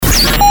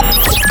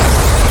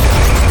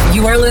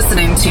You're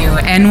listening to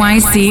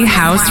NYC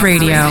House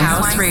Radio.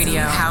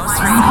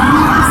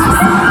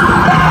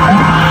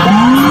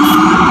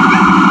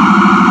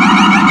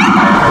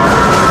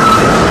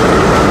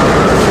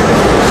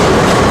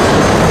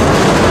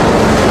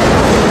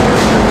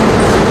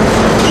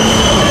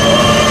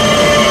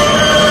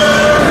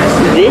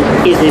 This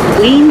is a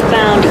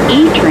Queens-bound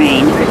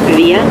E-train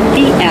via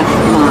the F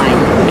line.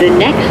 The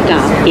next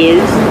stop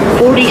is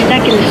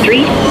 42nd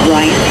Street,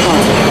 Bryce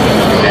Park.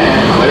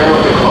 Stand clear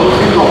of the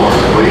closing doors,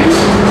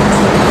 please.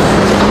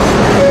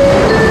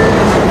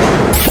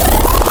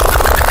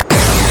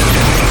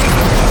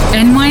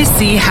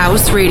 NYC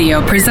House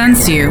Radio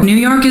presents you New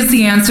York is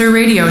the Answer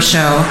radio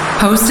show,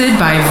 hosted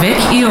by Vic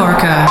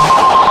Iorca.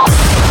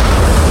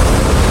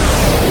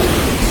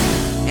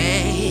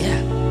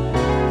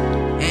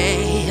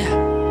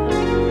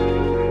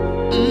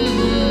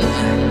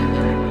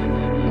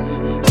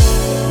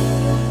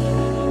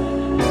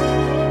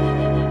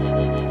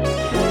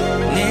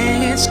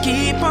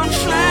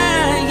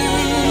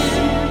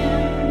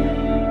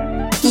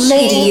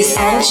 Ladies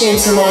and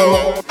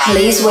gentlemen,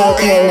 please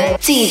welcome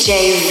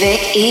DJ Vic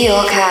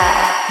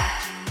Iorca.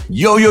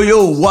 Yo,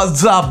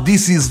 what's up?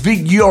 This is Vic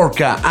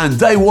Iorca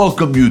and I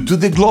welcome you to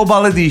the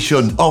global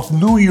edition of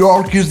New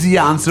York is the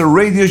Answer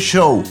radio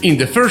show. In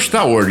the first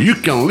hour, you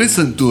can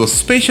listen to a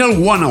special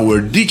 1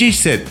 hour DJ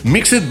set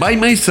mixed by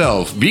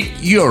myself, Vic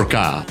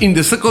Iorca. In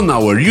the second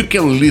hour, you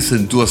can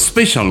listen to a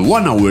special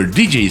 1 hour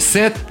DJ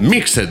set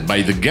mixed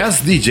by the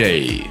guest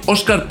DJ,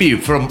 Oscar P.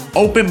 from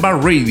Open Bar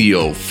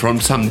Radio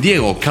from San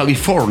Diego,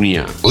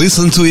 California.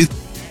 Listen to it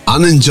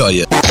and enjoy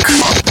it.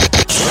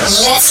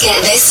 Let's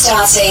get this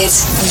started.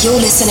 You're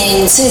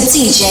listening to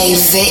DJ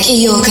Vic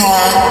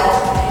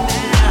Iorca.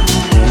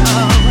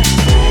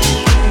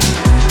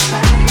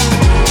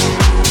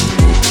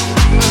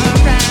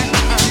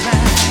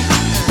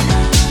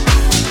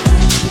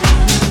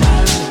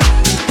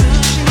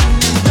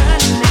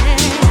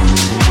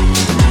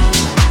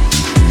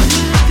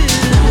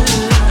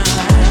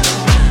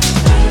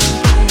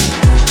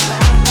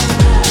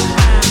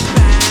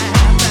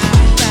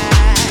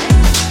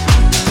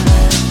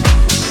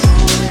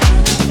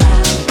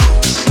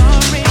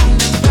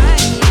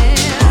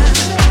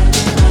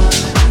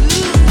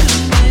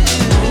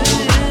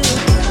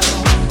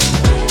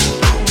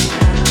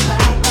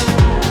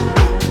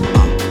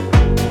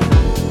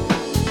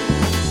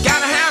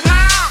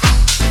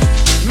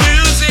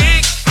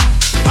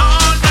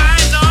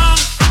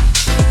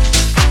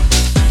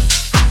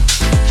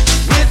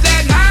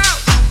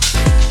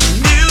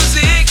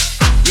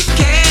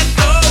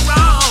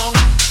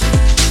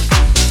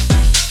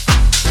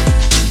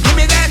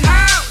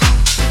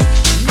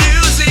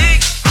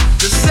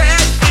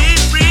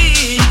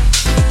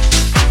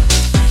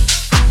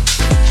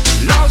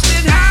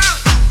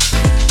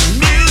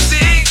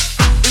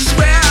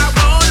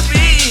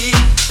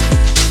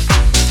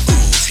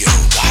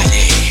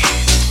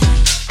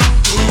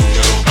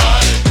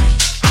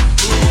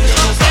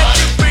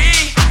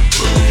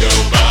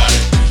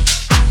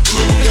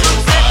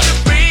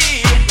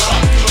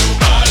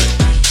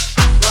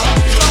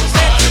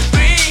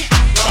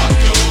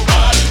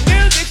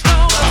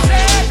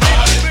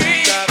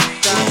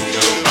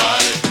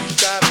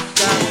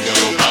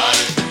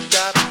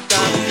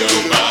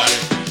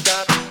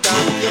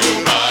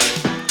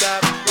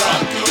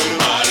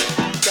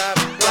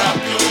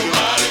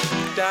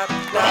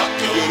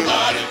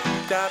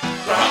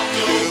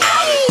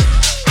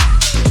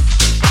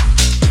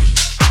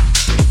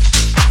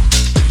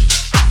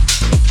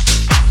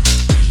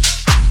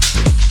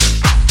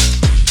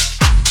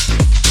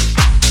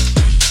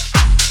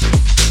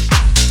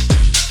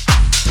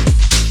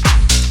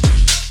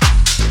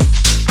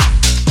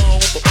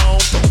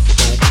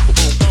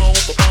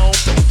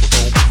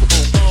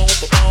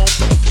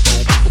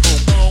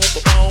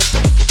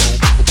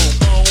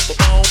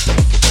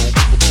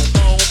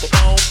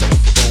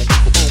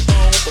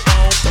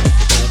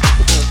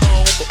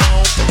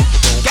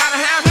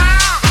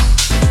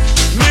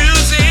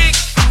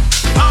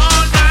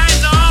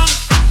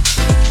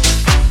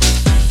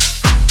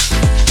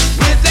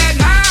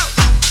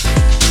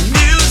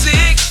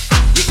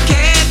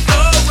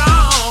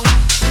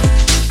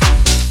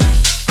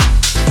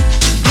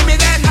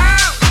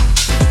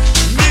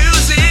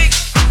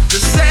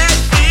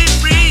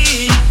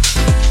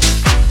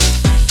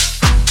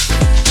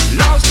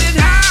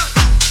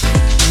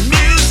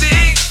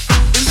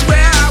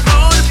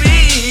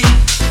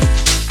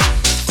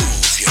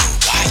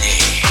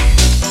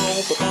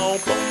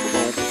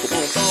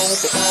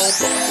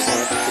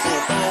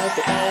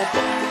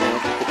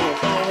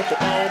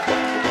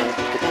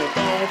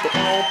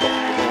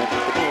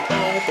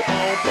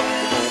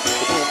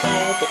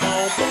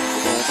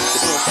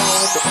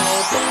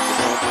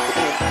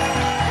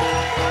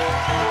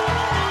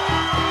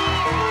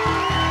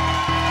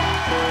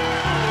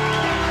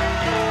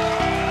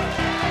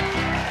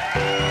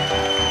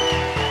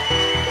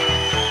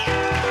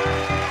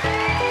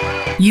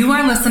 You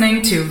are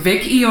listening to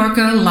Vic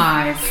Iorca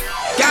Live.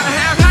 Gotta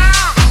have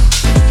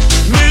house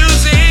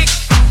music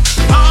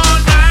all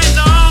night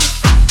long.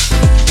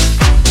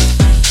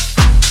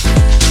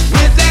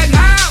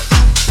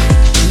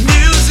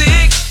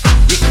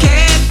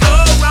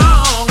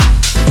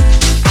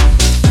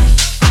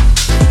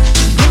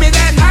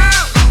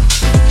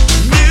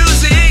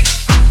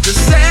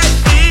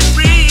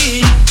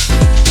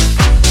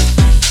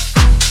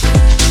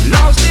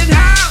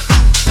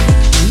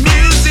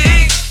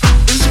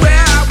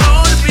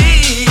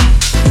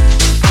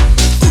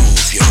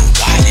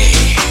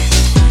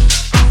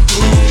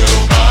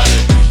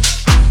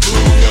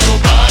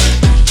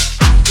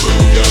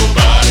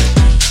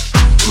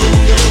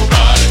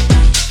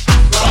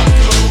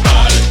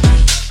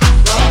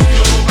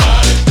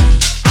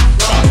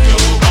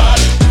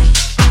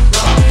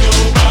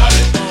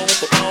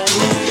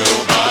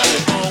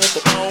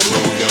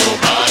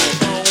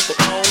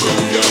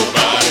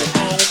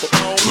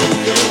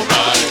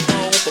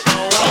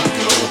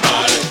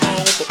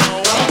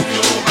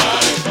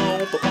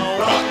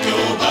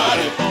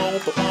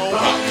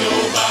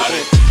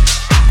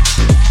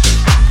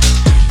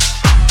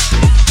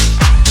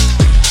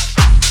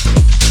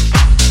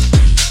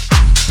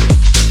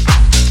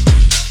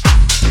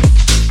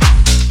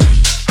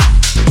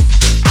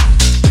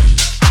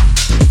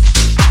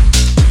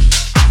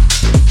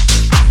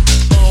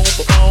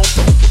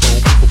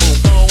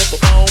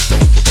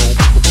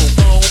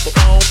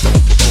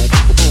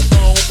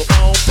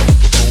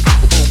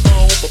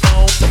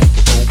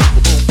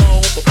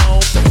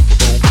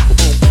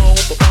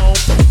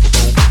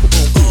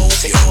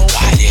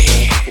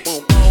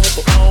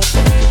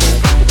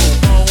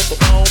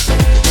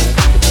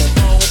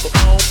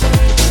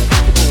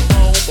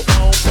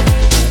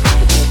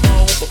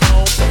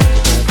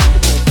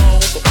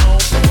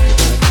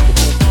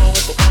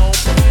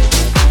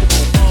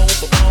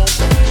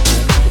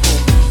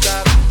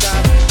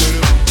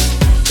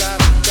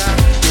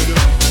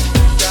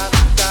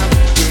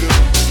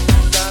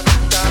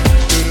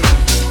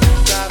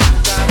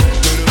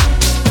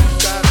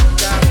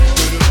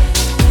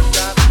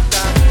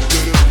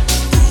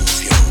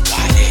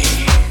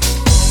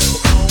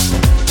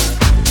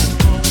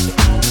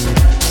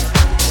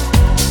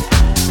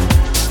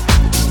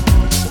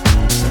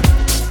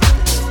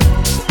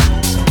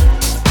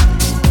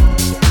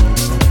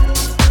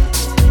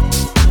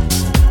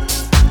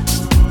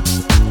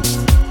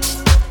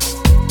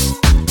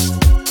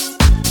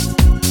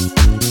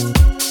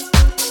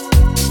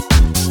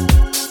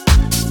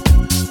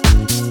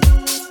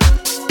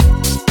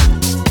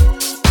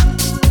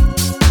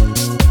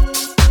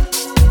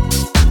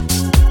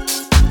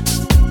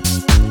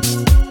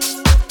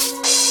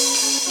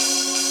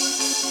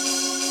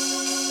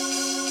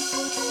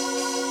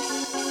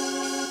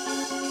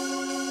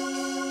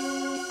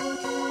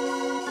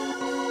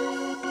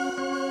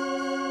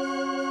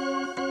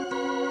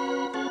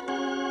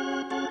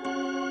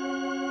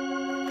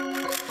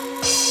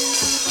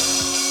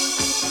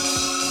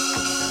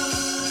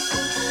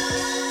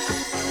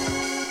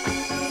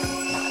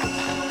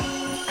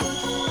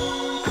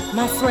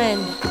 My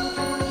friend,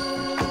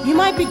 you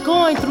might be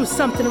going through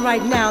something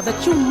right now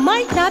that you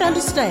might not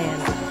understand.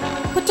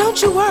 But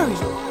don't you worry.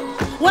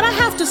 What I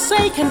have to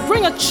say can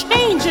bring a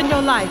change in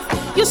your life.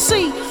 You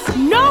see,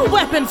 no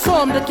weapon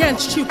formed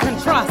against you can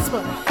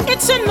prosper.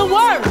 It's in the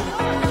Word.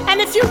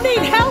 And if you need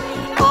help,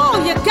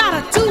 all you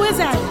gotta do is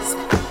ask.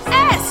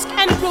 Ask,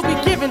 and it will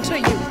be given to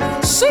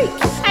you. Seek,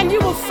 and you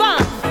will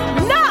find.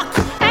 Knock,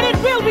 and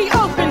it will be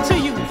open to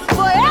you.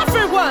 For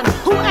everyone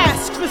who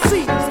asks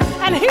receives,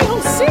 and he who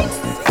seeks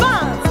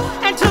finds.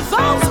 And to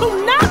those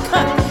who knock,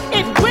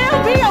 it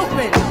will be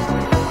open.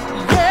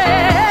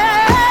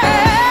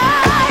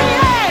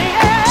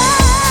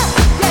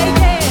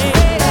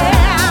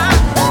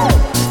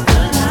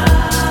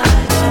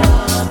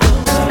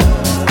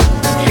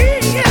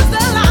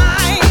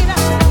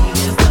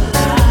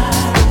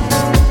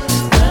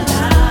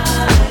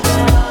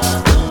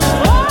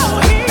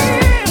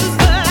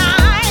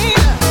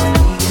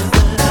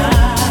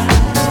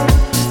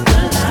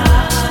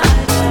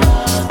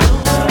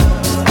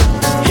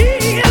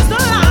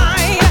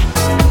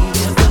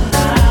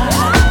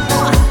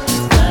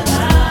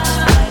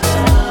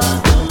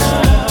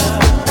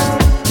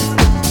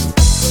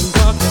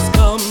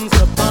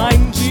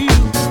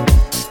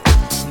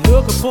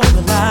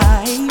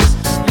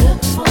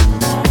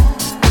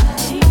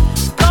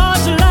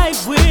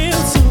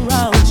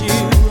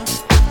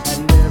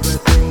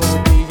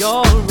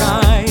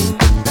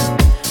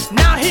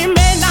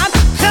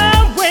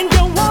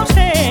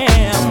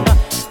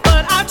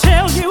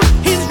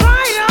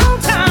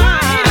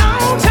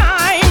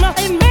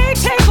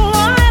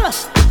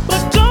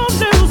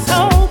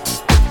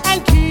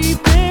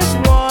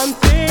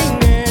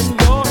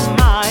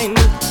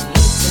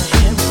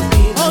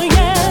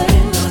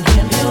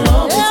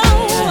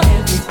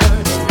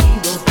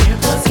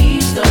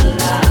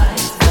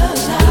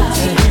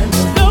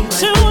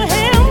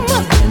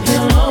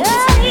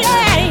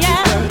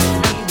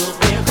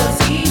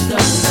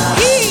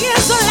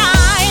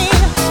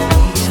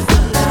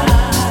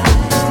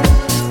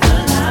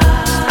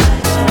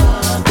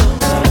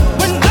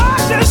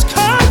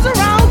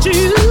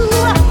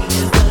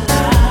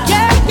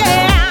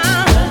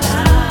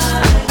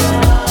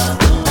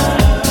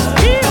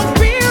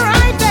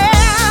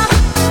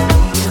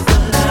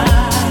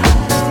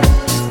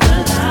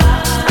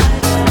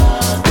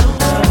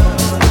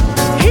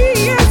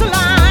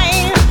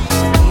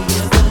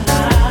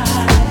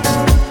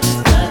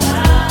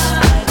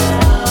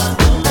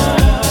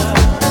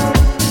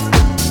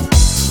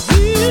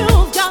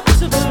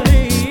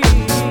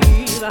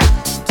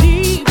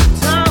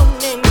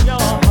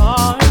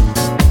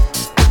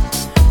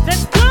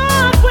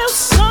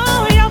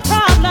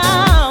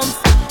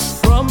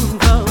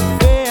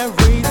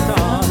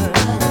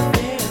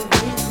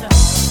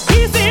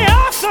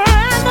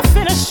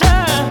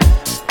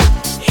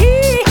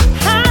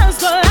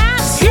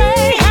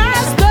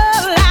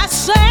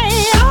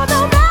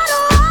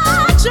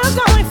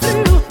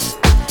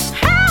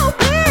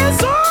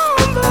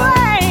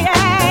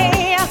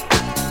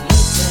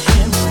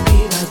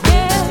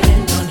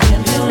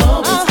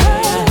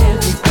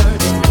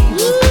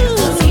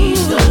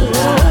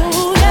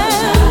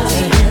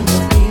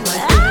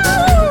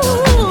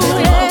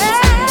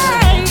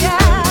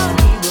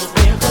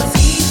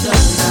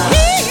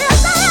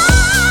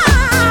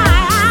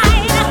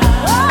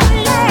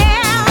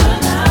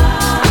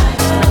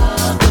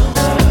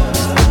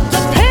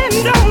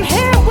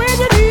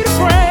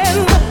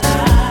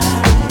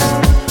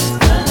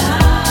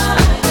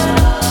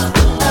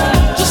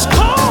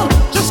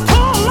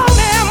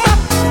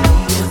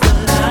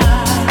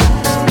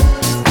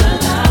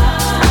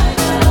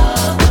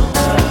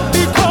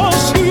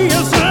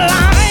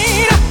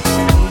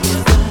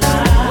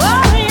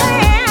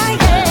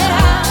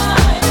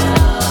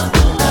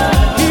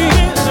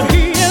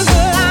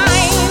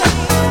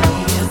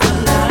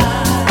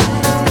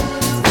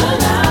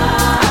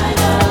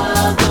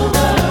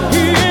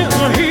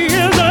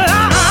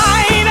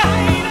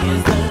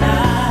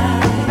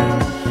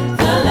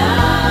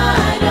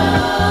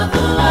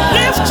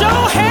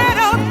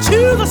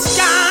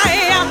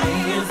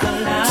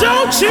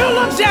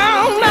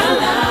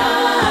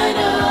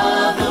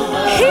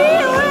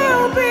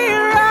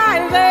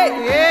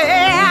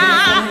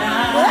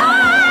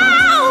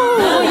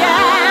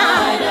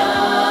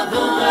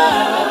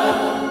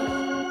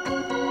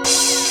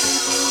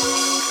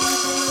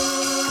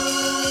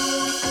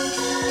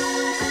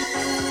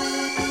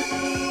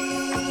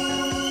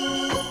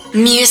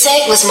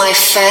 Music was my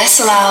first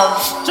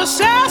love. Just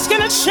ask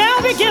and it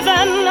shall be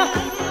given.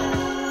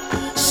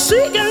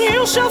 Seek and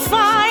you shall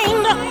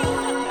find.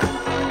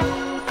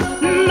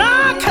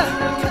 Knock,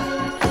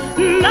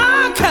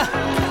 knock,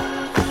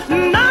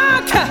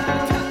 knock.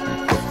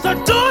 The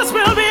doors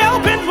will be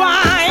opened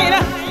wide.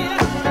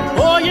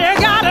 All you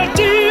gotta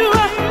do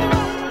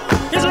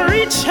is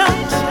reach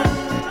out,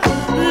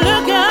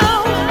 look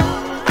out,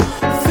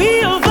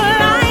 feel the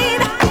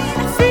light,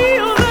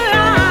 feel the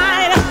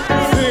light,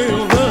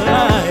 feel the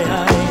light.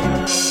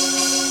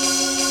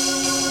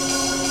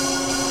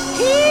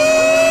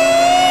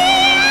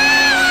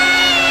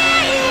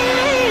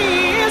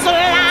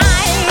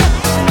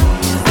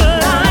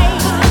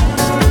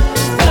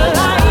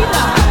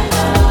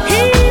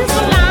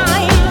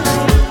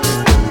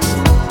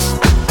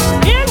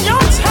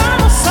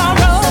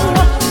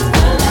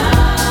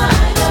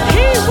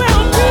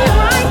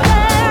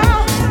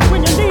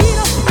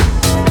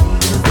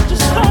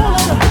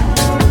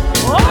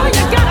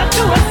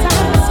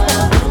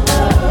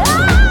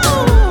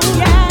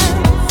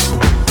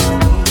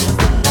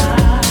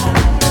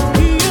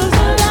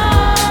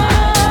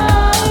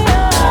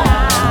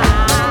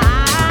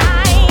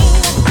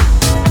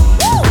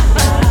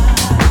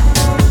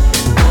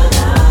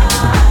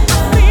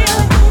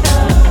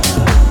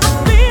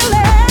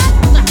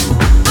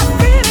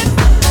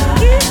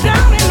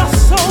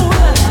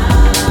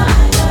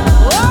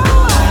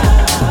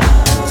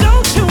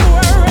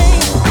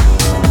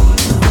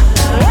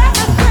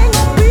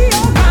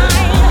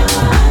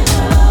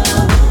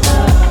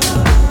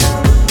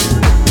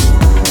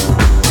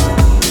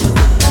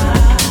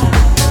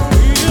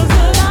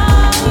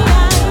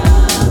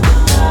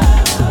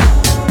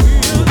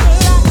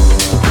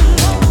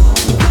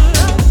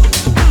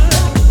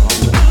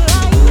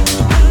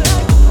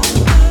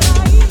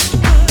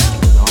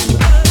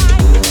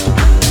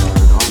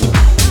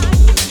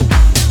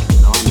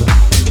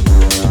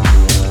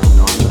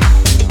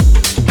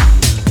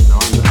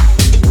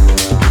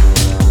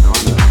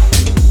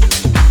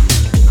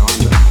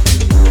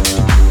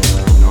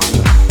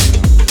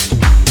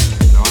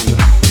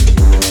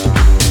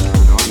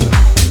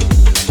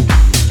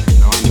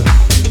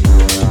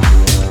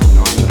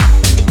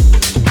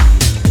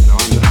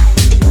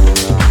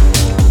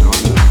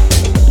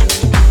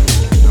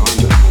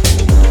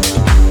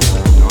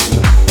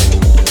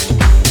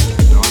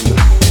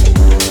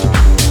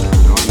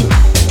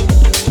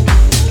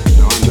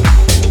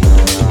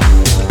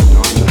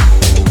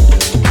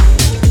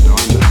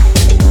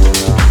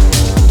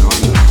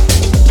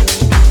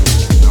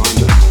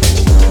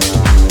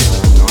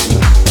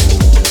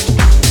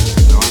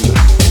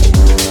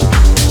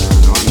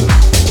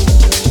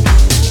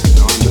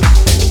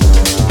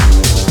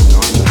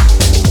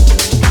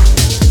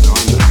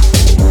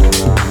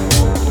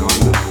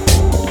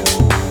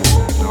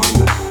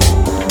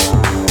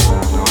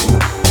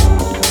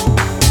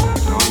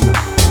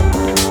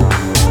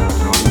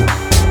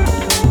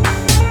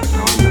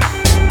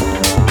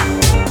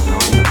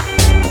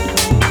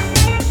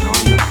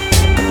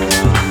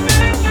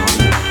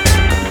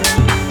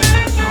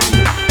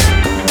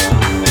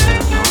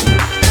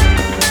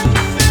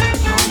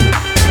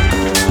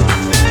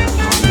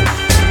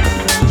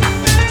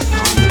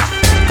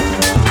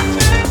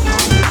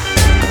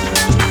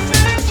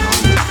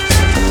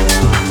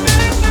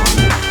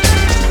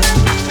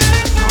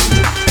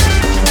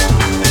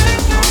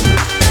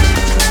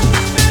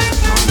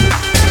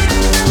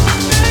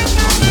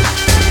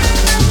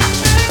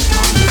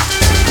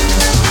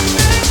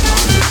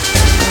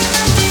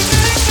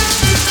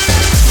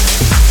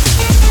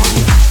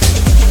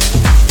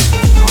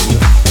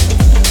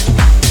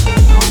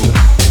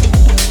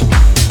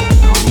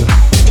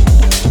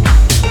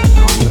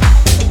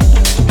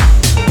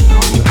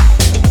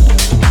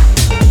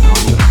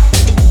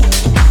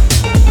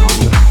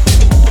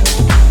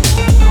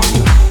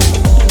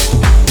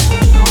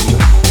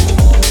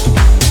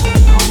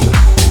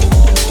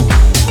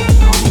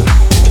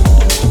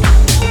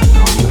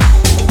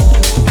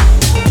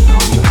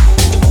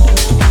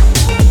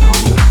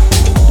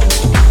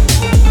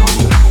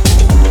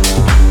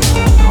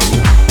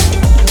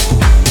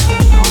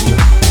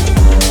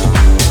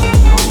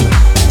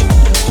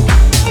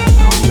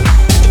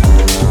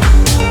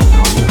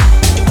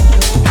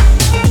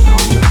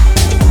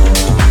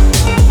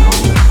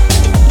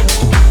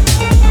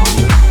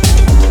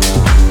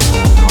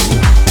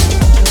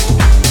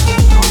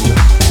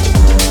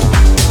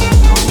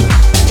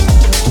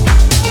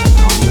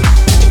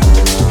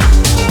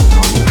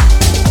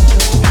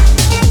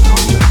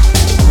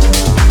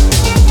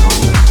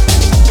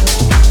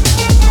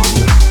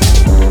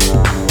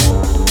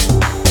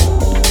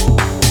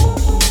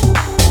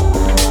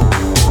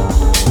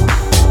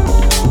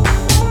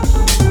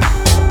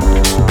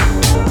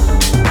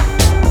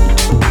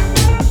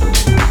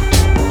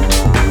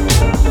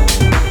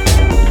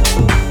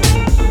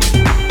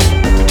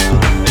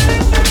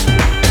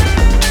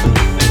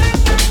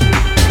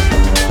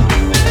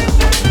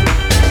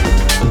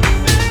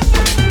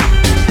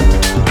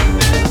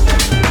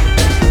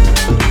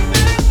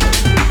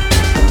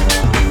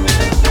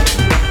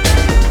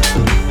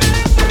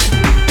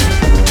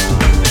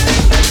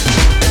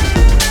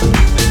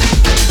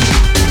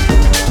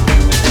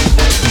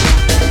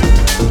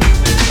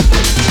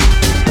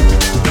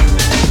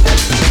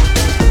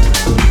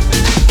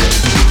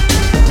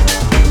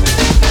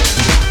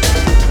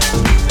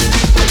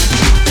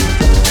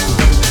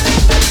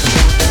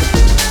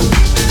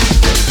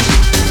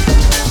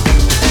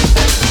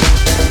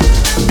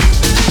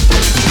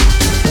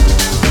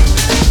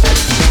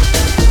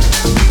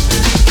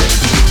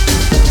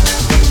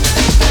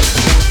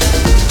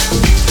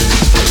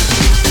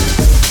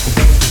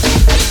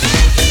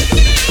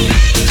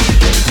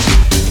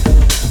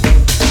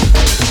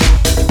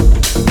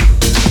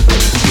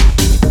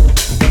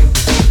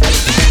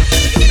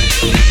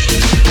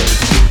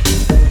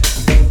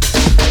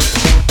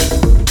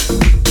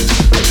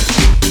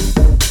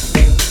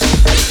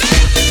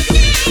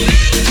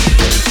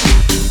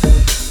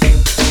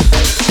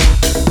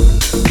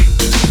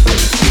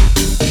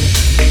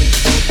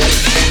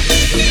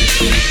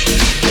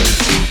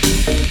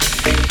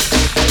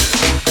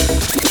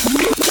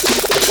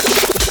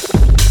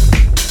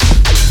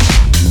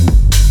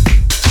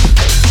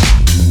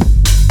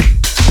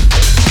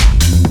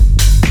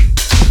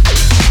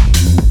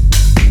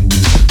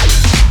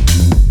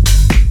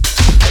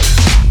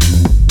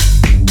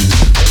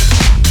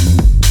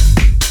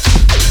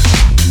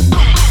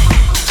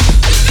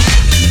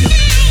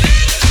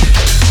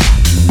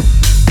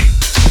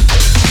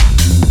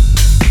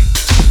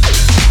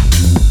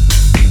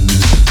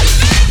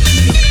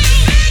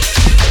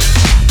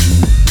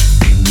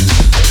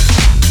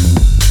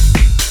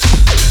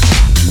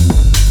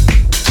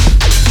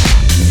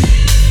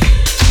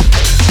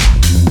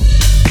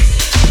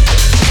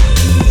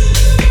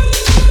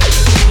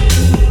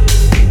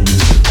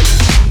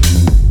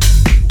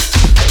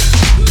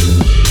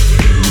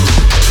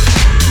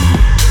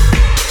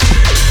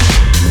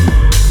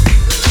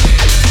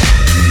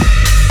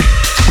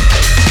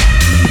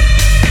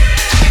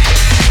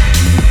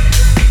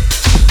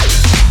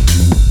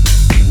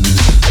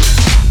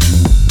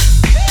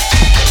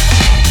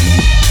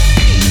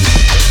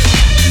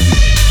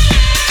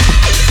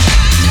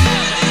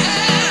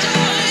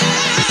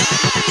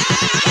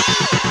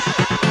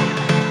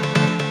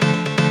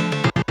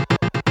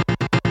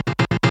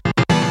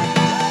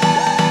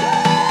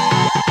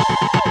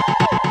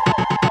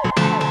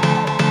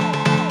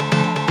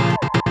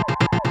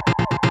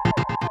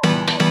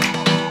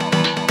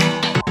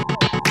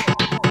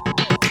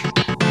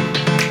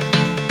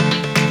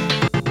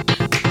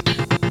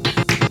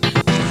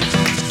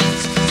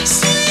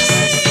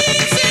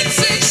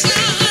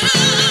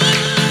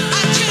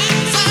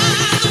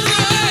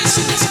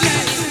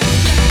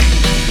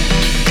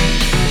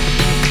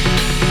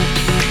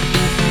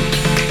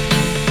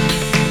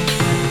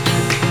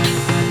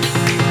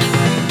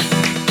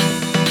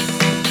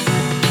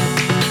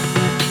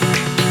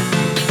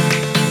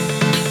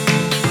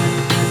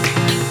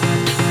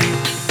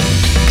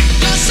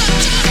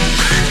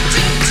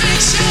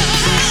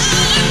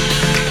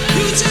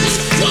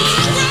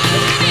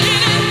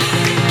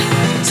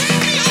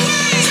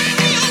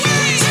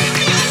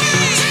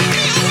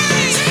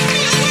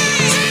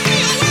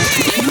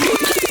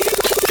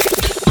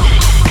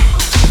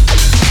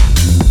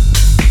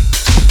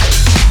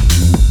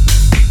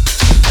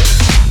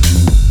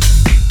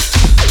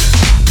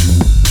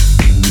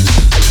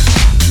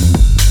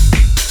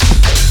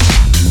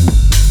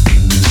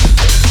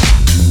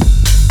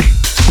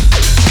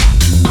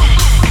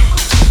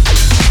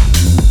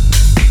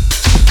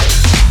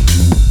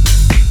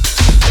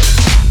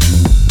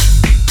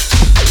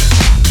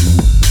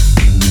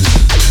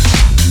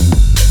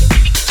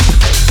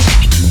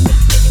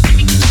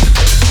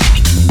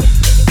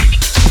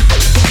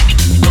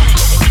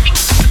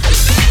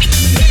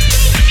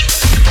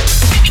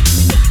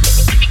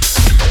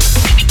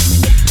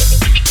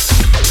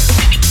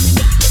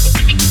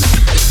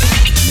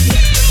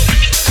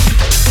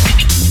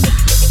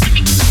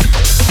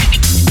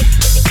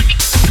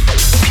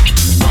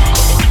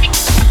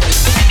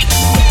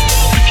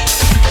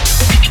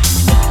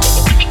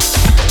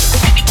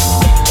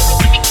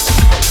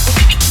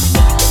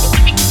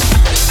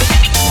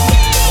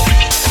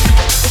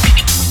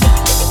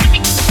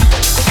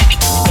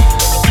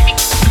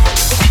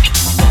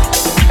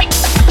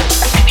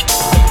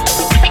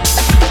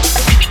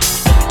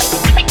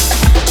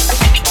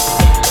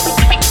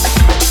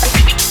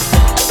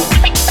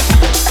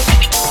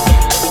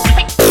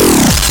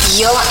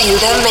 in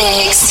the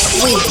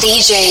mix with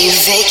DJ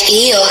Vic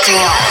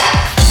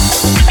Iorka.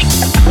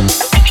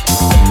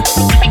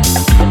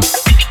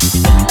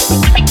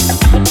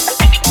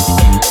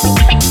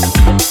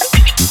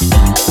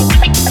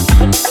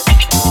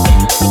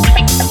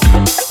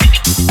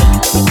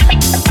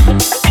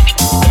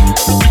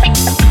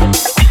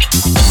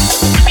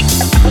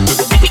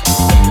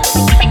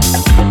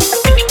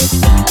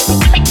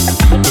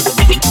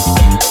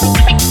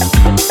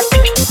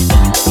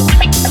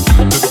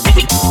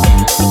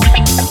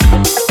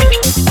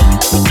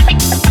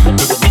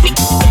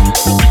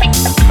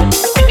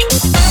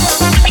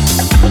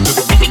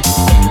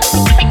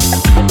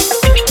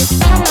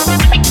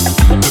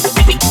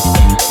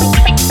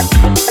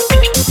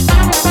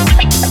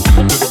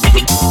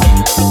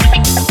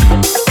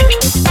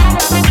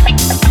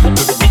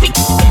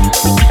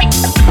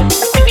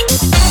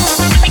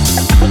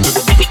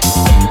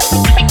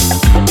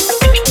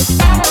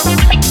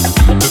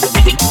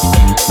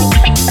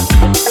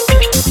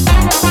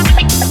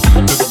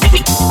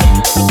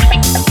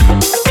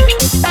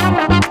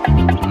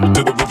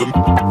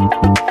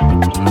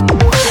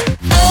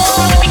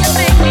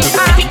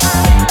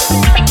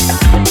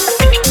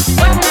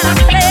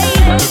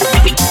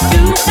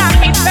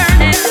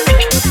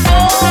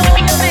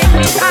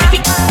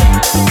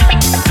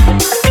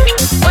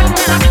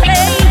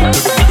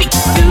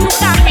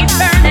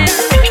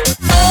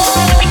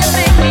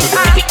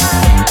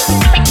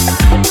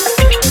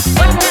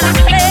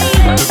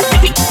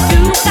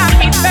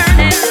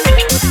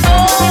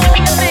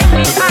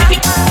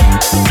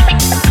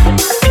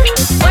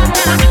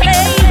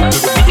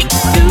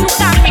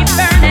 Stop me.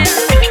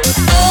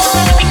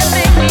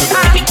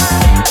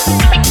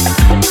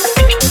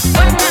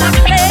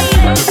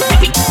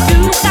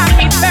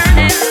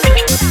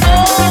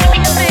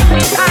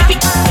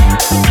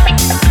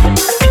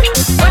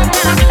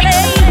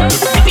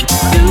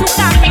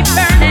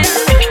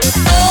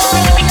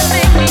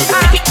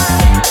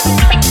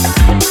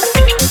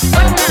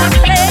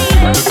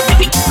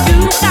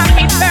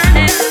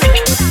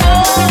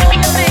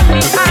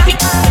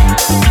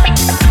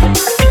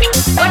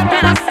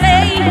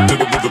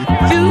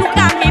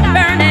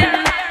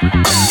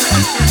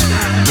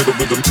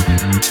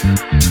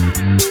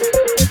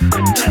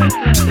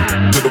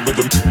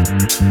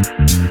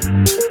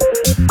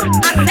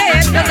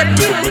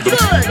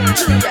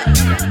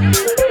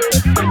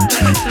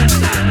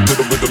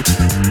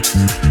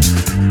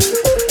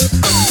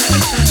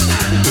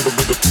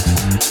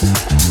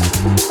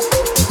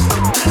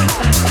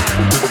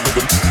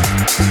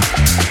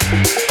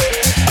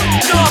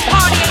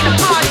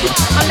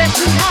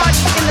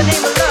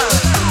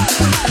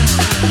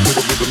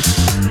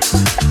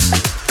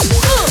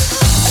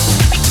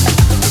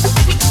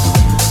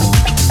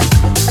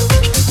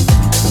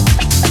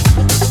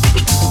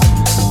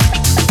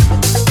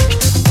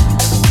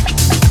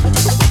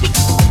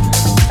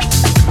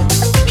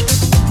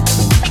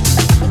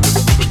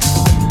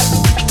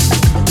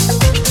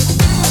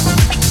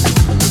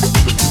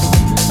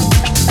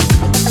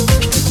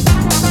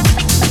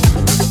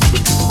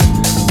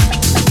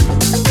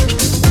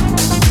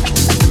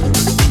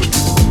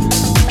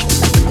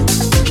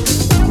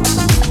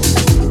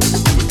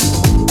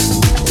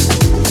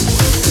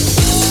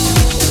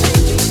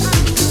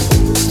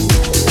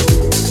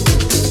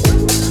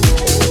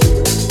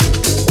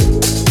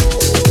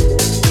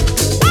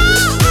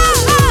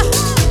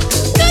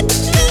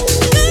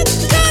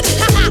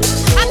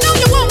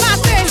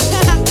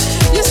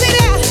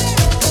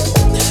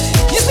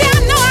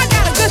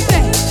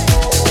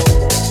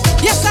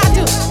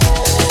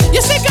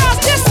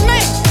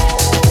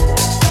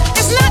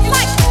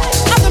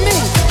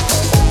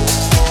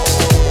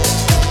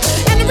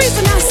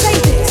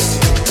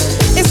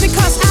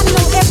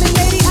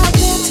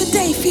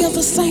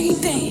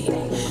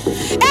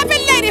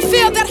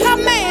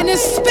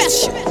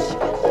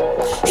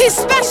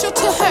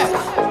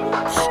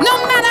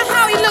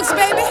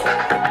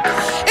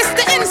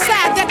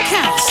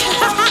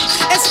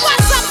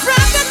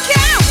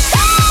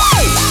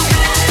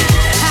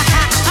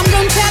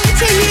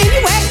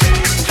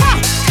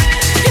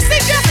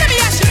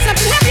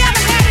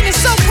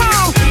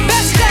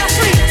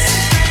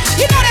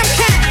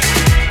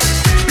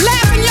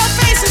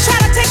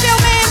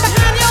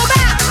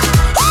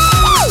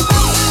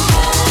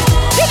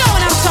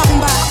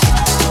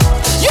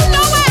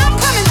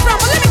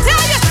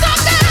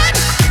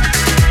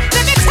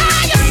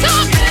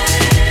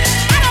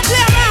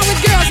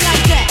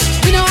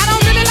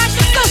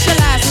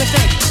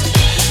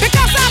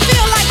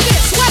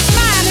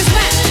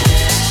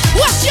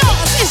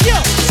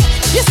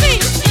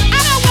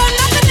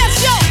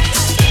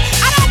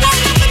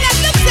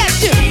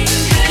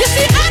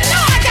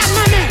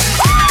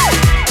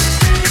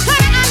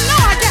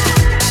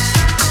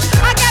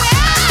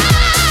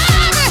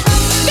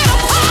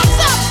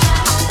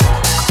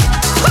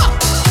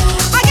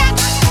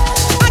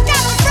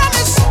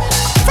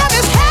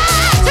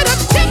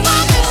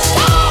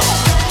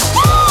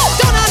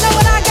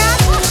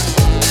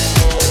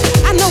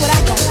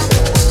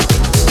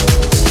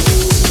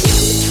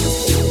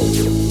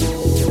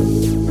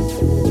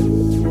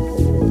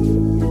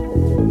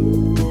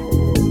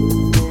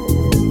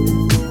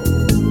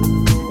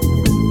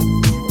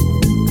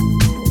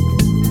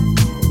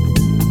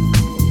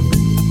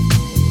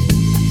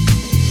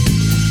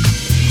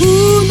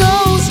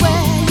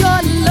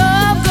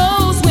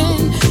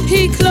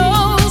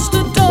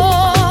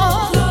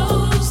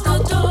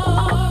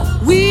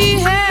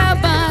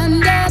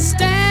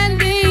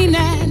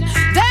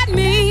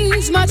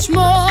 much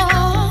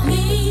more.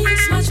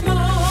 Needs much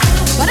more.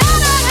 But I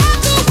don't have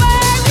to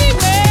worry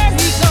where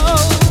he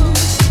goes,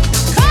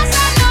 'cause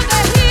I know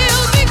that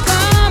he'll be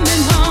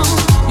coming home.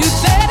 You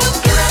better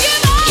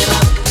give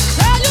up,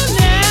 girl, you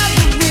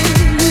never win.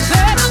 You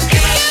better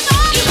give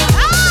up,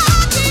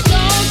 I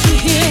belong to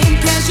him,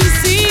 can't you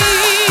see?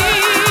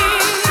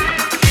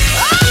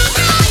 Oh,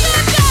 girl,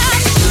 you're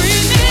just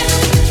dreaming,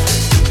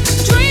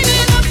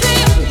 dreaming of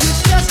him. You're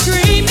just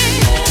dreaming.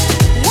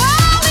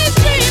 While he's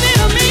dreaming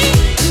of me,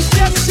 you're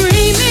just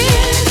dreaming,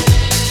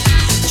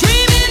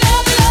 dreaming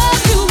of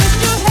love you wish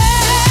you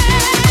had.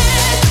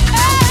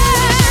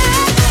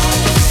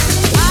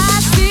 I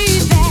see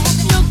that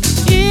look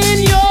in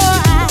your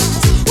eyes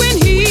when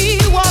he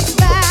walks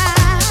by.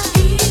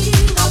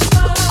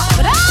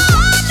 But I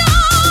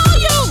know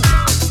you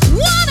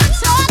wanna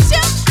touch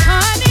him,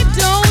 honey,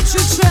 don't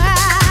you try.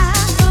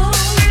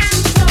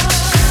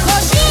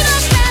 'Cause you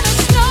done stand a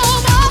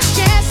snowball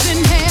chance in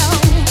hell.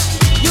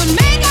 You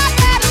may not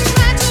have a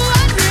try to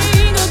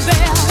unring a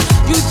bell.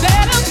 You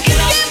better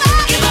give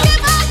up,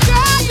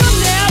 girl, you'll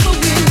never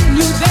win.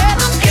 You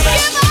better give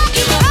up,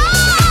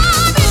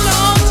 I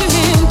belong to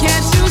him,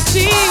 can't you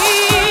see?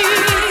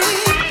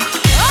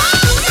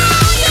 Oh,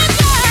 girl, you're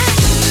just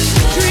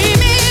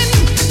dreaming,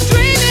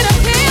 dreaming of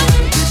him.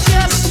 You're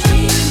just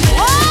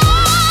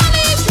while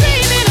he's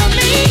dreaming of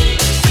me,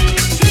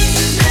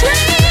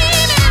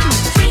 dreaming,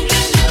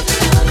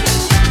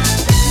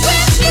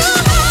 wish you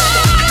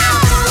had.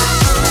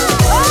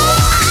 Oh,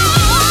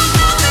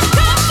 nothing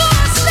comes to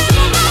a sleep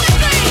but a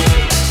dream.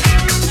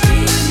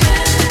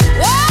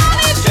 While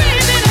he's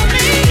dreaming of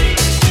me,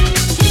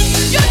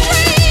 you're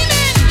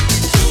dreaming,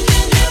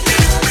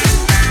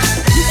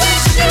 you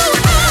wish you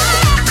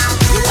had,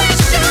 you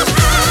wish you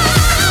had.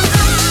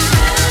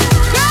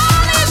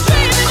 Girl, he's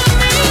dreaming of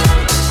me,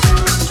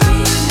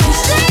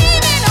 he's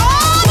dreaming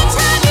all the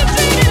time. You're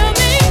dreaming of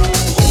me,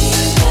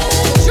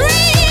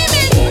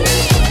 dreaming,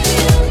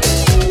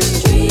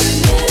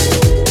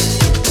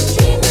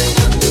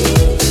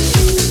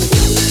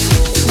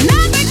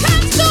 nothing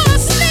comes to a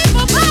sleep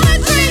but a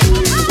dream.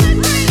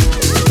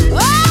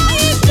 Oh,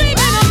 he's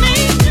dreaming of me,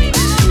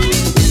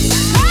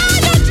 oh,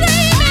 you're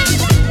dreaming.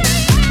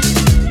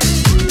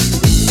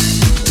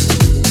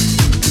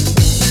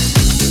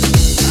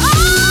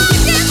 Oh,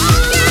 give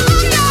up,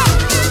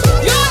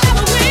 you'll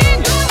never win.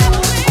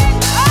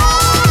 Oh,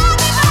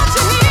 belong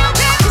to him,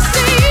 can't you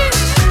see?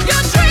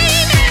 You're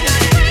dreaming.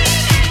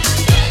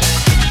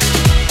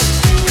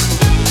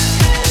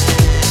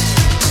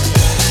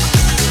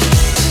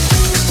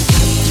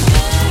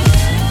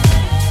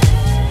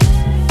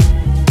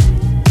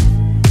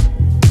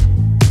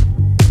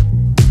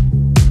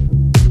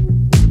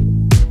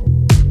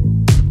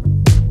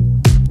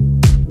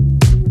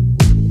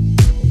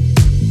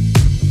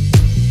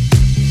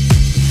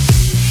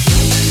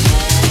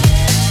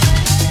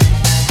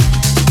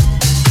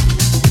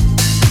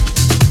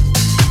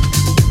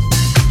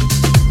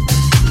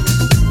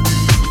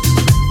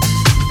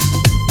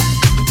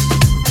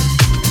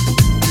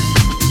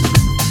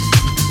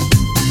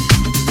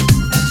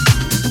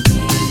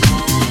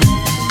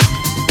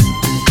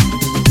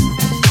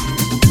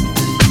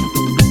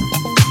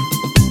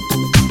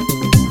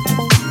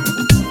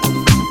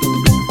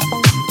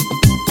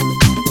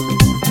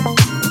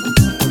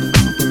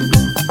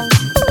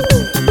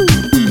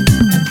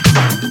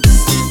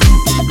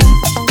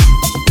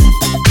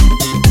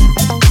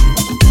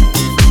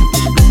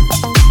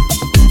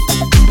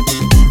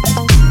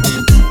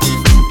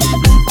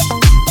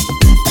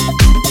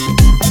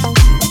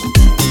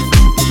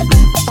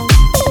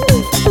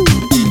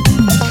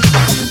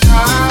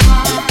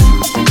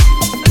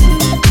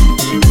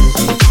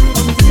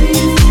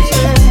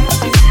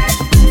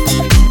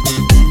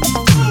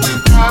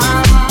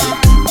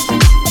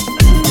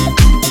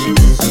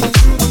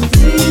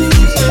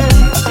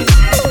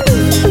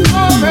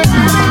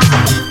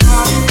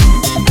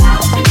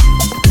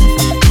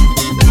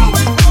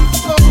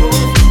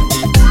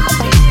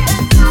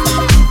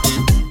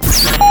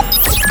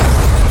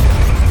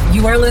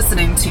 You are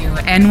listening to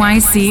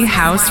NYC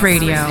House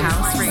Radio.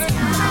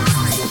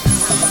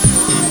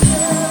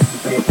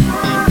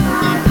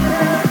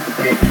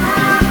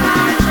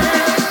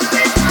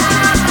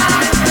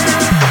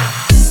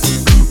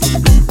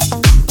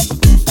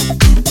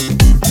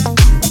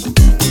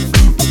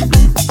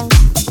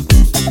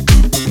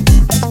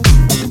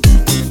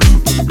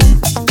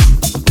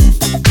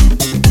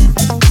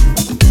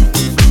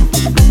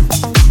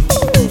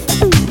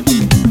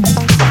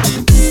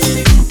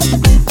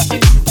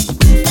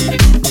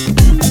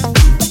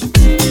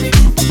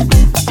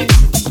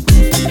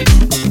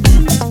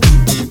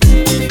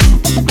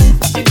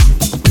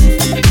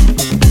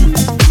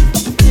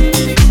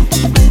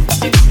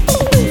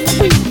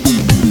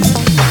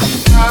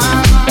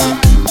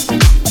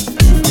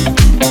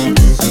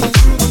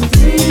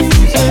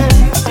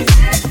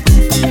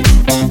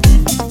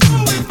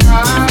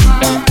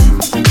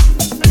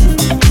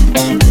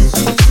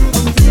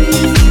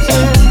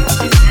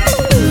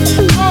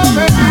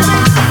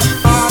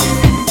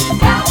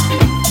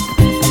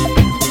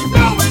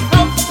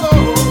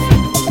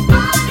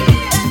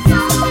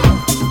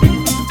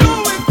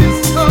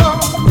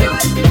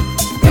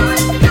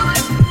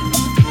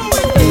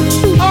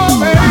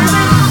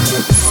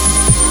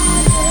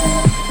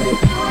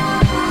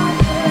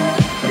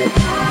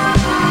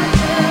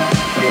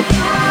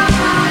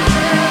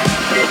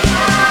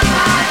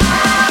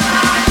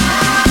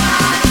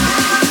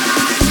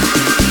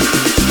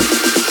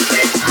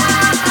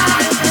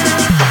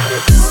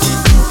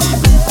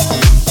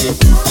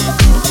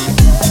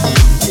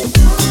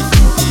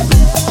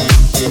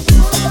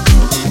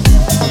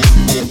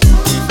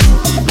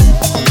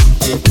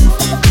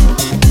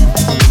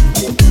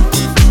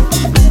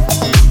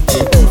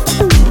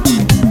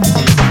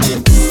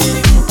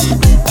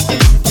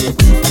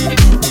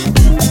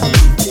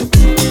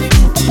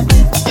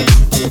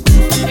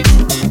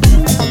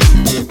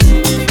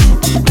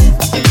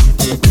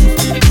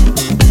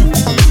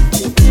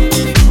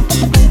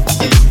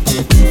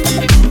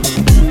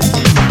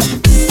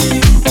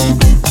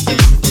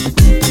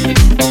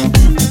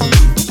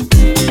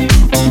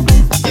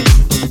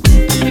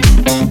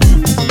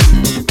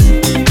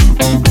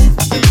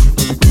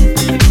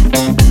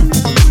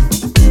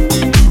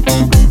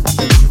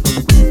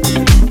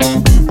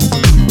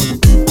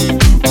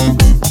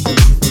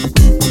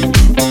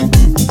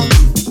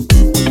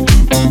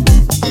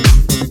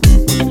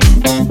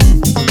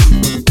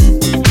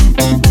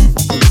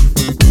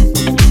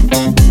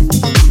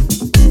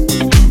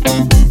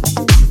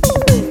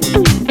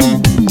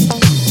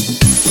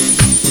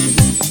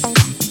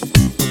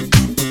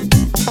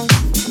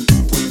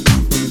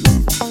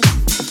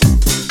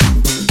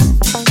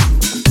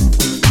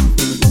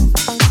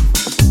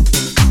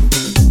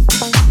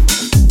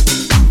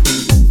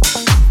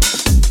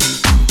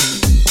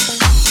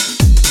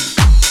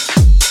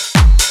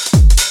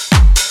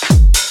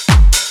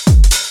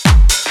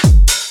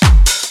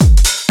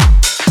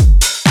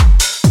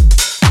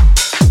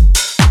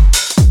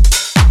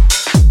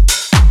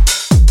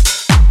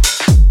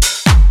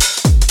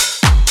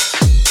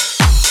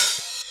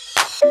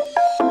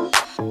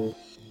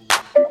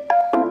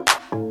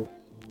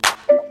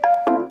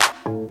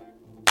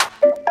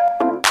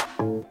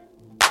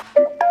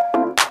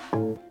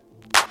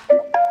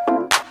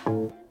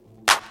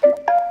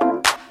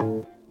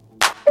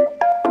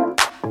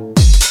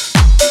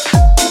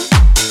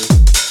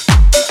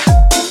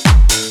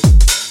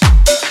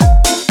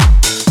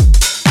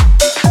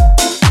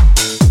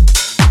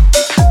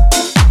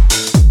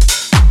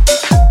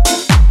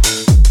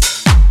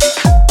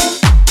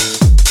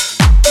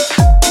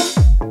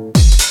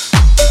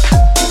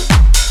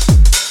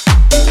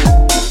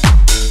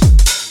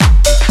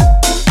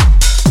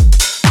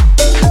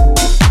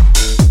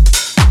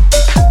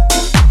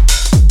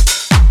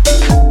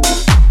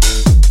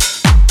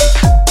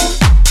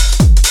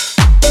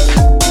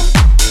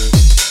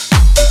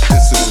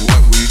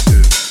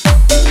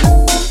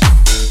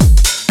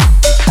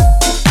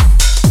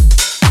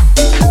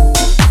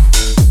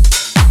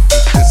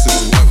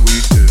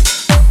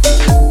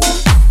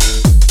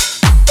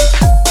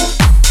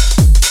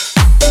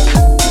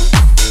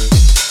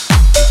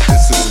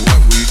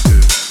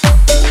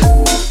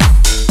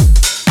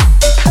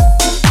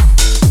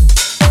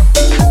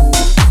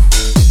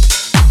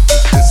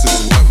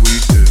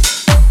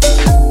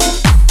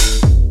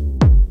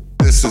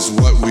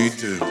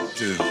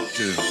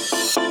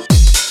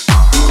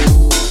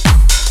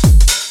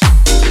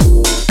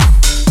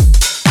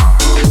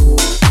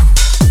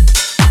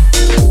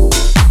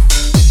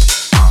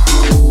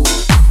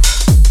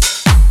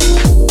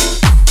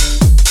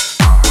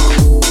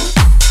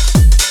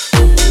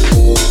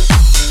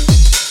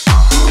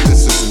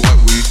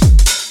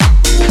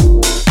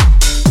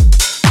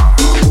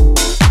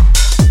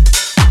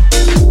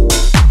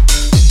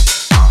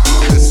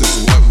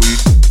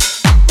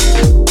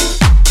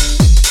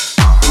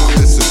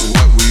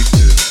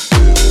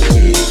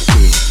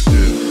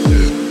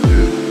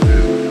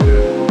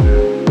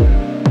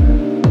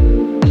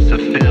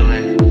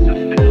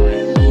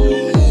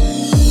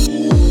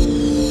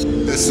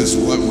 is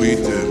what we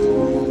do.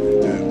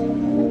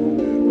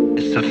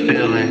 It's a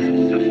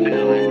feeling.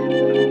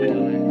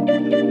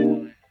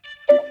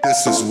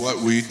 This is what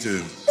we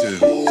do.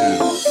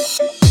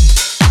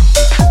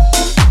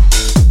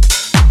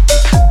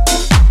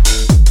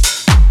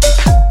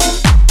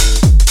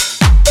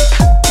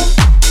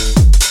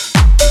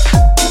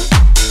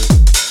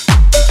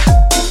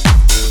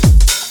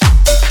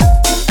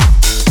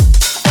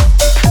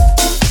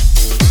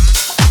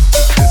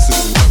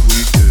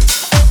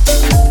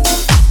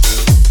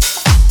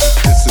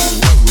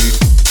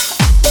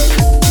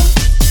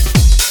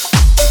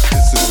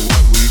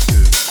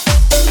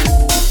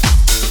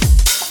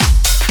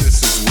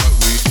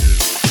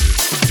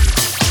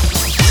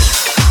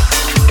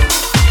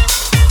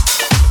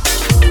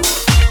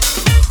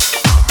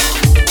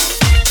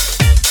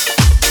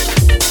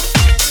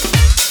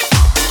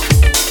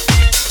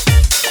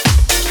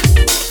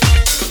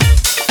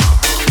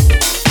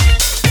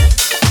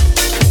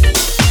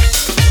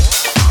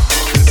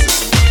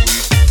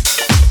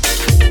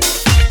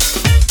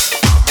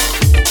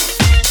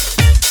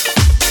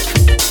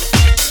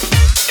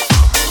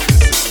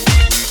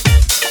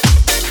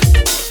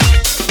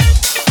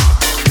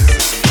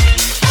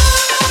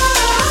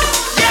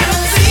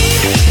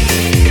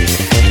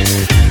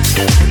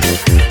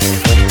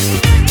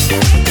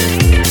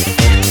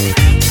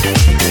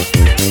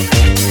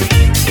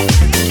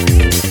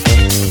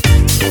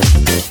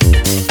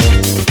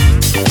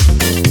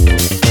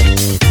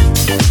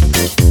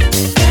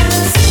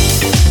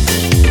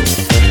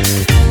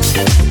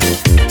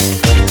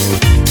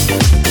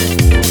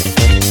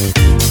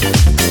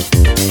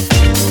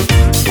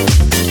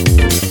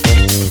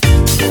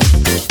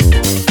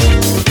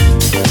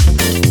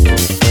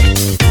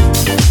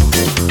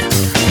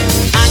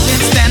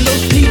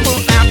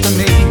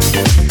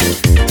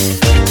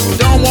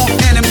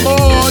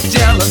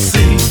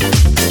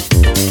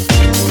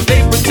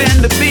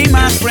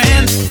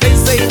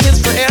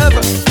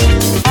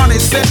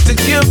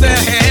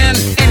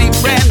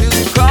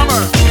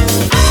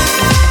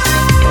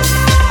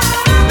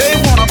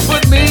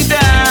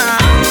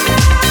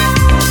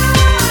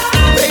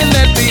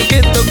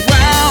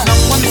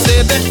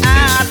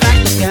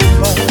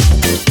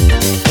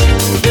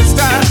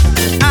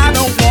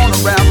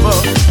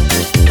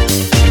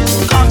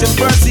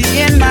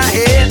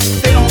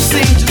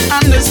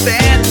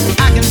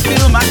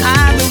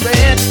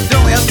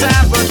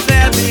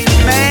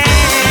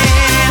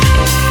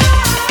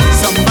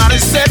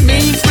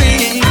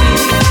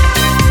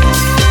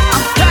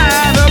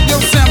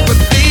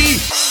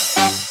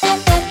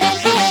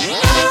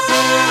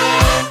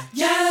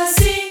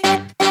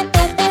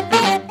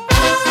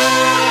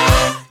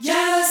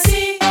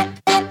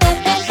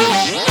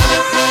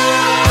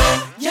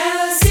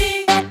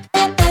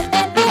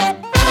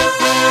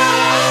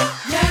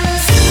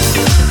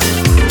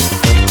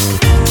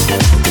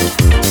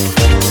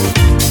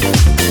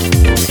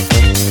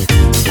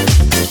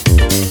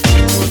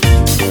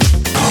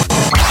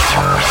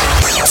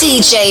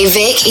 DJ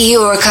Vic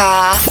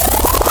Iorka.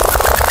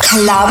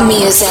 Club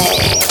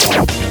music.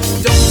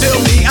 Don't tell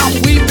me I'm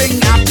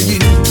weeping after you.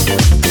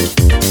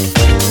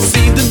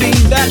 Seems to me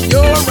that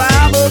you're a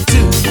rival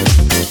too.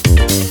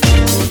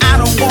 I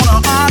don't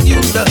wanna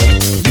argue, love.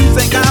 You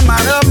think I'm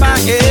out of my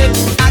head.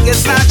 I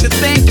guess I should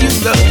thank you,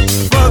 love.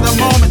 For the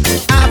moment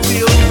I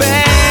feel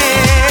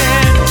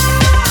bad.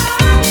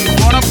 You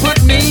wanna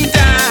put me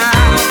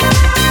down.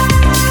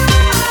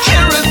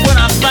 Here is what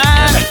I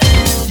find.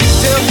 You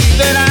tell me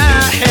that I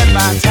had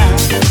my time,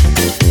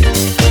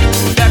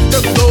 that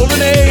the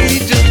golden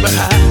age is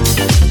behind.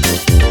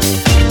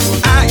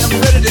 I am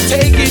ready to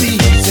take it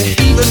easy,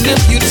 even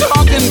if you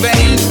talk in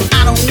vain.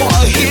 I don't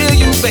wanna hear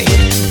you, baby.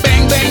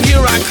 Bang, bang,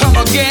 here I come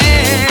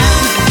again.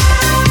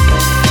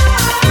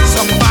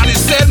 Somebody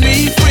set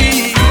me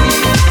free.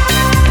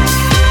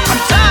 I'm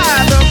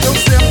tired of your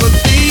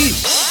sympathy.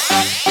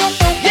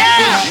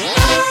 Yeah!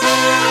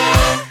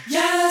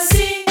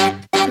 Jealousy.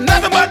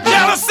 Nothing but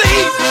jealousy.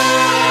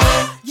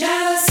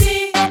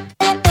 Jealousy.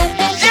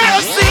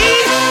 Jealousy.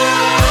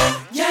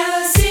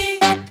 Jealousy.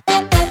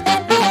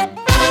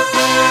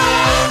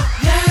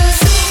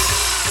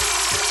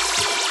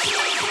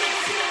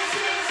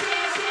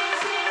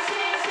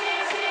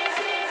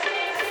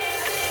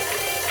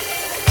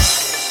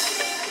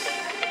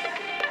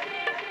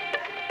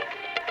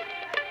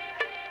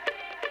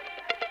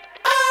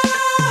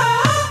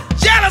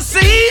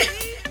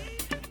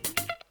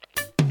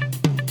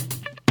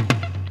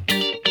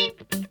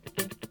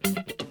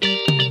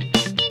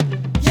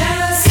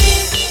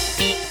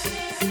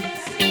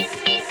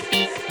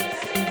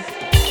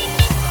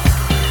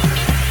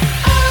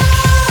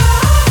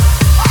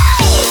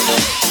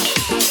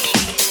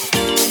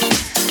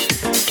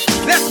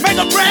 Let's make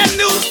a brand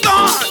new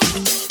start.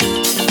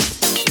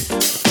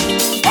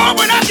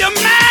 Open up your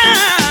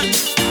mind.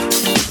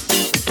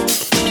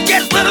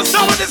 Get rid of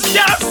some of this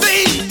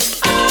jealousy.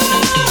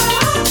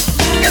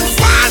 It's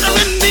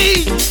bothering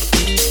me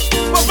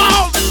with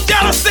all this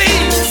jealousy.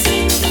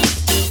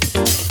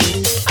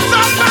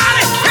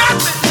 Somebody help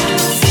me.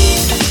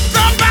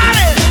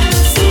 Somebody.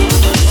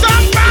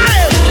 Somebody.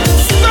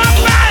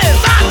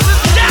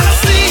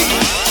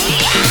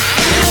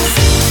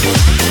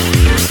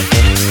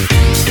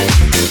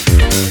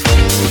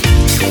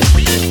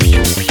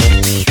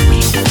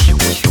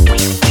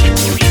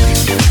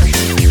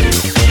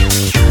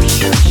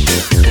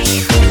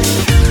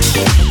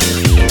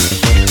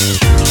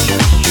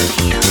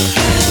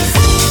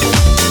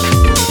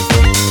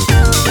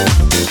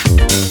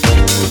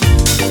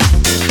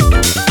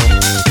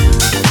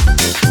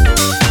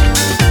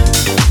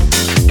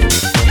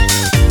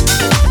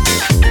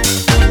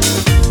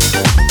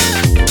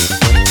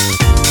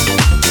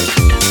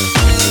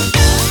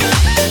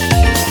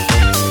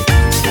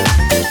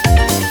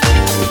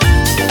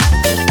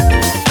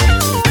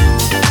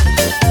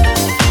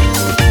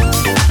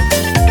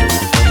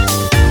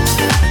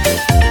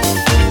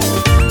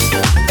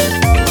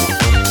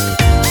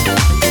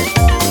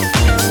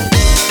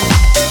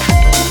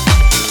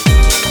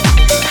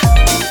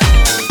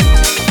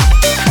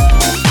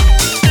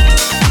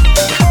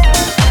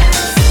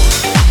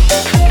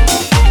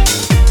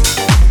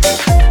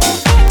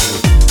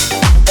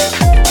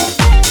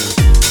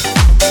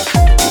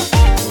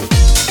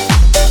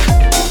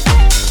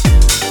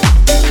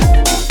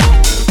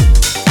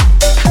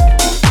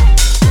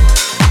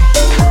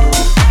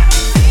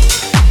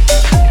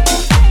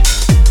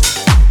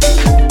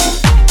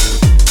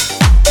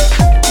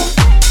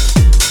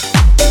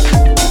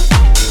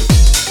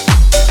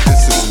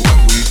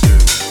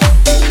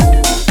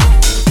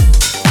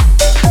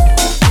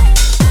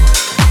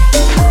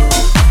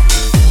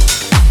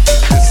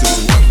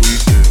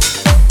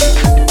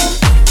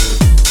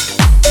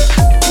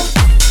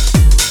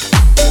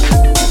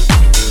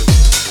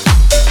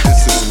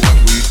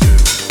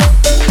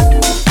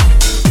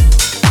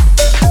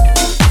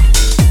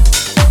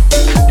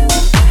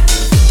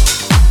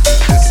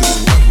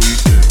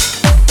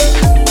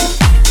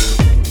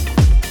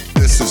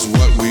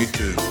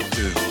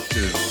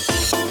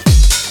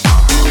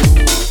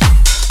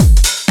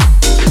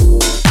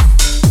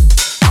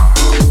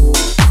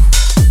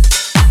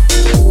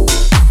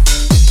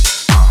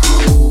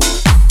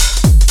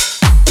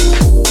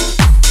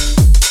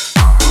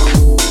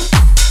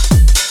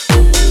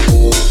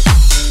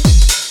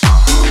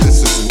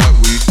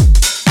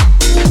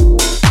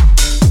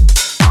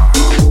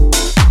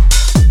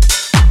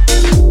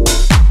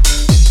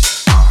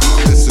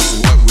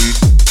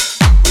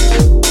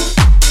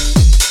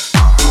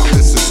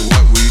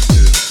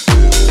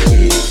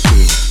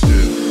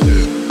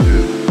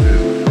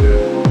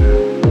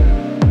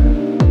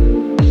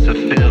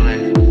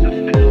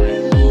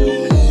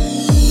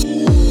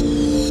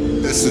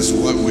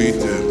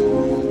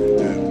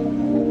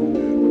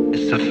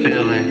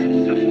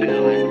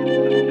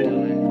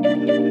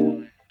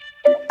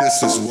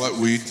 what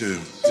we do.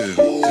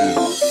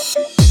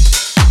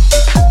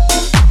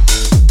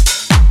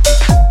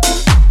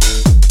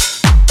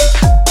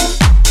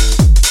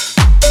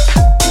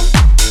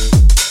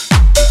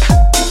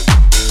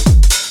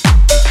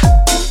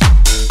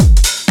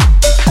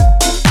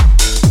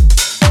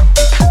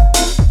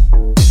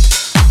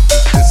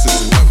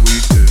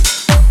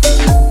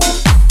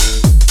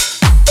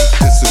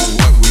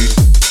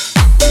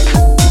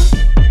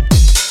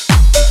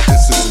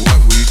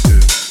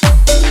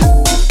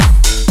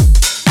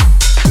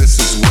 This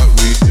is what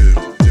we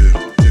do.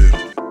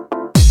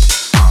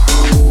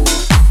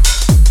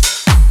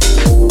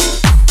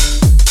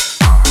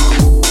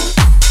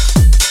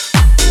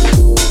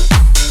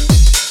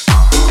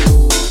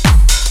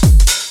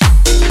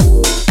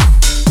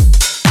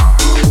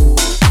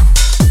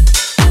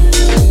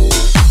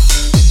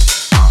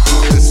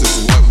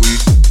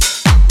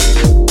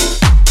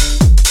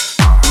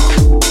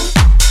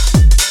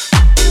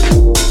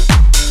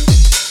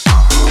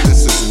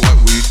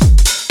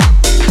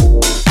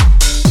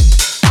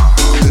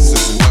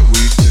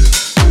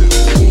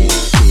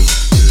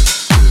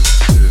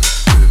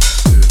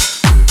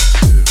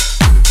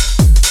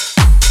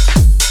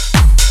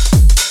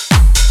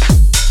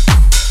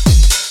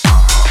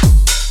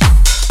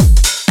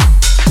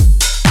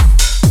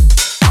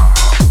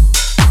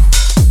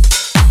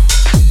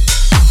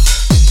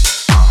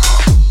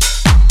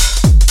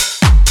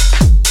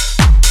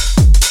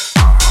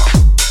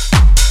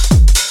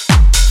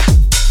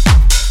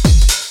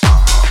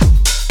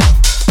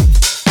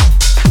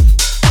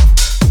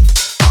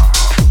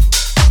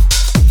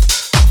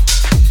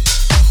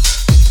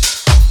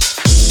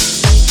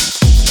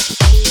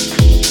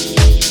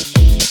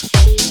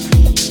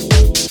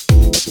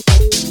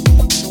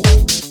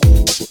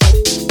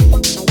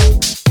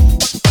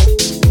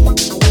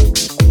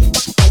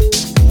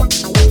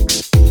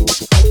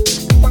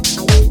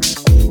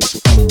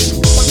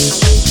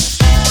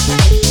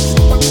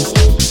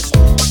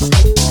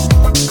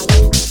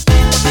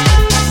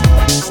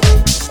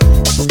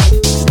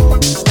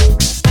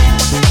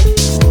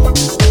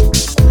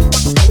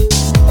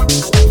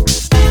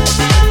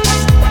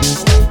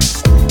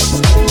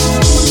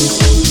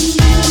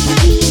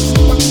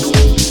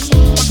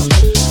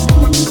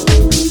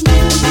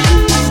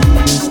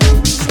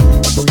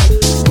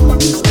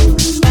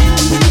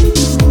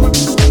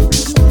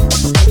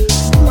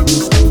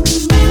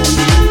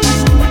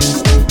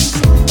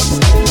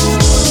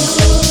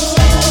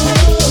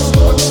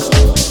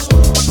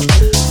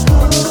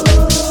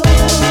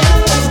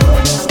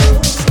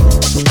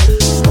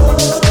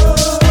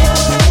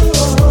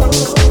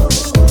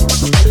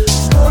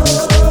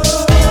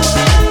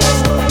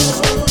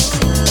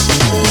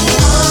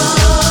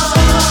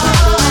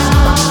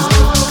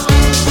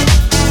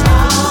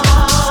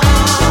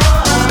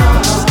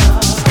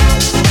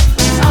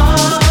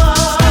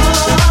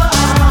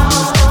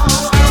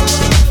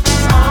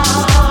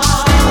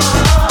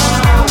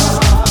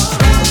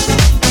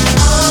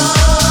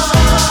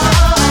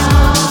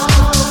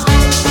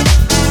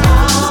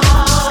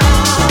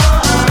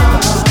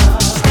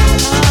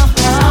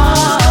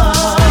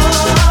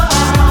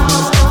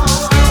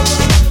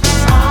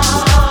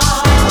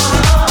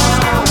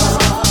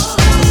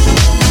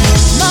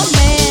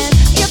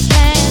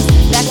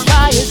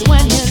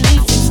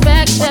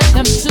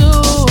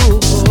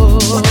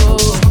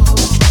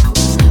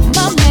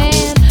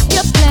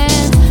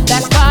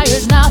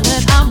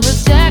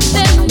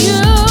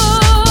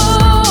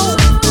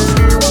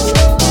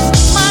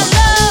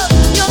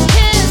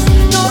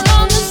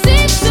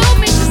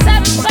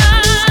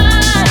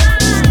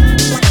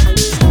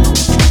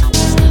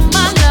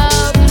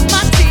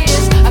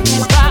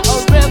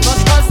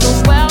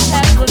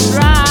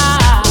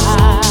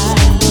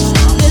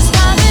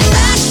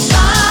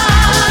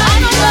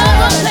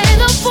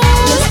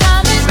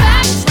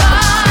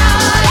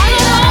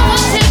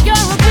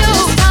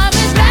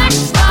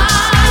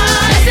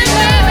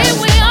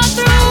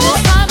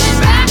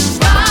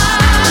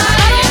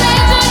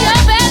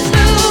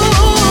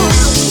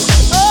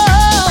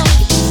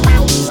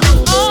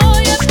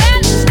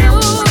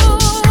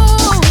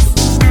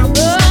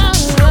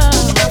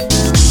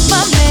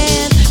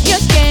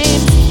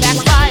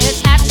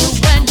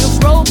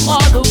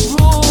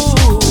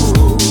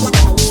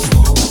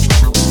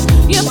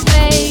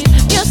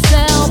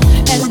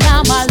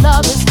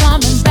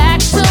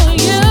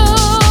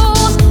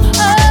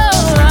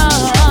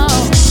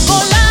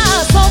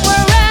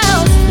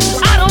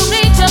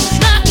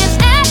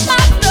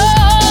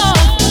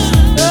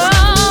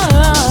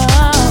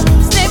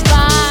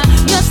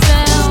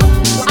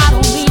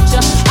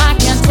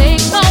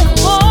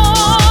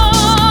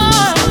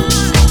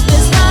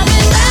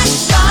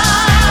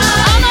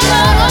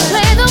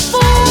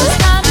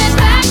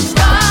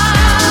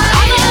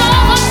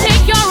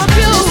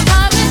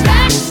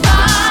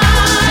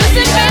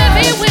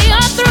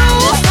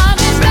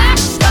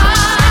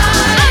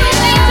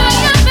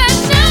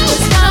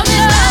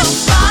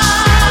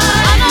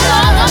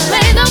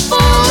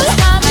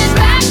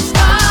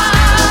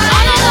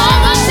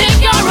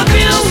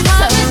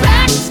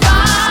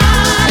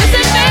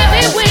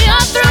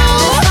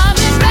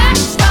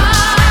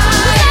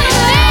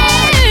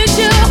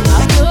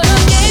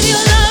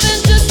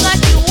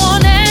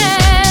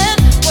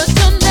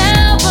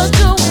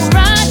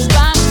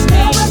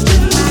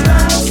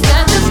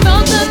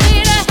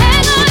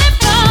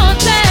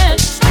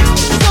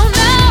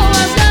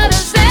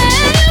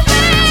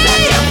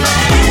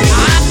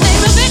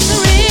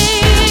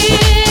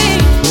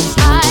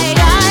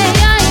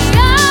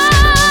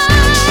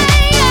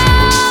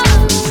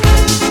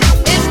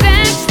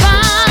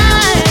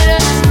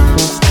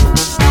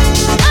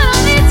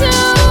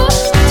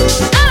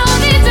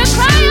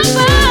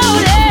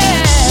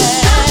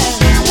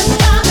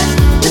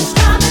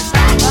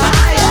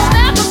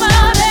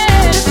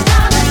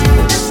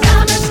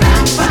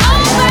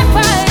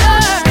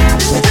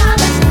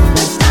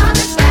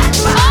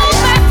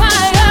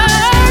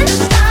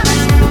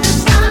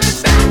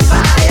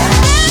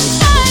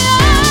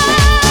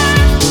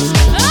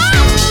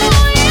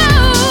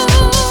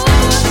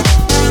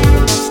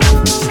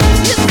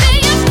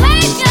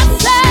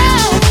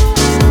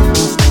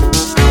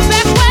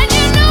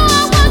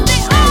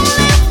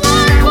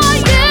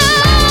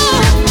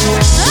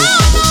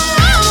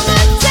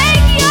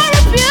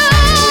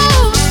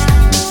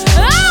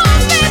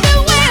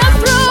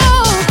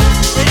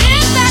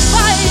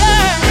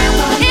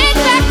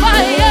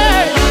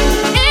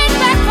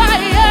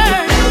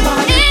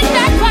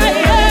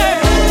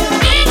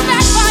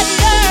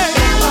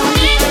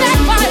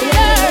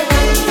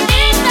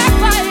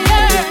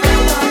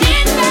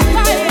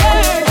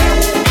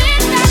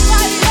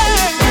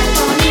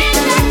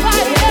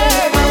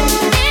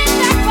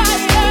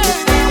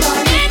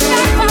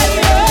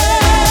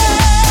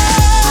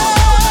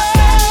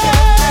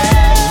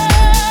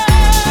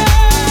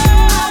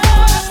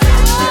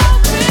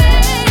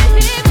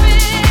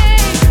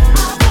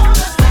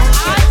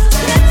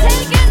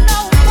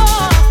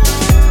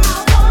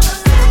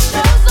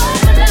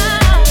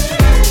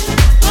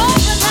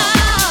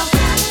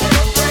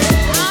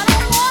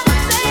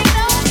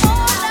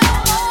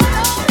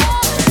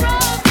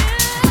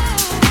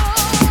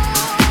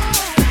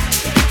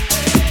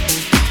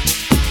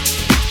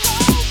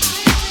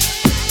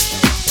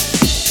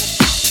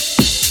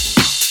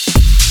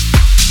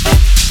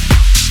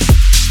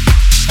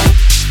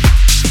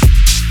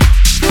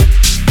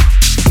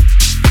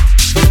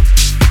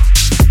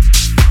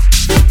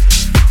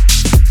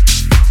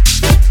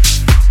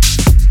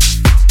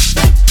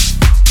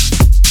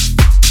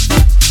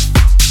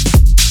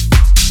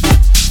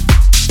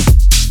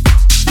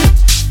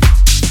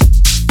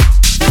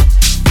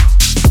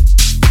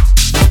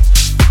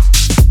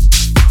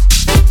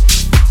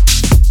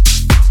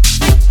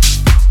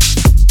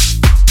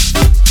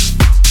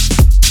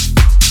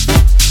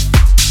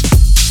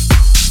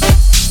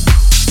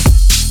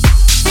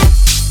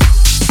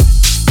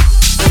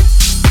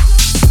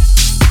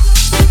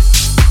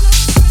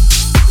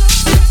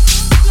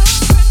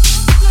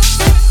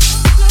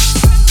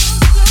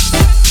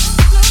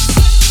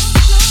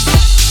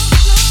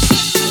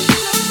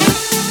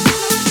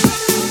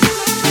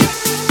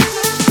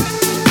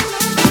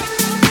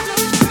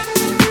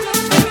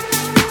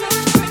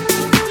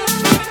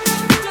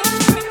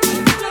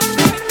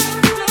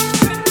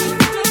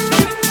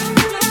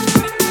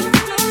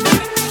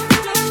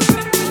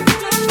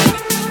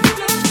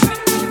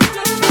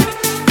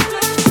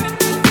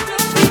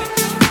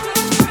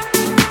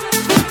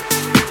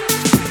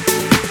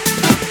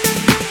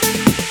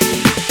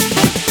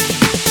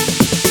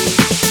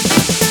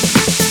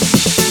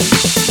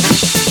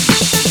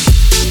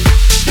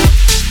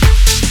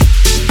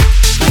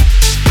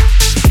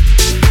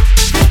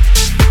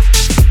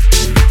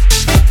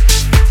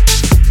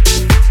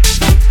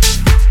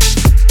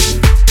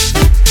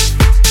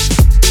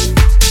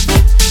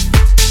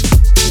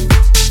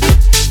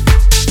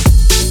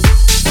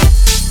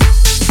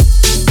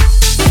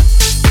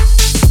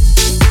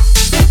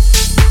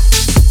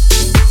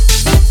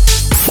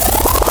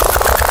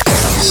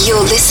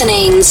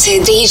 listening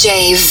to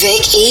DJ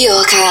Vic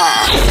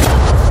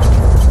Iorka.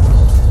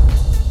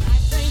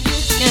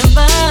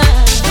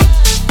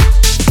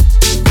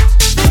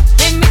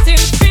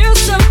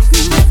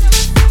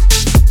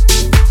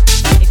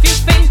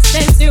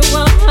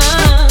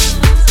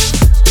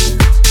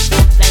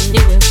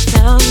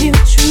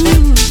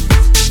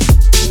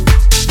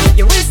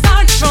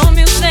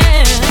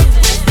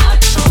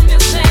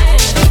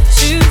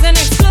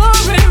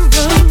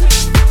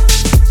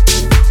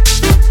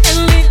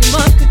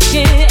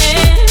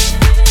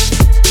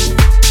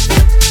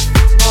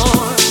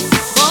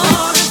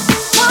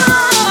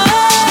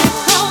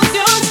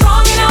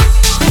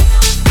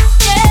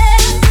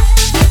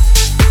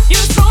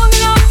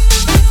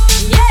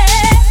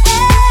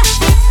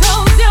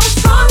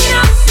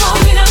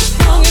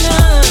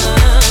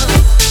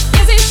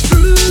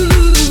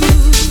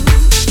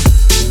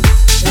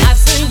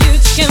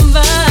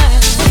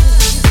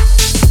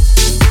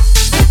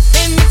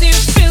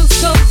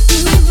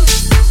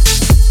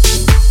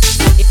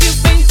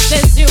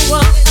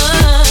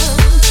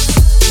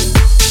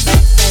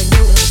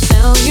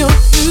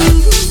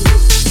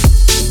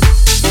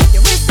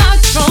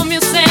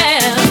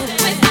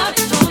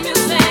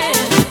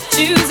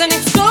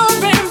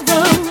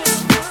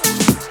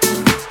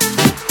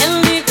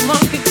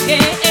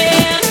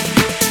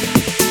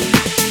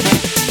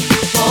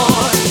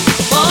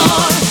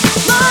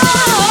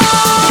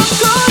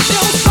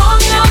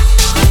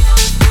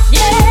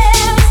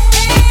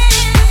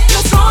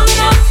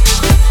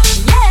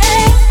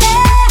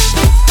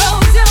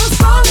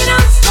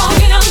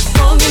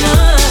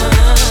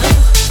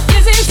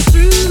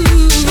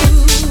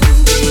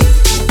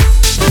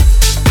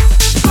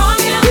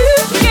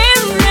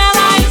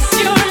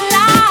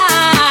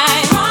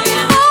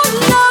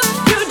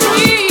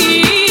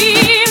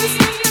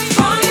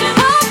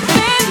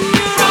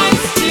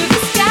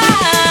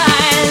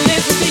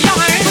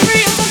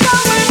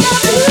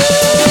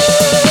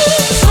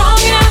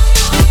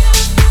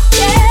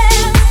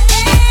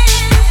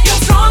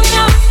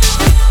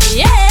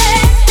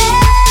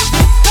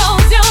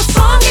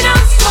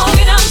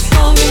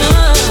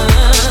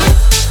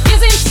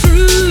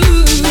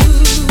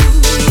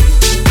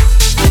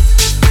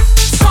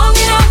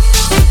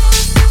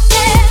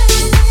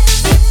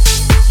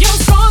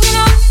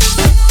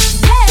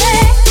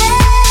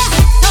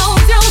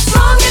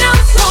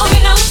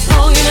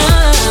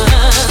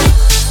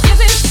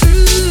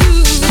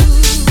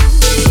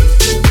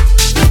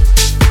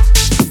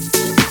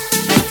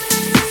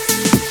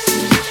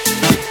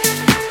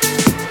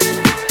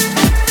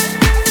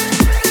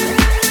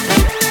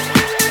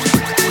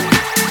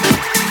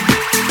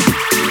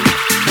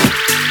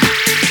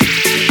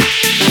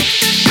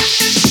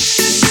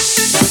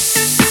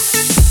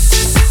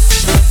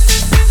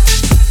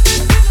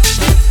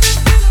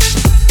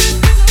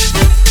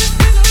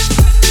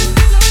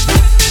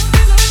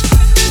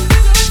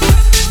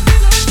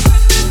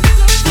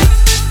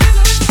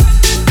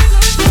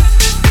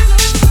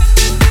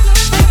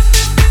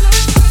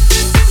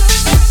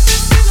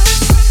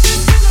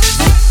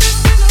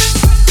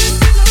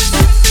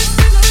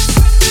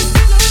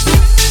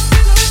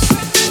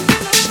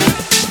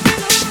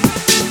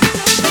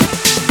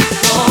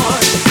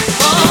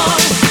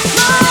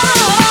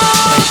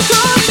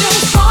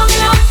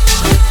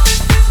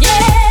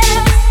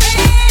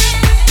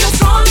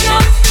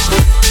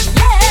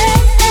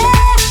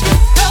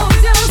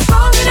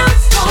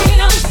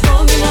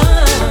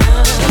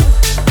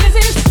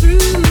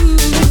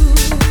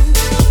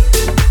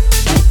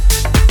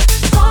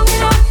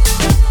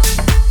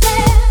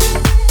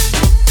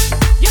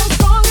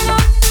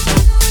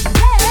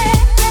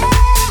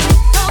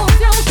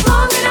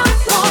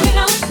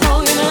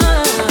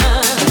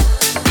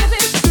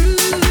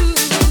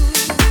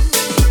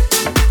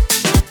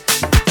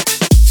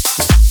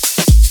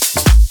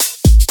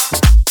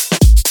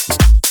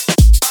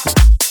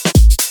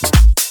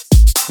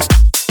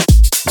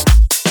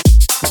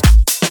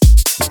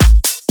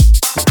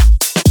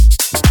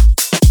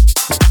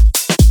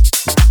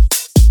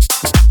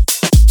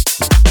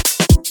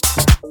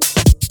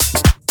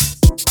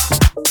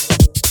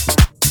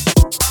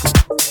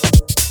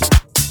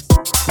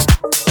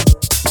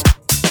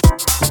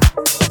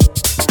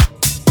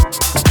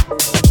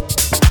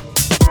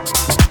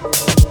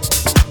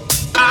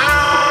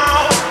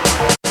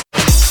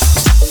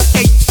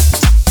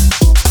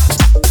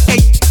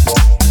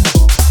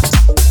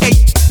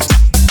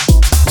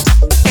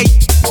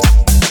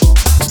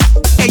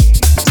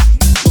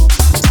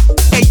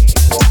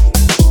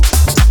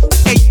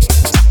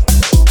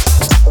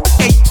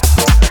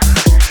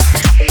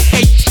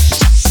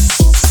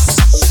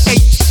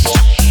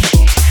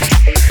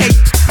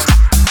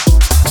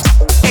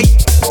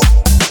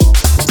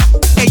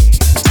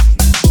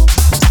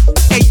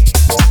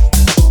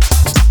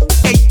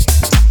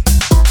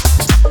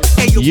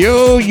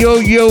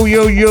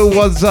 Yo,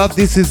 what's up?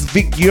 This is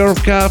Vic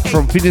Iorka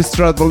from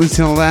Finestrat,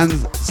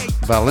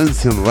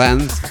 Valencian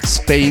lands,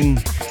 Spain.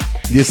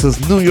 This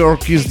is New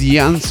York is the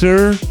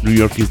Answer. New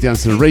York is the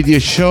Answer radio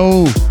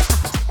show.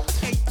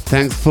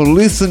 Thanks for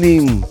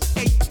listening.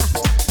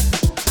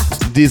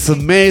 this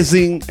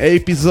amazing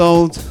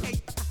episode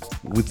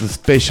with a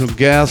special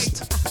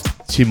guest,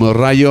 Chimo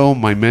Rayo,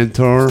 my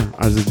mentor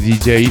as a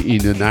DJ in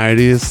the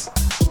 90s.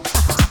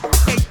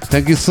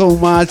 Thank you so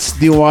much,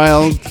 The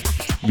Wild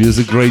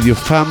Music Radio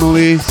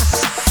family.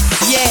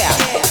 Yeah,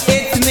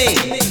 it's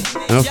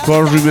me. And of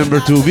course, remember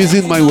to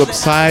visit my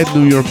website,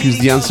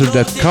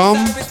 newyorkistheanswer.com.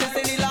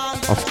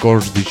 Of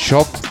course, the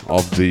shop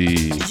of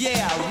the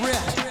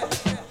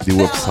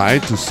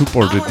website to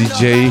support the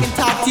DJ.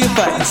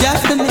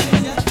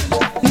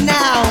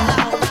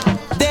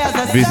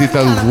 Visit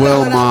as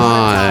well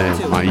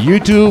my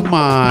YouTube,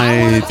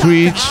 my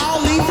Twitch,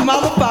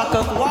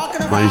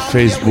 my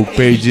Facebook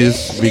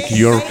pages, Vic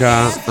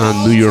Yorka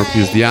and New York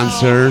is the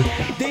Answer,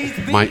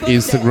 my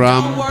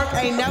Instagram,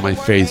 my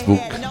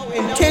Facebook.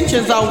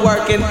 Intentions are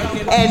working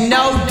and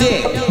no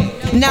dick.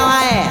 Now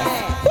I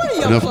ask, what are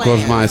your and of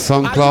course my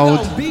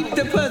SoundCloud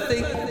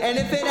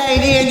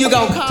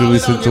to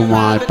listen to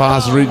my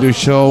past radio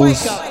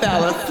shows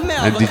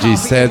and DJ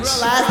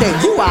sets.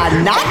 You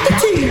are not the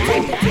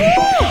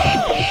teacher.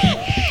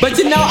 But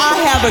you know, I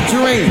have a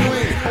dream.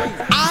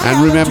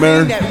 And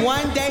remember,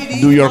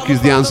 New York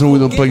is the Answer. We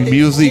don't play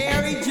music,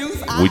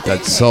 we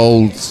touch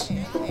souls.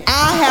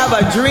 I have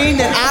a dream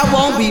that I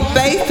won't be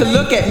faced to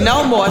look at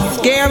no more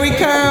scary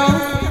girls.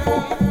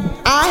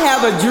 I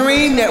have a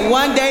dream that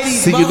one day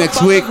these see you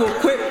next week,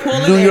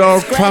 New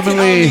York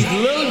family.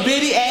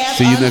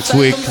 See you next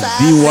week,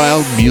 The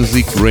Wild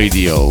Music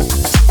Radio.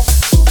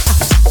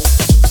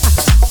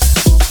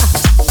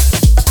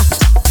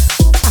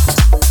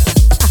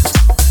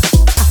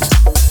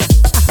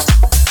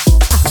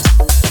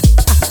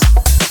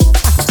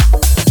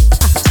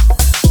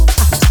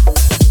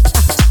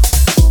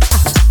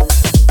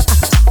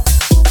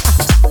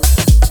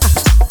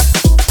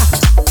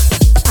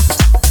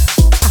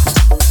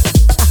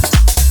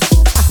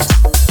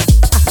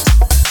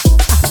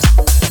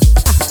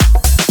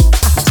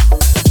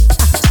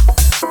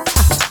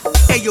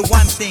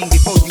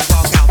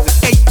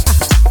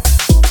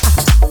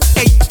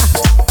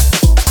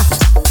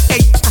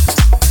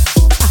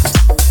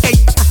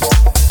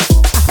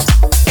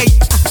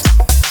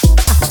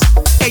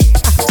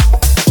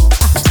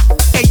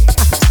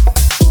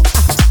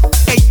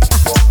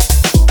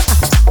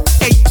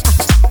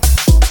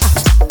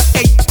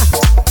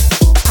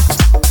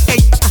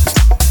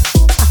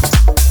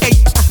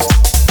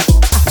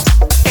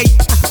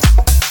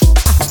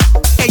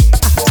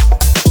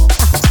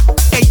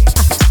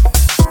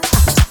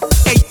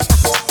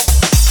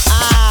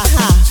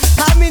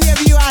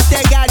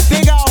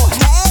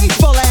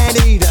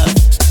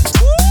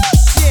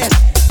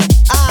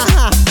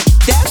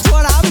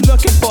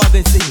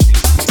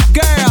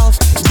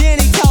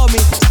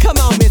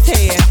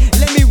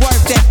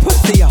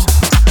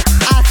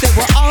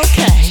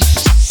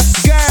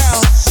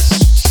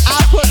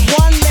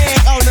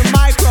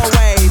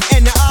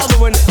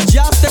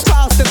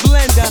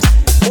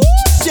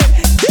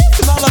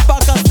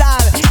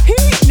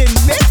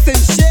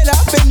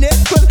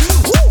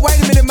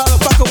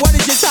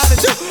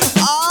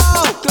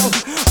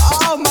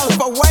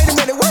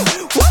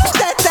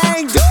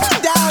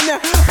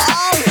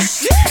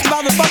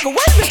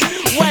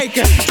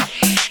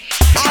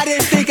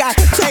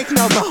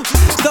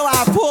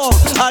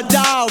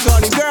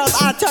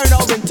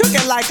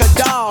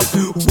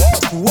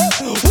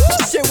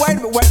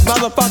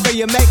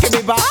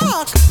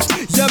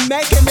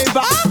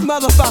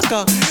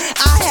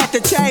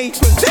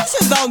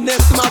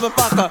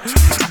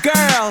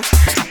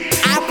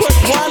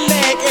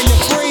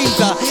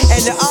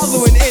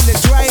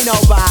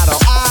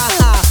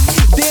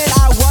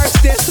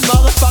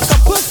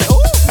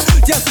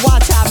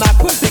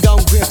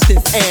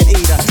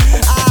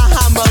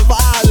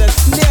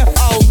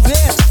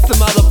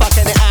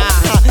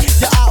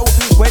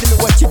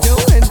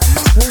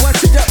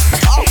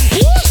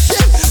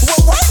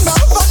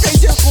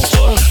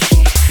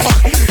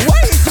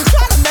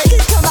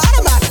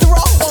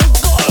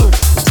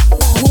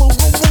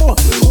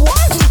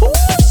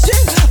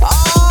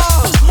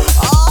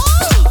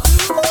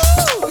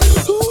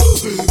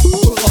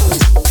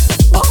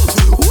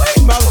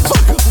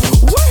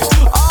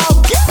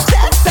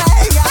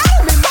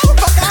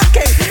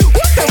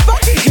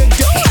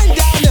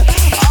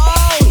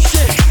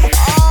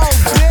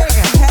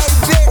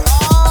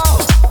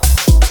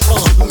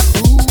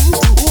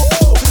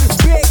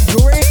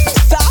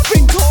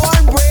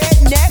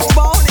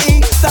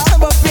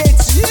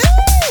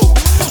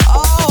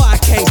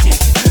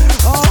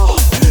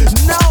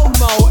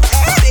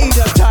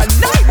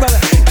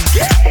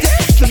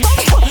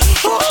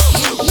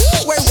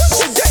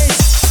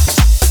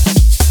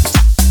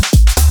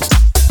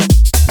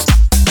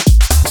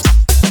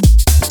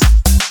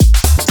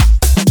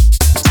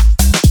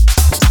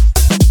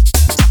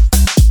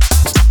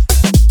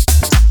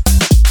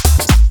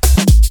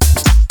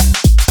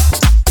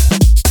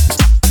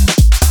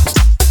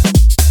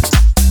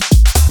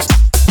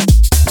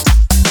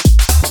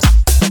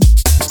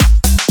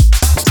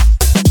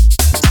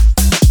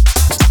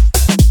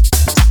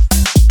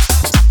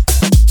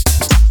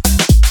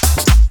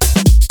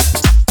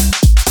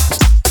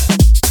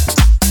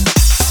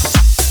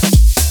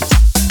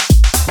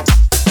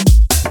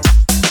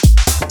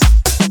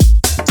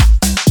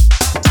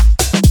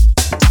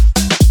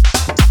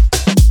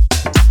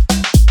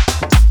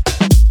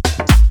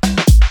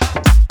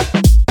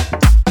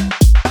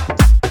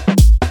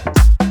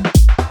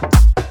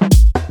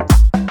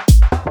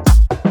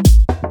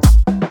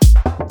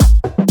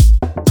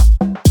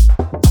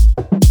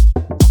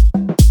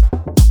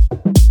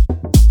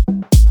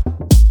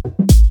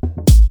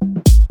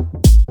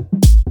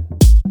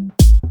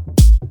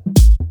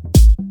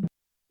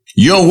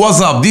 Yo, what's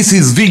up? This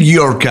is Vic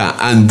Yorka,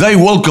 and I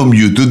welcome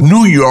you to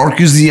New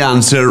York is the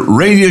Answer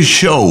radio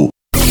show.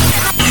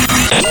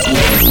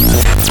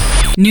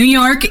 New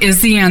York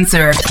is the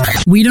answer.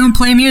 We don't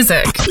play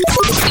music.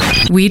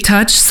 We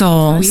touch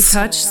souls. We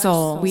touch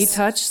soul. We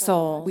touch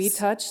soul. We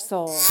touch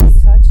soul. We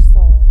touch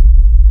soul.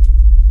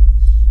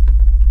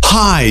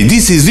 Hi,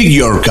 this is Vic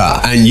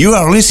Yorka, and you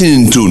are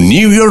listening to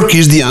New York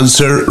is the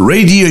Answer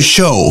radio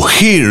show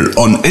here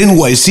on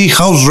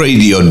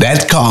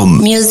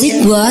nychouseradio.com.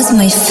 Music was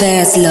my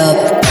first love.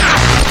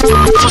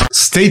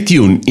 Stay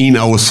tuned in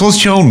our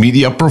social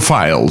media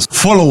profiles.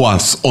 Follow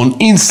us on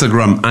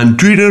Instagram and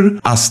Twitter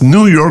as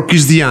New York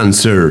is the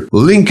Answer,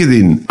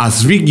 LinkedIn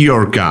as Vic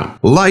Yorka.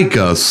 Like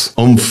us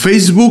on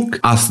Facebook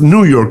as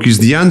New York is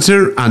the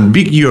Answer and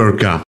Vic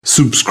Yorka.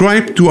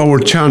 Subscribe to our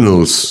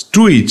channels,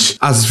 Twitch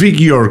as Vic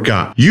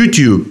Yorka,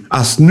 YouTube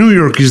as New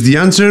York is the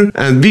Answer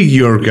and Vic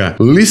Yorka.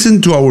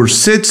 Listen to our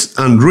sets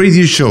and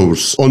radio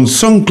shows on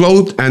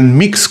SoundCloud and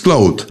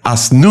Mixcloud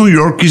as New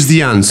York is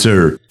the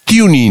Answer.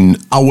 Tune in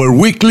our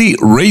weekly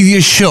radio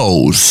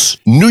shows.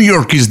 New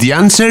York is the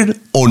Answer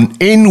on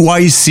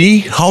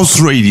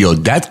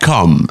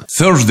nychouseradio.com.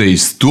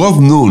 Thursdays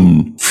 12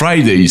 noon,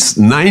 Fridays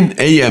 9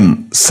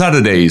 a.m.,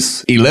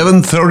 Saturdays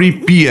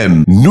 11:30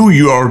 p.m. New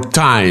York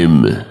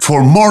time.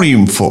 For more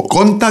info,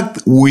 contact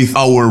with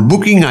our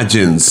booking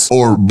agents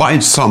or buy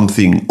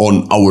something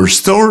on our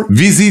store,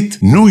 visit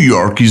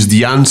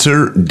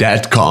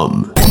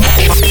newyorkistheanswer.com.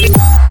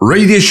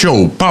 Radio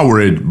show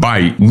powered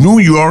by New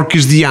York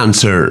is the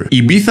Answer,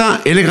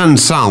 Ibiza Elegant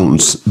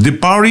Sounds, The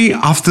Party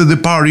After the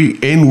Party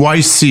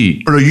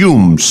NYC,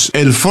 Proyums,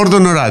 El Fordo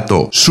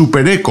Norato,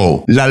 Super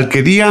Eco, La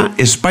Alquería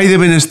Espai de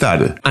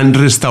Benestar, and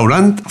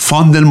Restaurant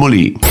Font del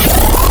Molí.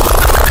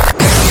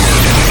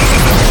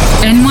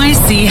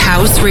 NYC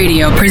House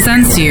Radio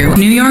presents you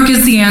New York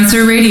is the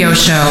Answer radio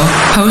show,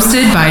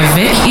 hosted by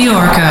Vic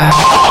Yorka.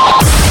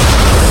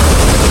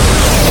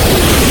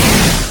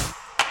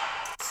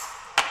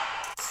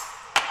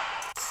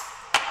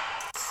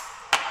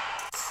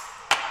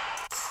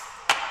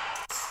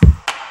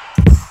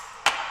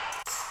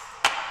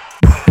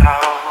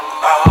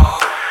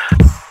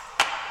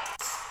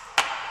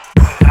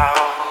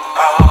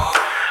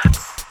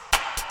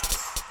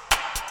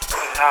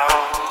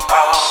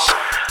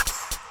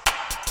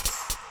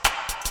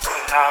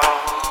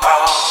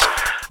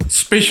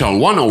 Special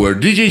 1 hour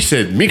DJ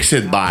set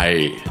mixed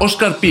by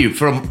Oscar P.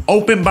 from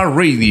Open Bar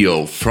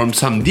Radio from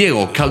San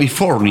Diego,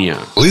 California.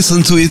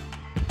 Listen to it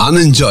and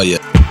enjoy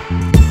it.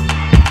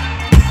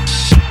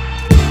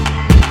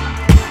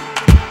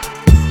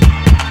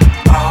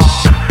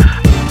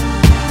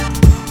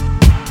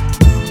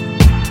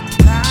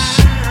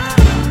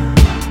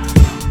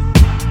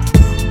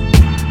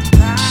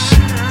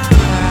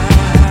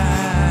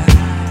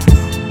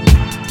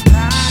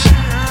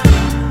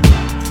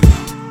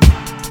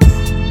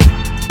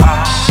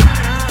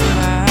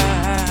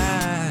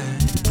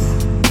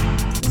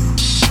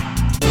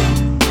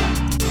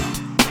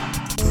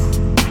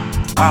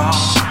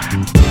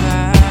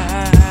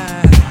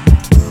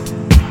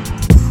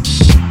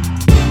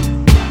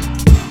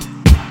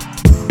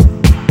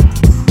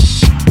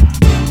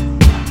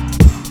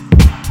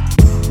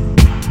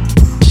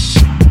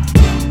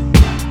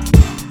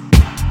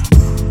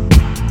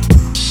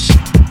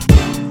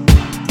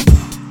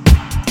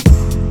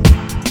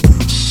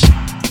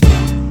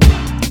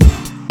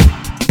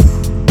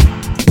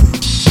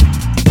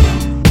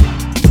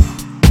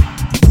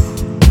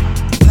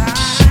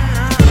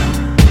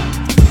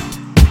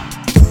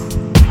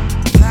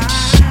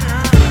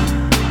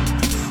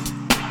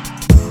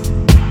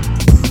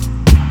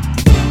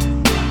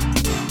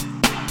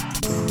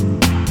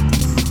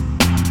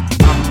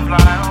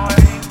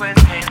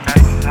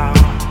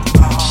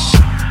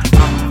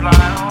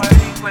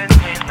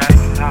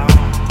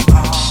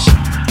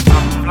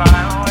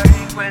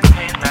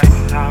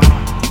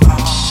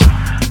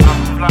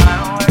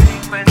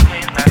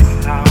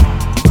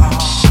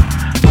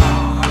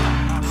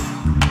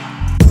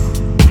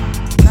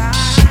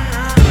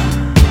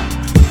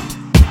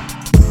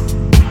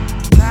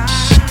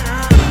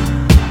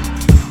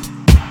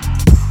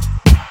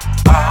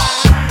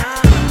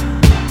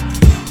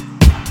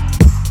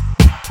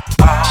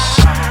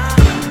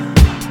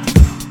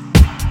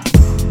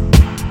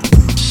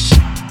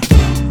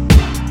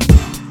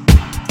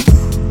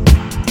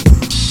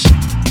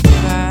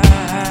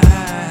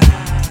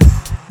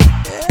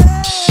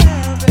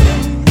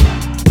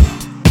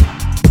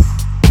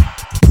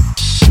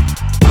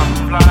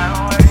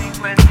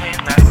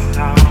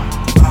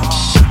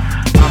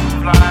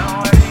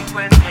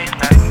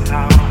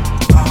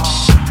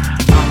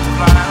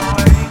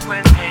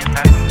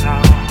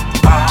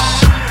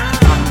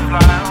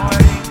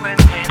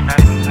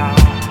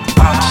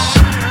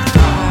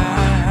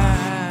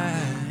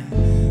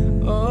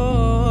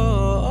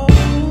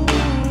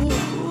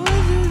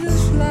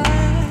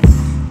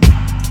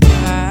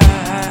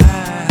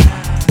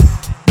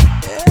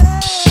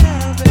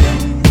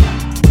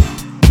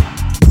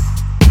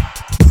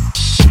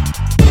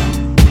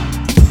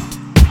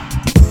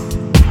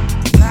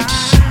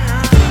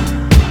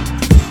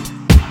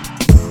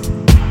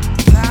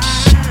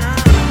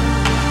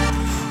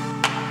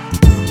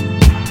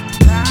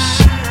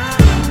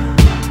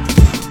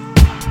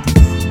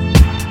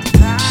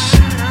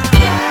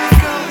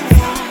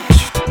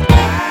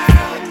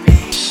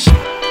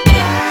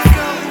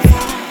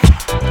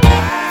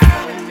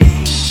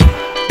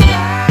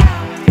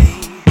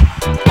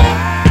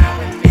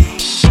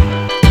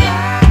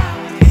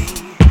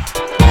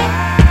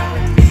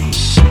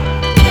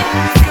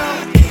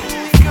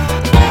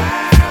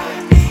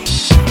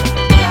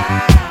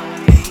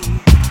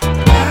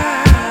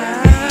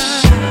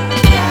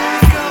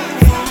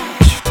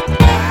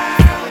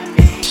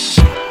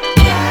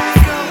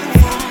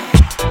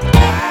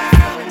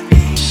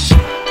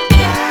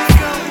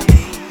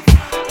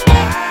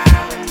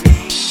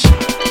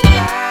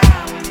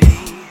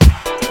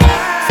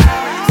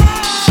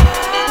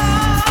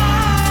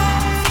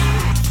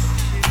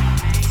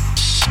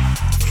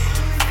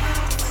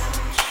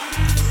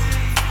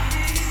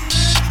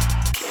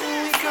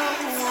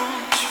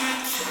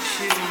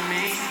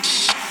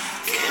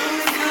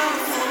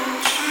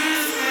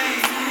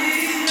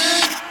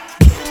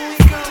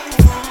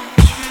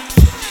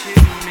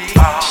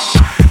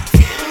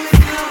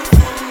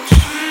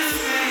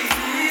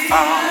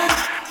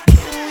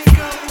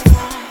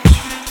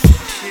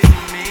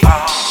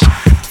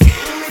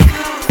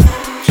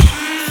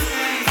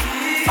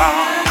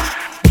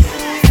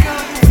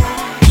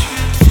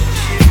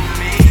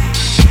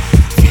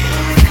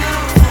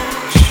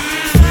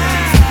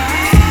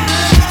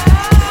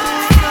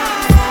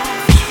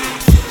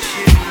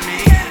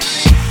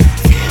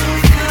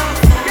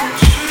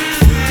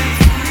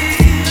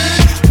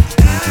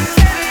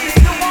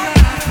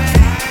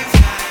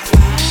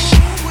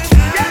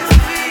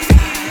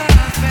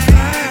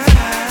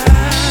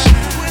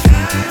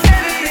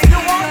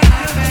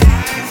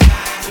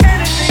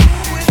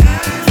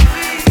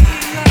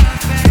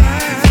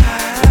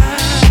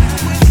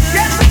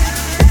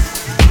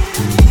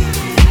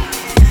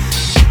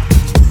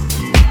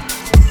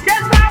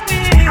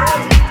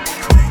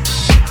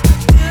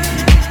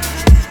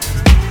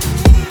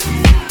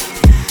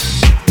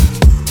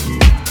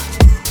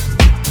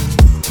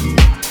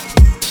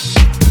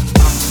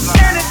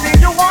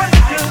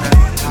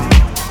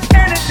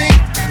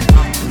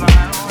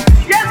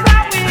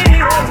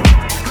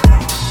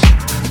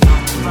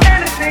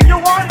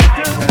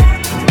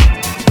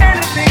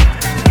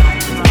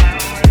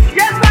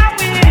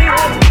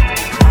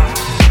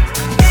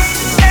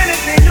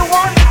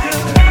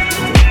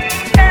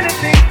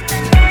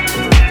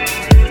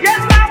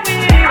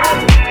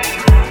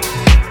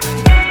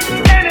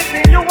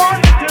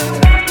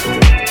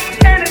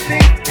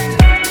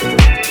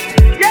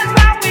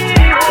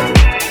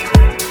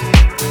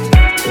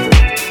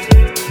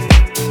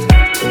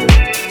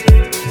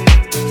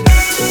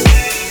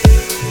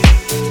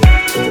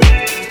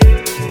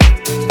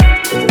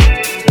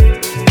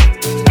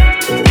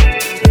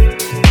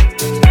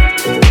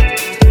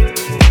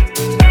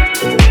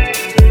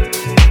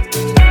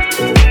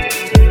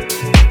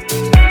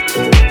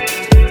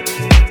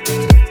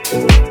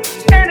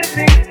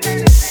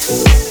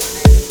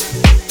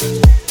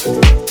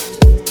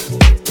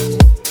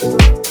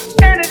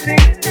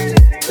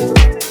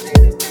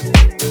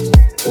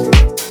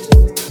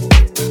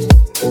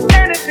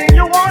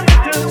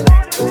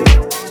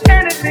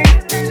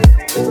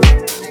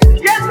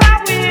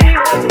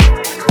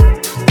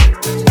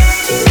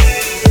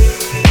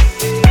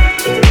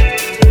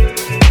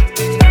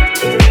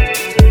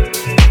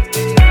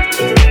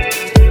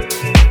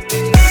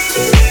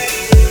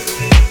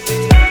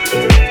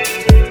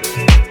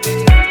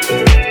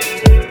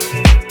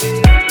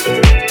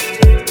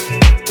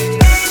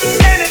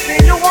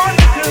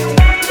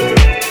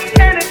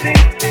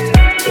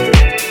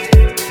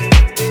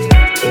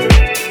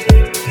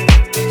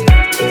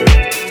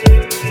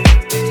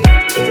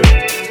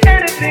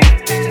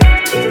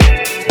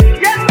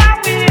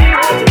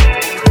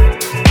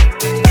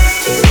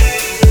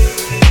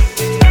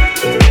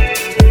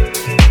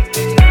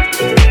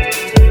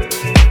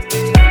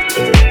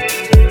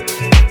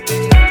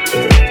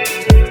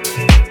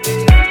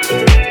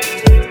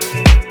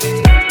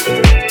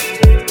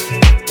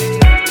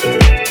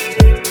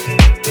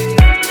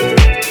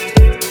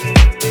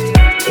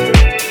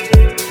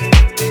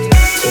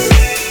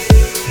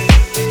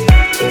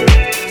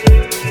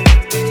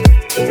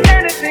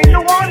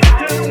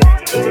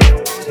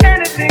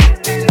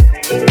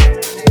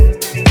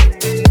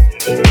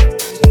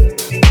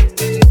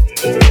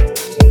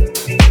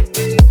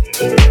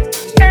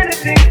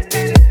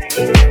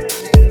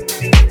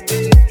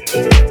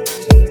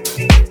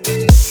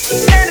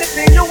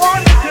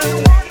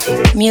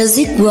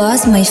 Music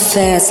was my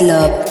first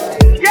love.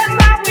 Yes,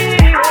 I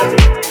will.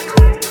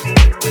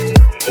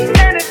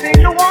 Anything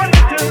you want to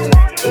do.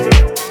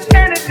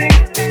 Anything.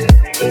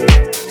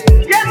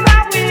 Yes, I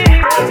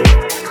will.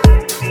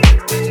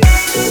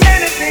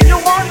 Anything you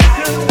want to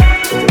do.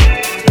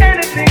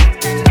 Anything.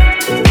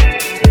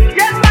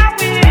 Yes, I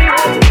will.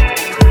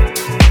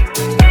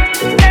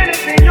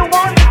 Anything you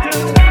want to do.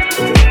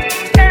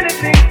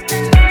 Anything.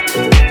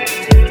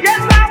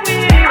 Yes, I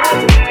will.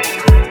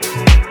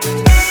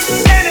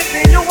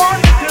 Anything you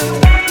want to do.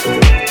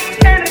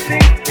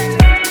 Anything.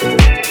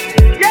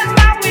 Yes,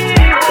 I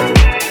will.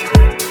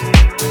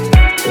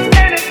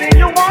 Anything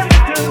you want to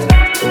do.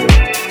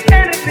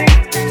 Anything.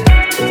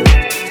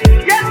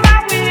 Yes, I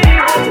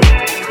will.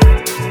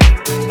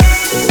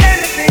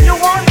 Anything you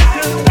want to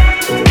do.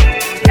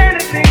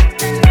 Anything.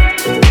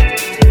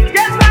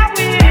 Yes, I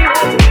will.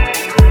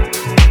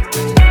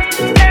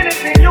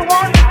 Anything you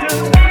want to do.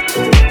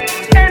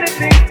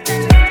 Anything.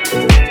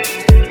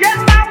 Yes,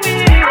 I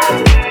will.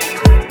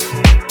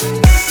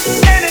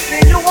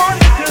 Anything you want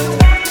to do.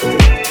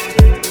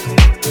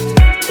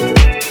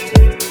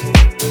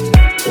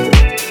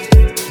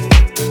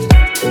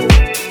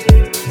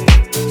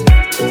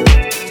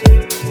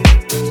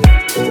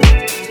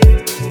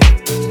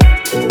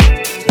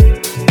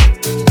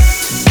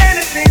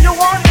 Anything you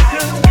want to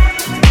do.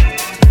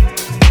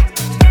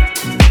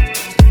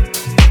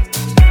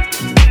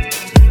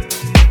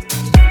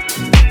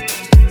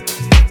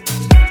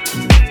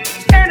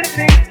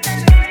 Anything.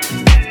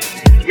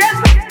 Yes.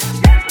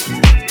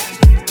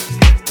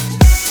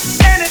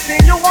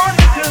 Anything you want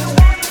to do.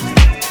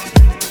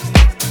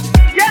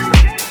 Yes.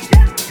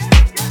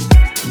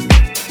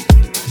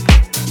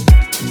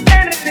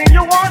 Anything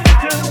you want to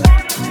do.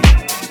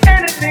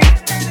 Anything.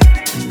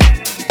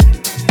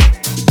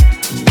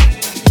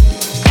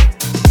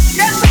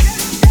 Yes.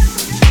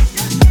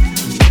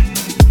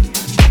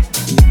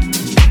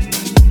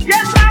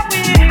 Yes, I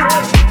will.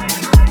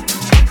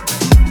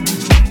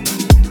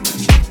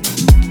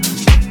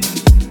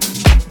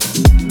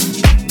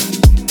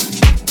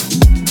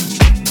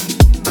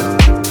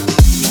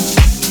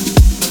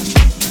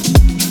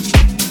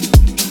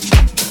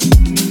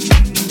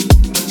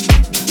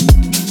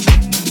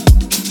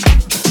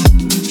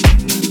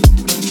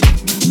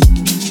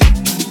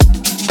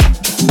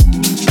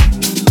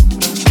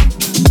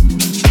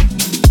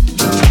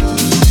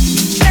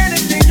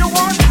 Anything you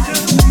want to do.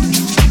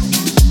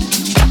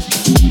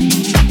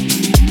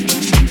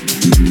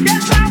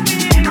 Yes, I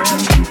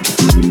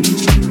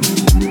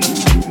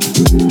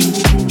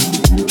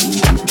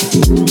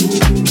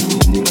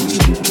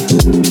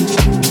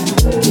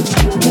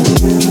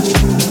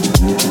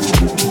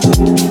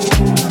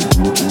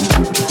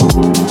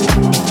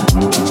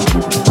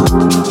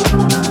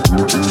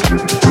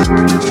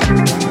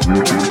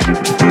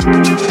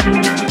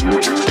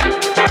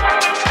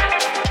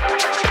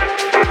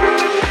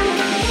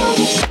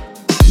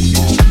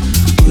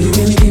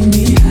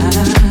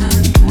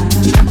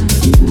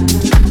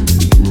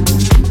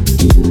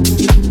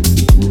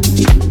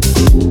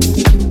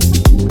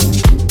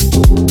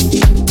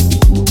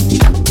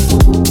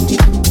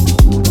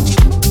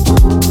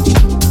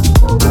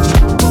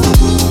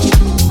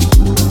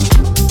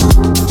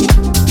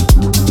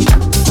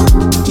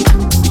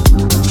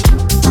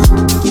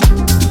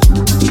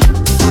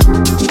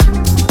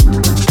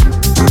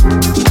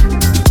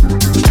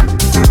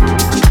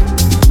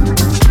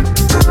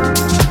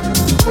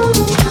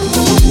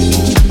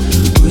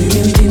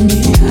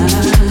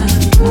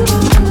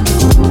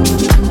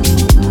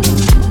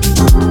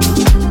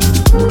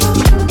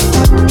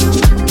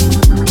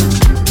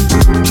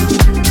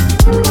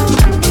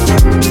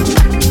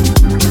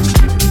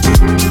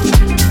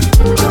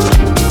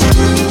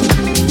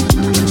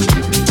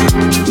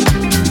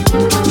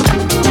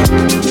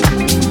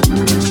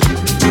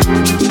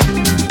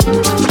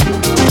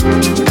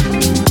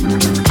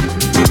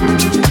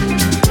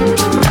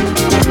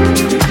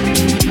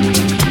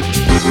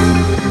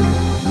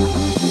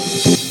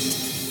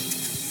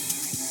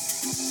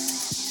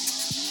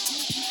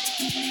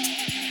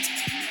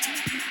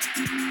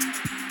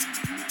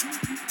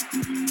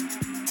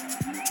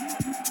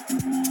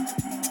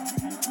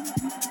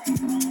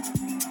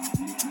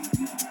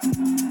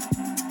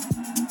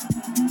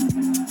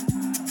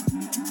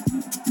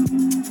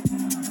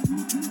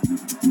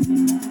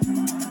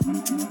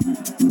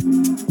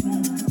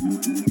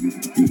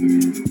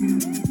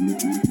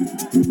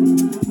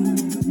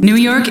New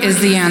York is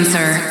the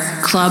answer.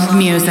 Club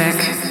music.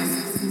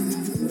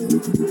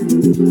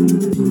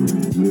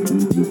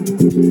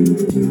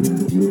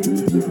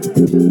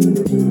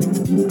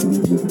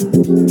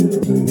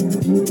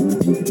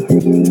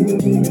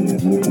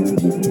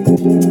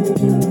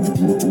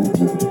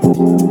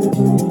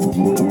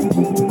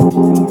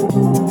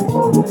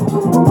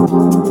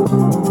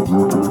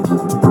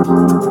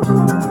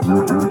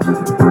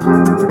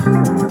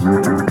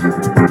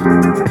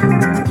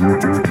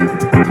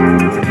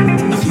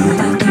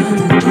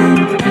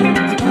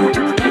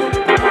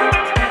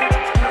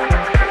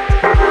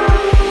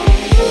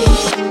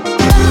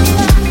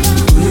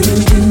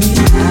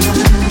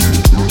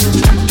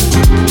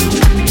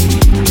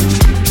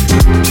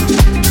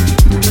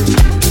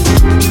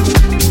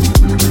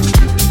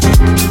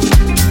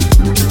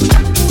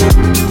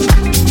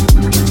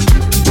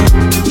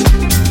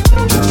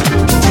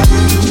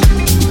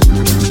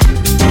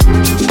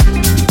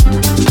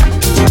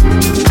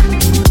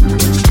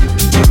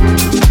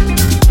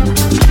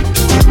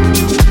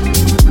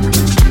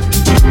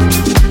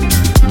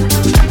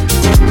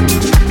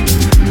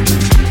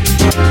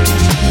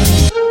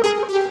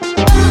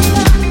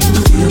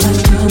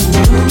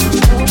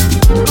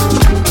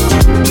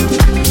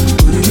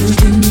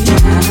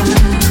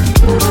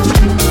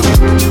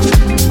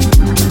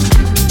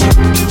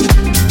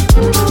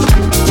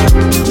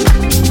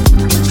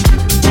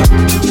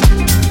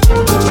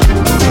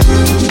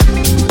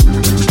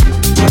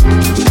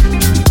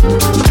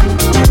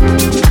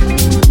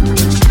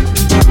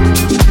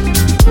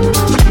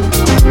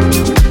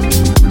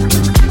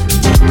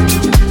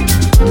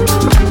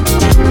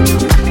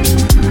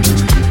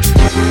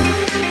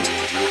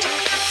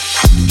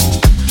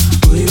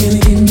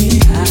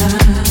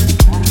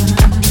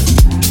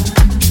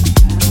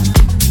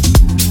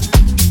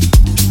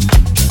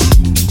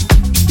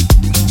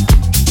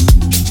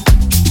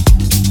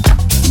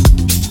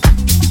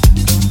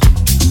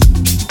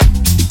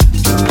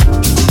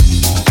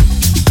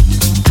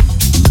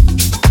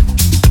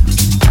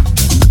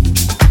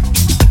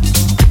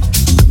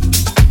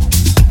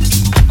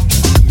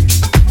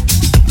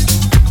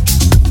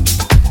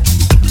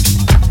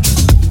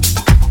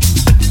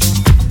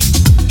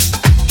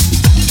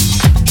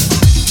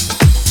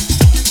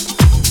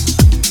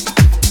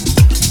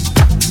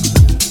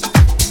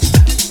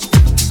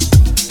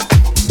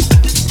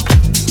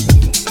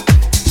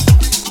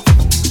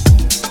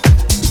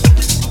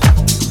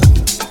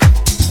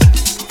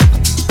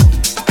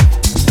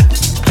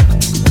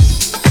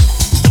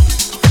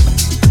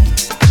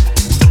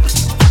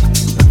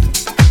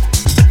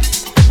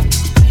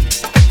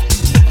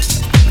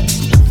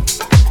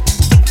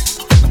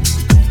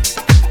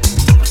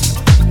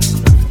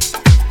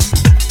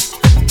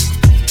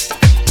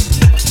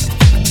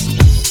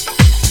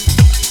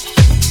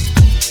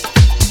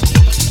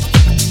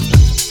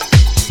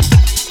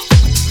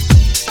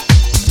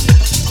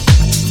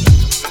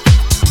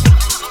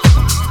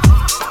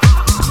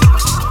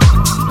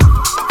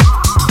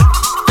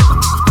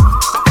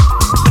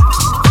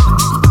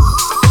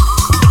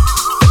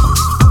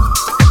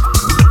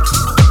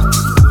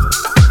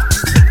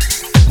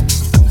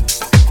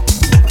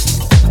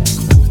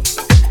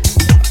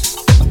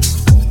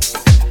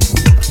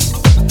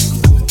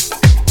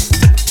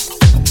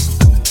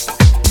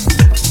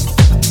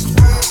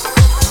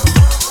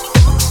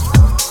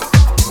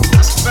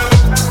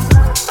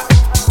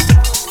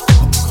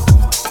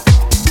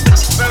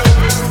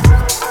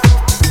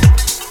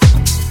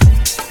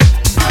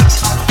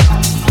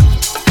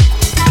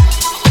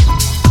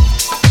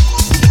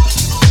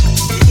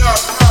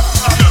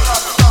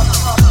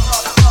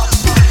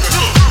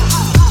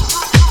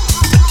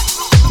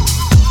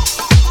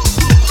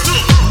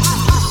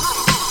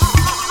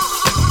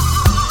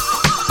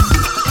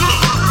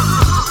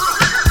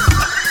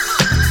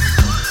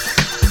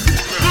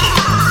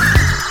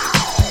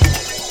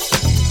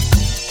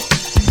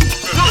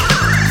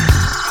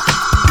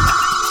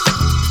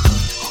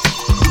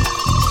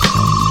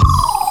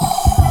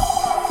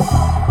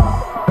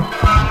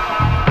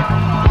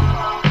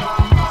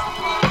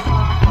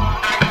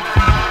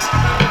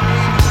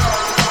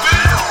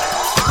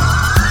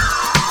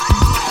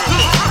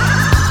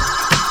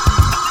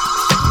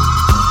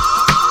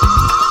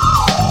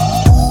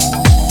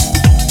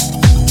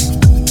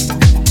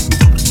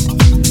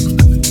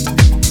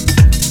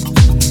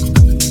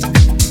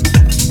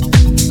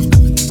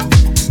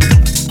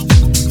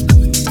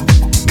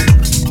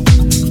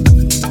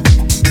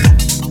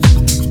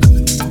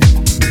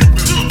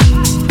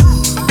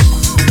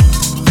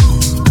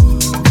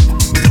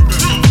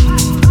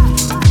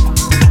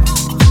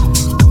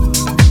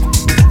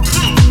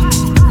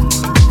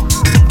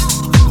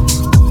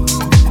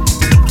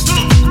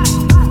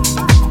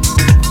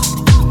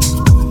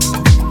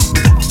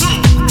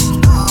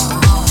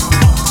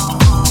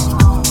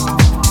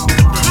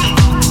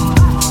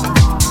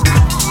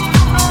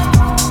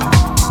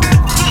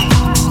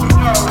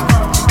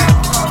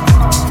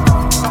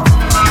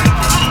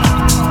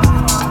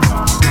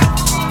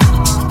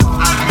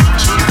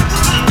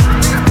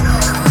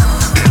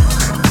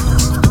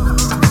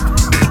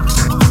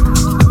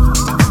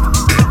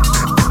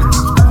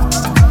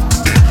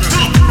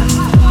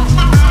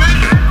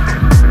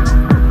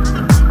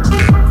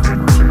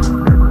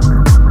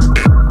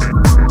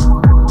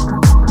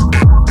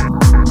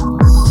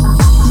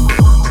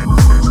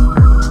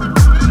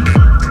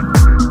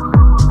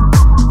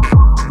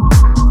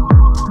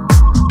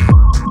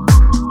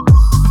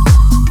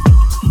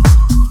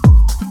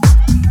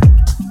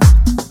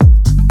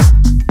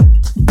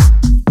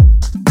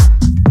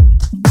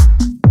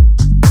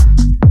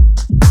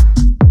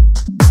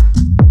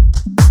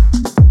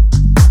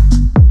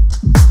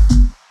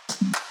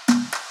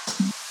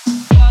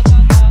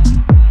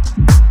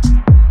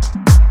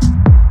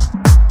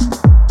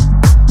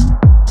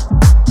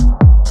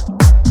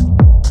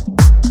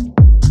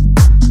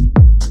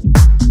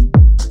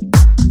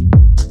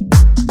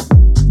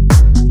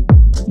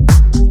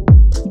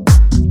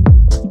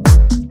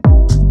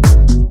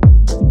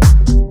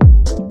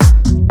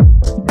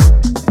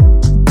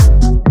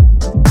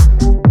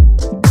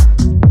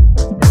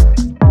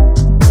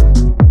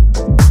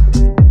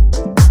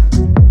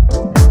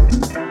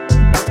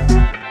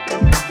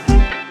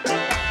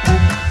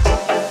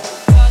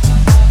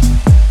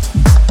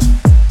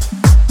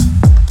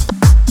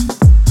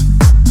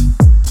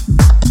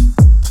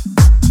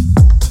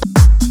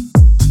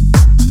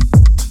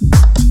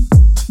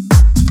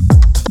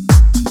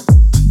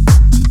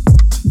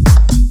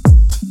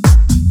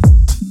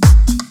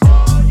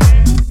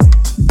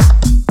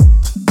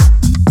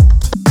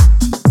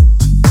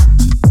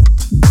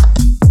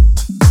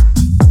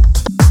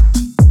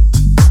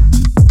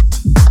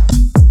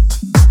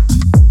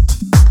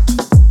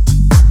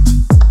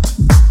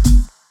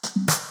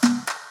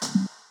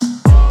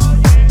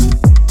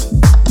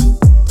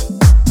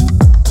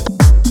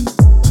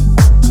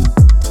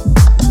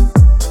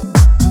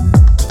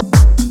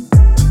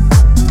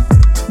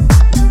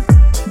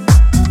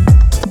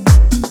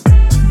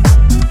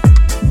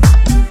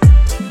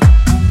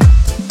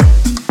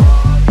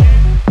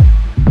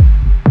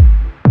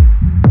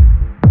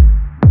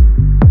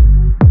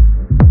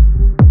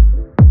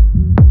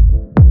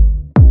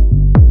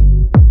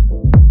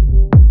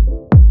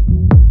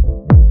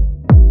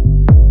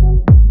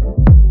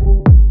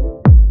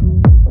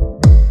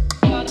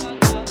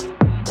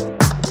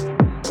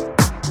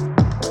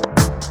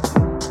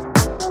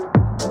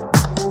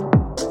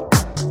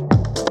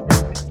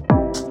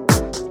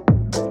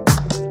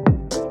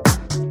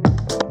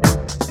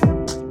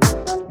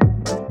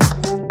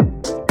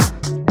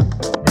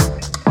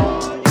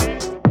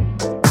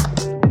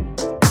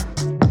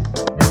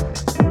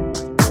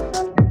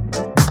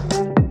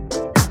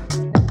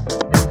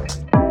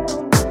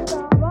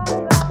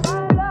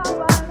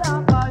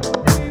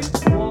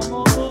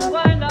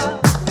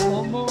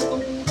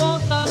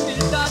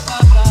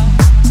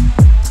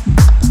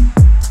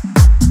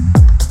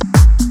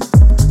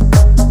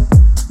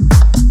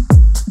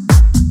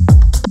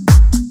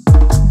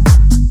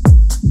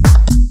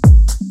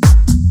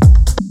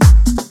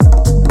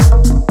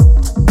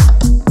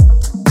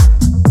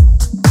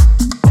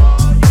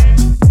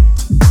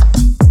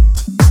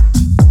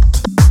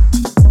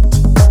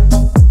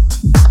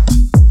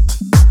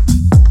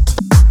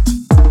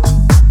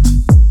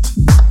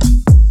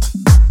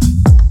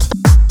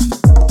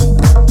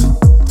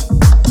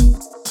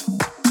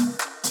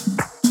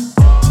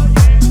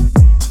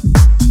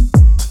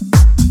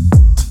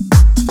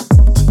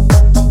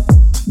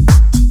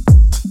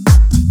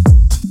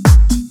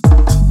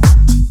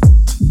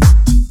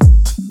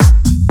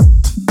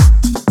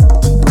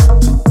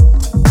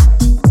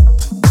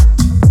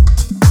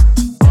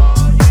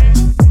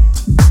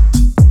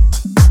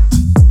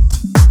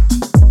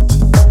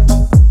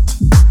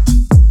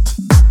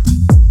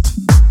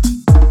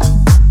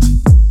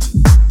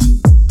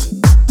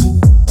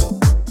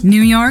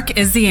 York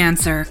is the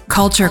answer.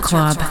 Culture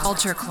Club.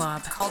 Culture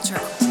Club. Culture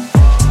Club.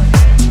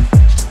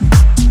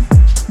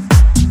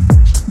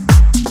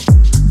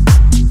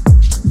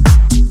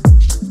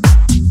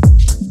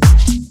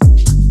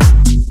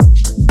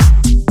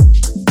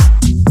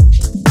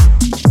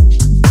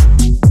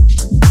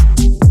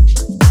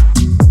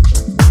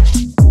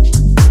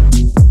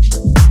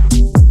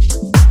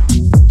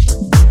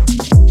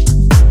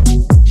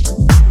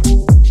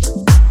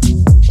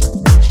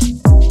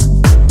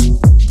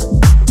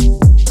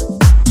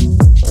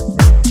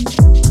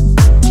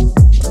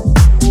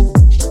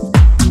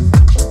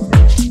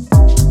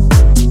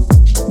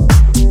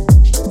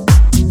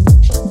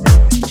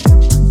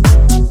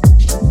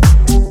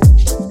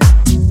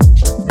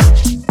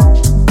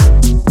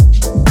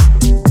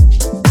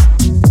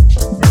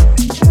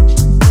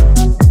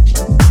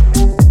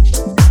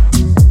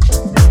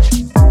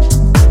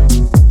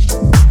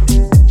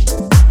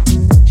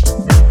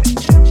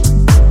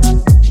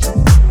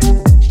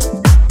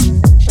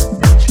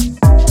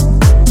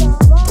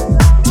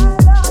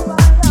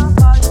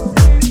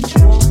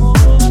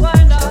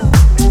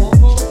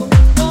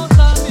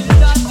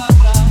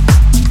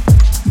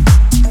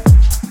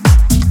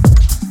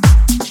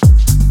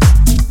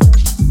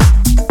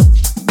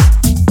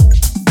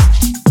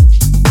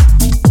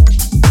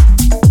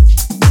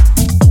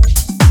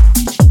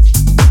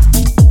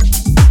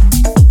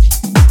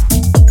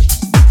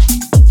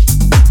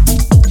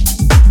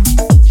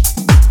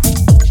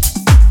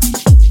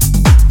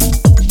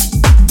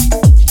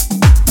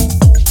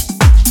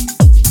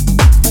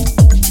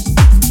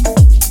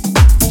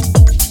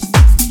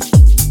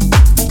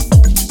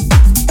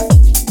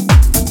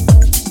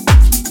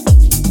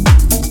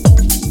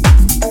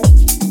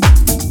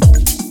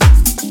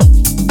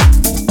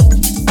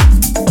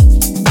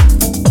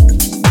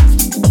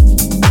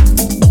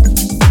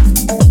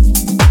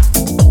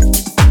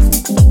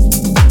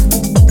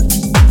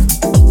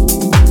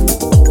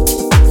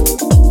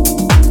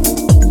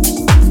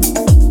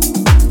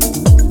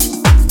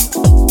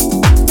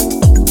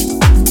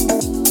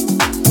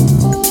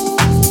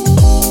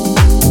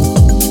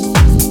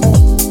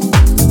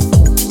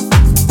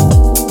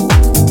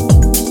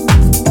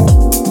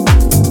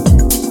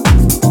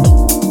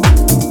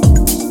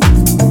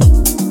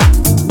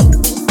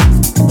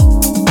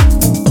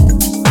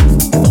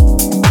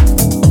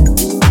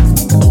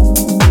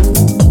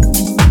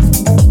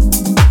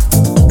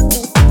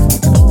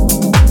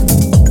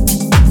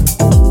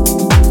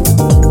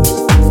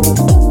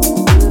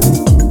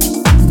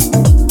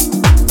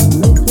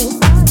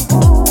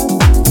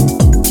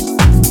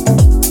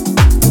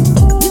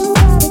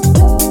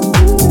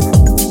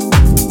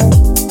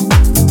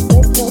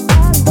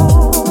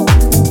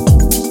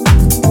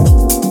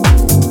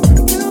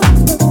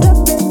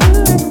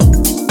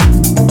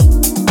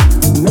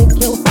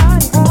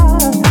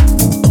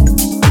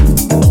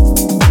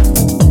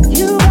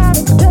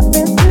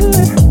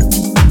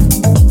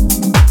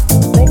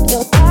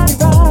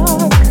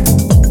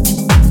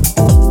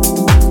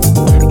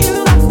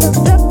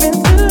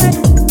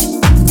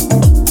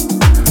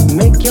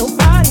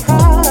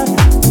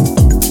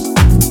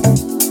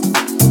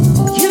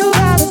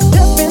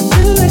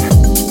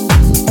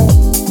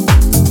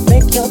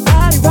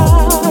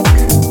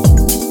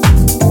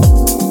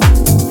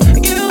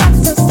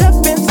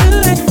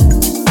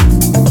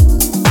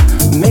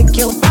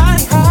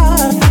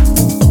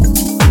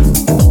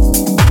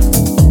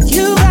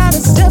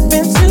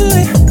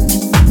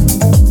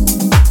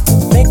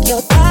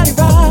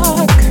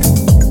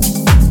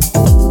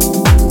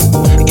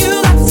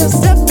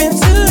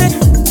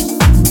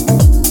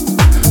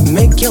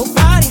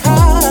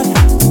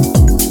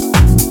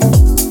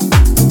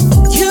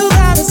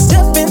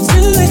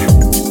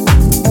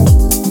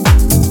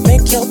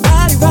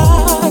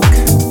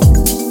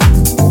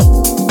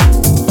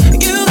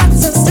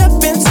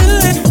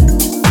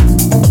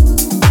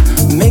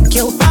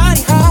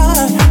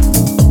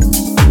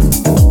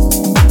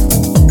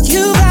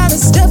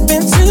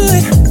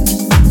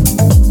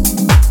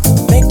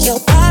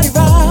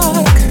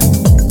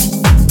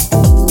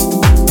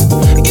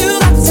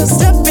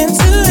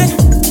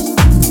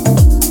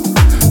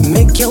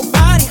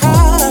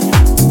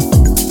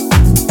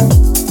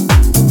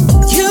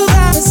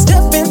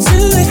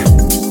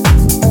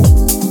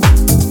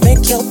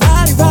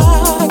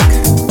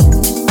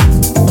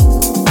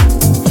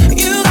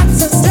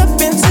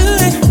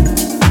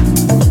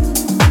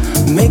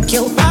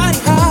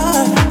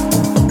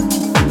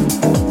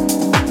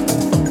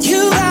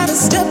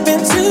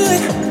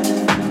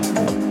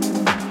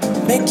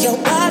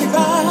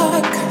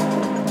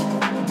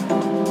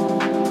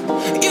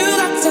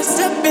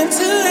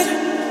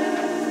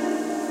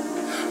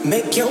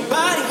 Make your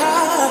body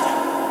hot.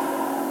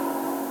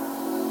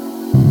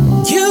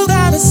 You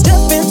gotta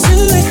step into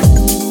it.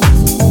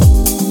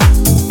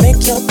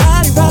 Make your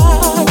body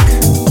rock.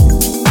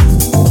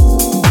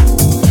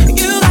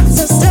 You got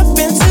to step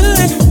into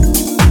it.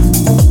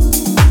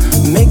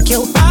 Make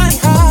your body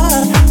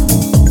hot.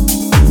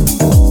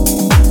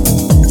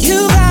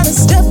 You gotta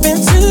step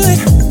into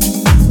it.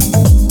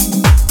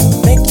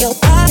 Make your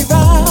body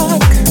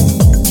rock.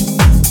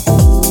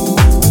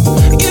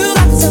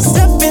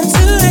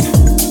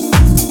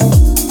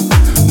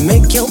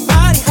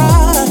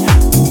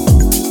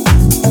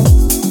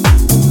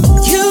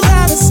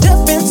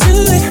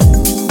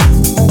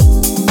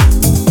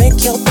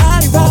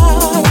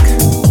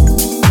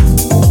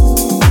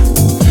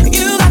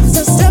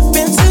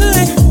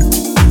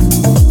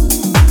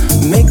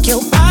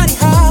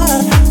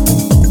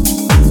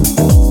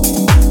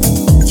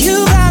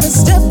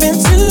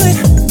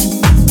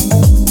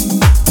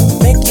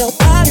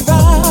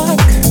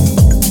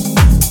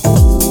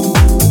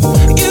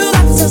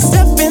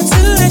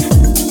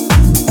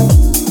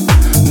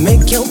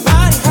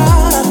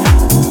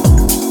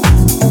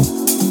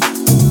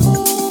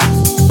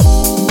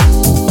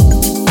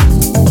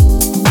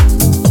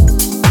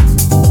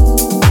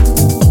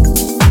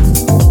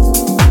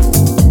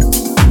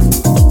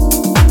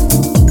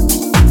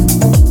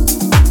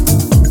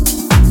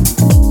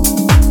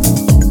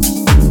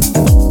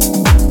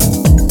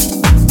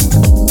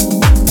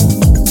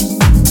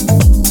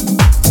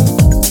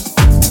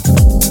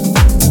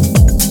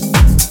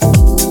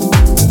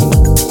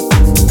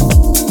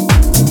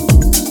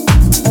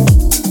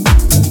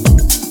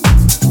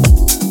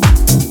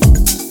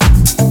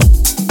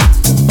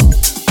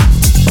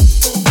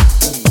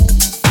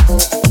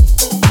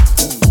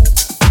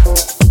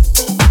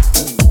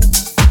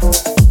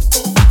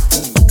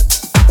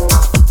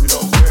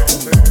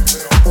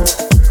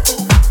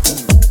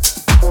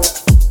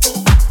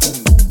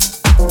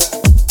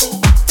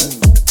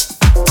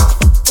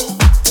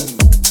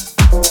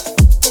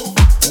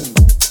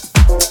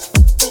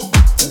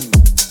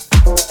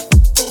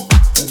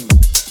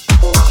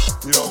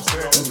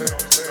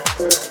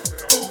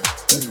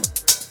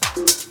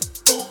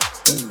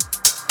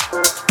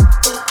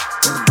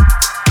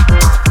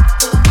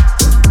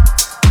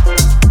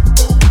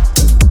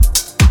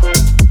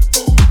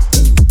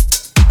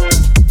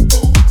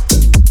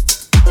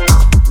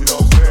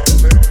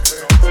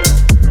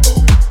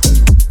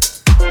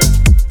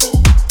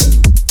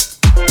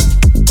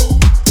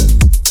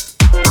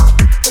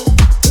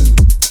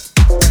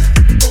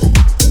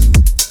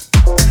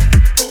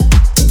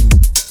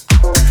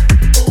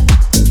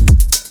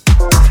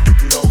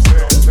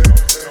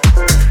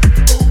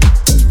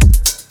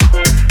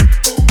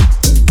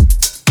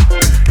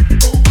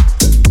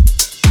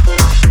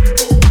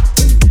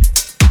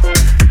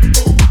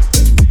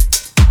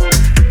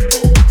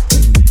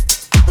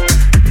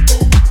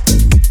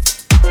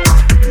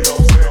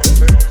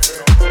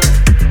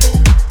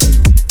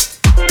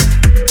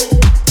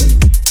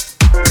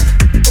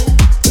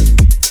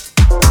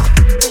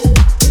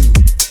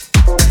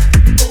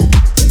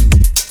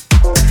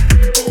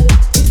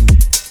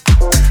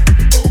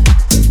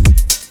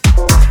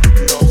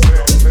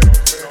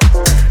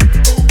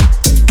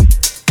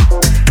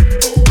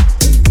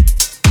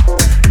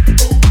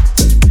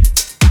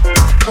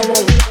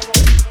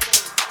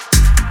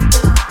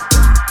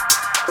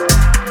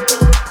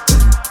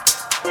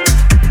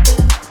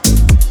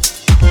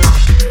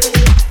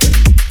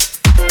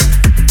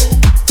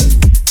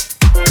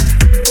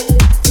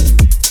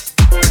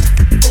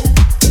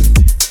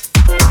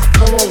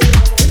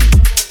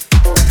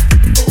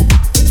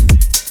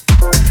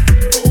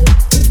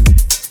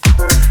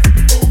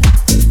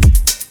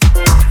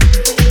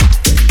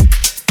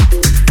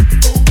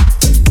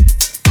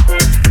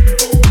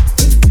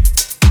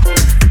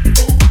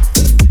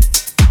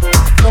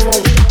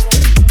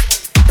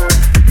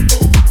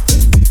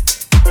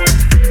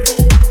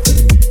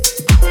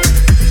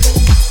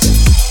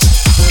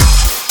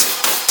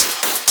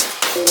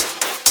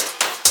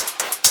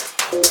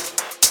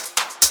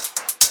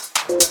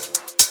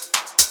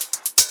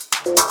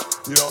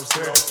 You know what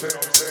I'm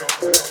saying?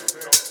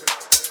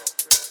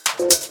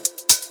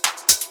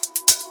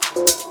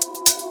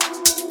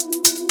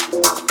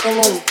 Come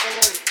on.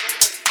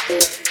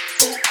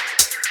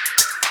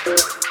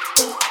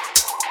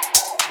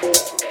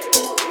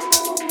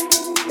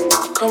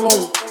 Come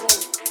on.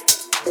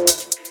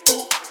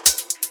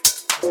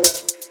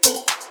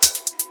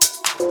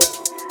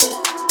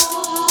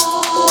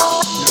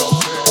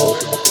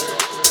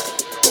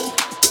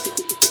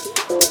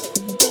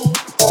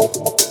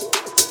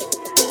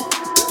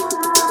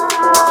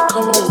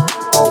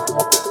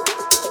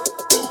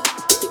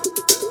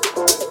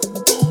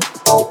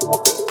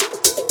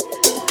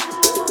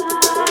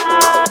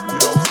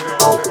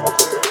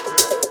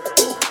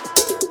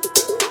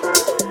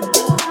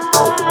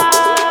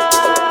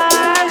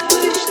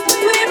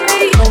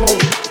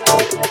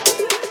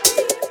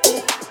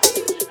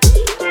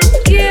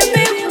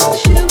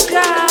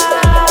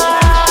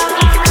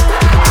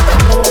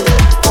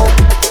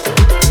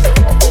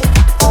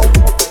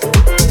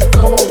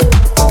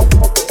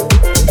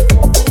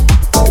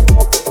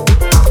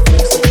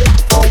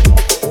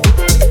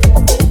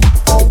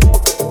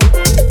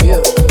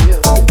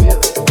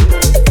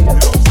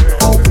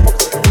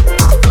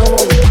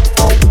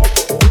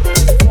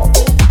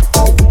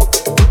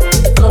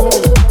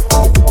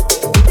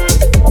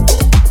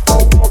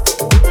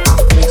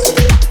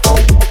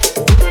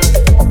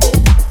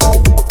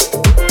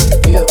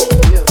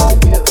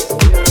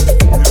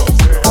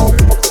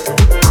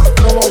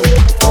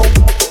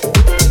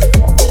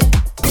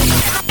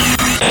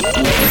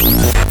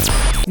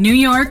 New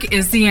York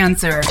is the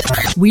answer.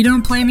 We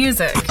don't play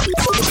music.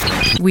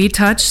 We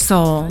touch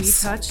souls. We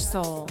touch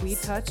soul. We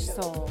touch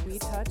soul. We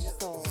touch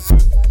soul.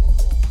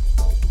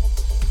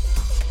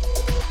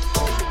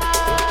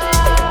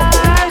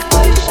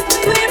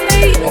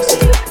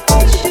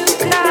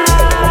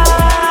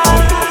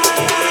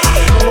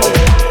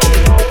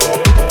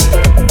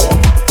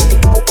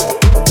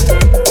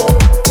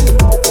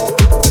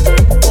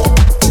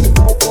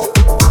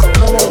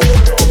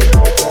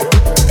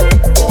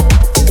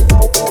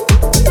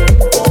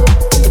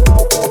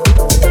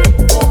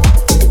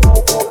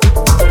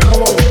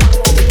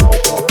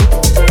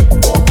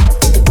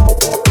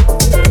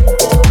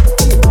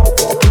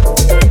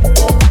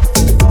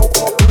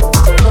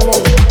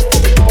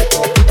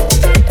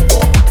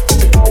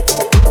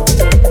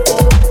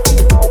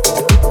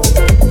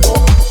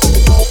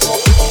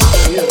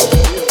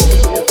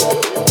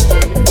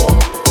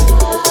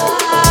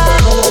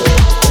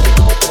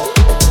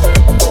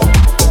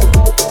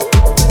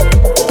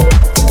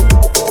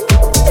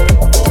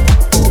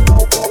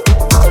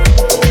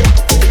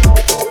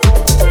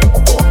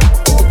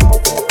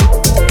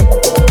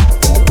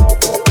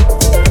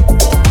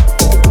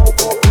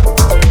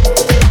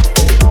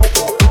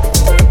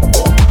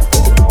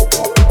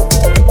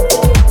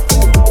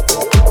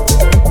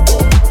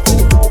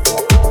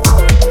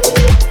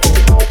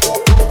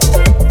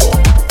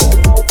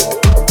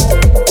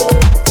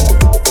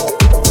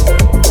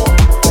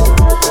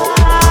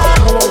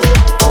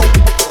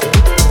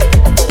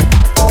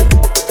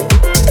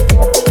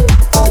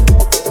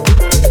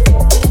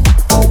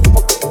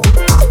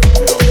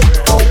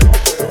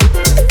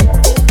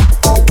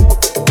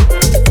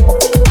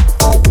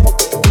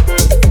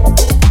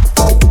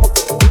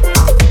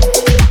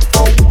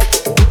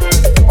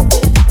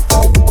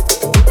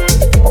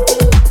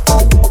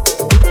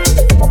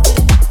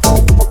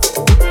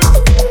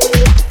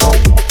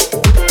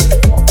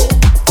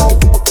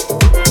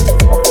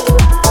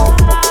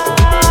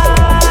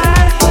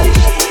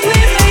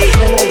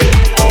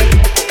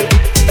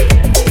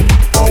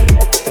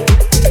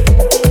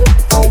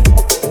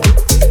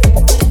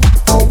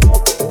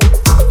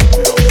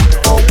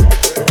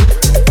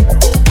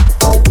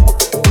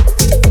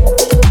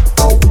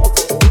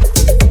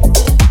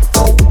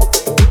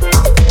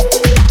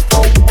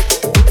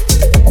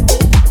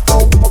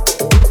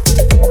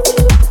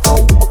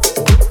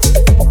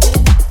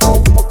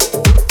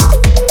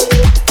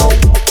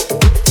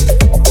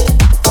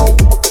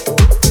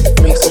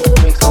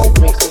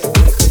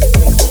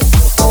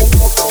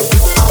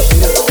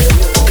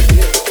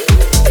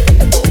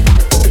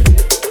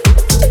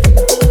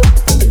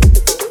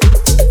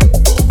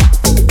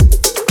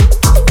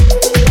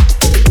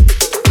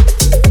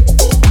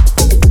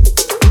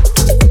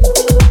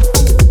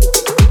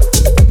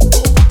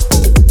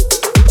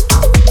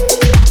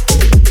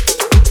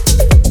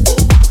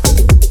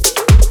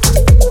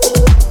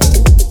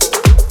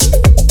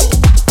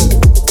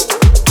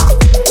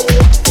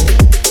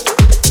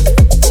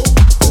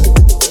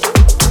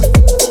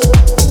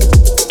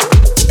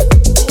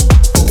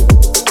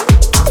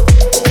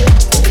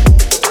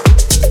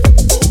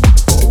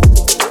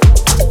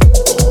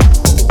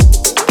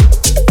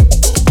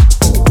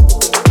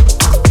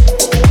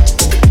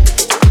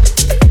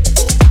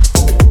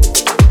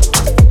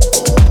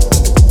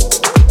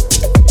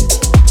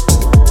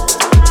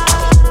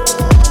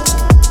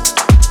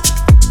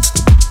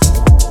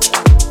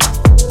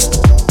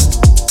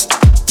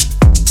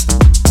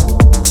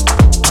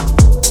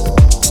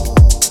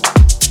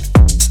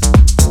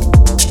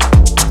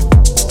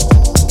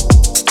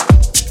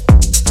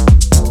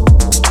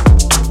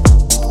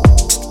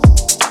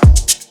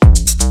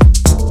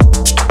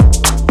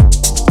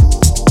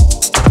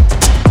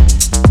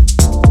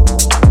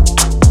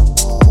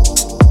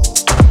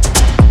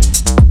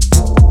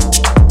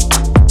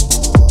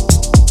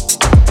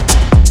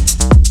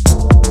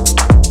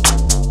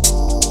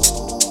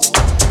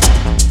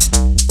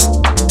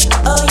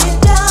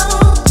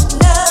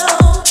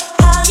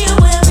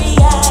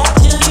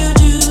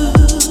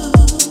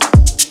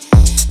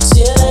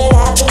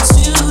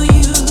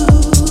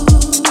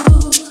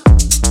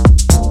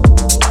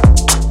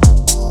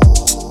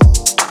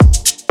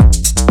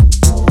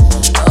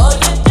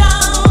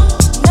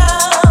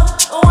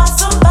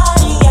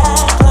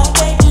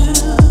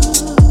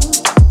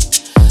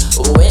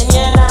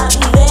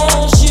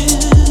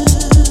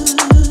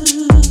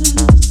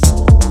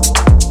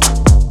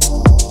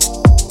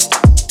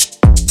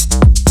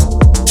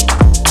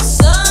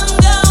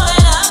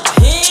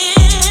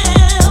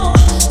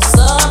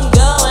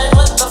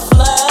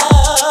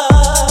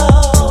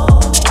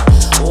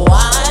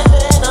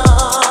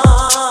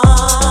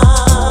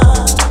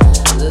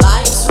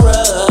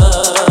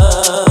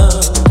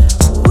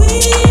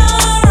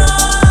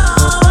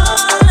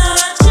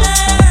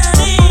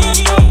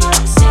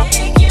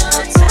 Take your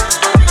time.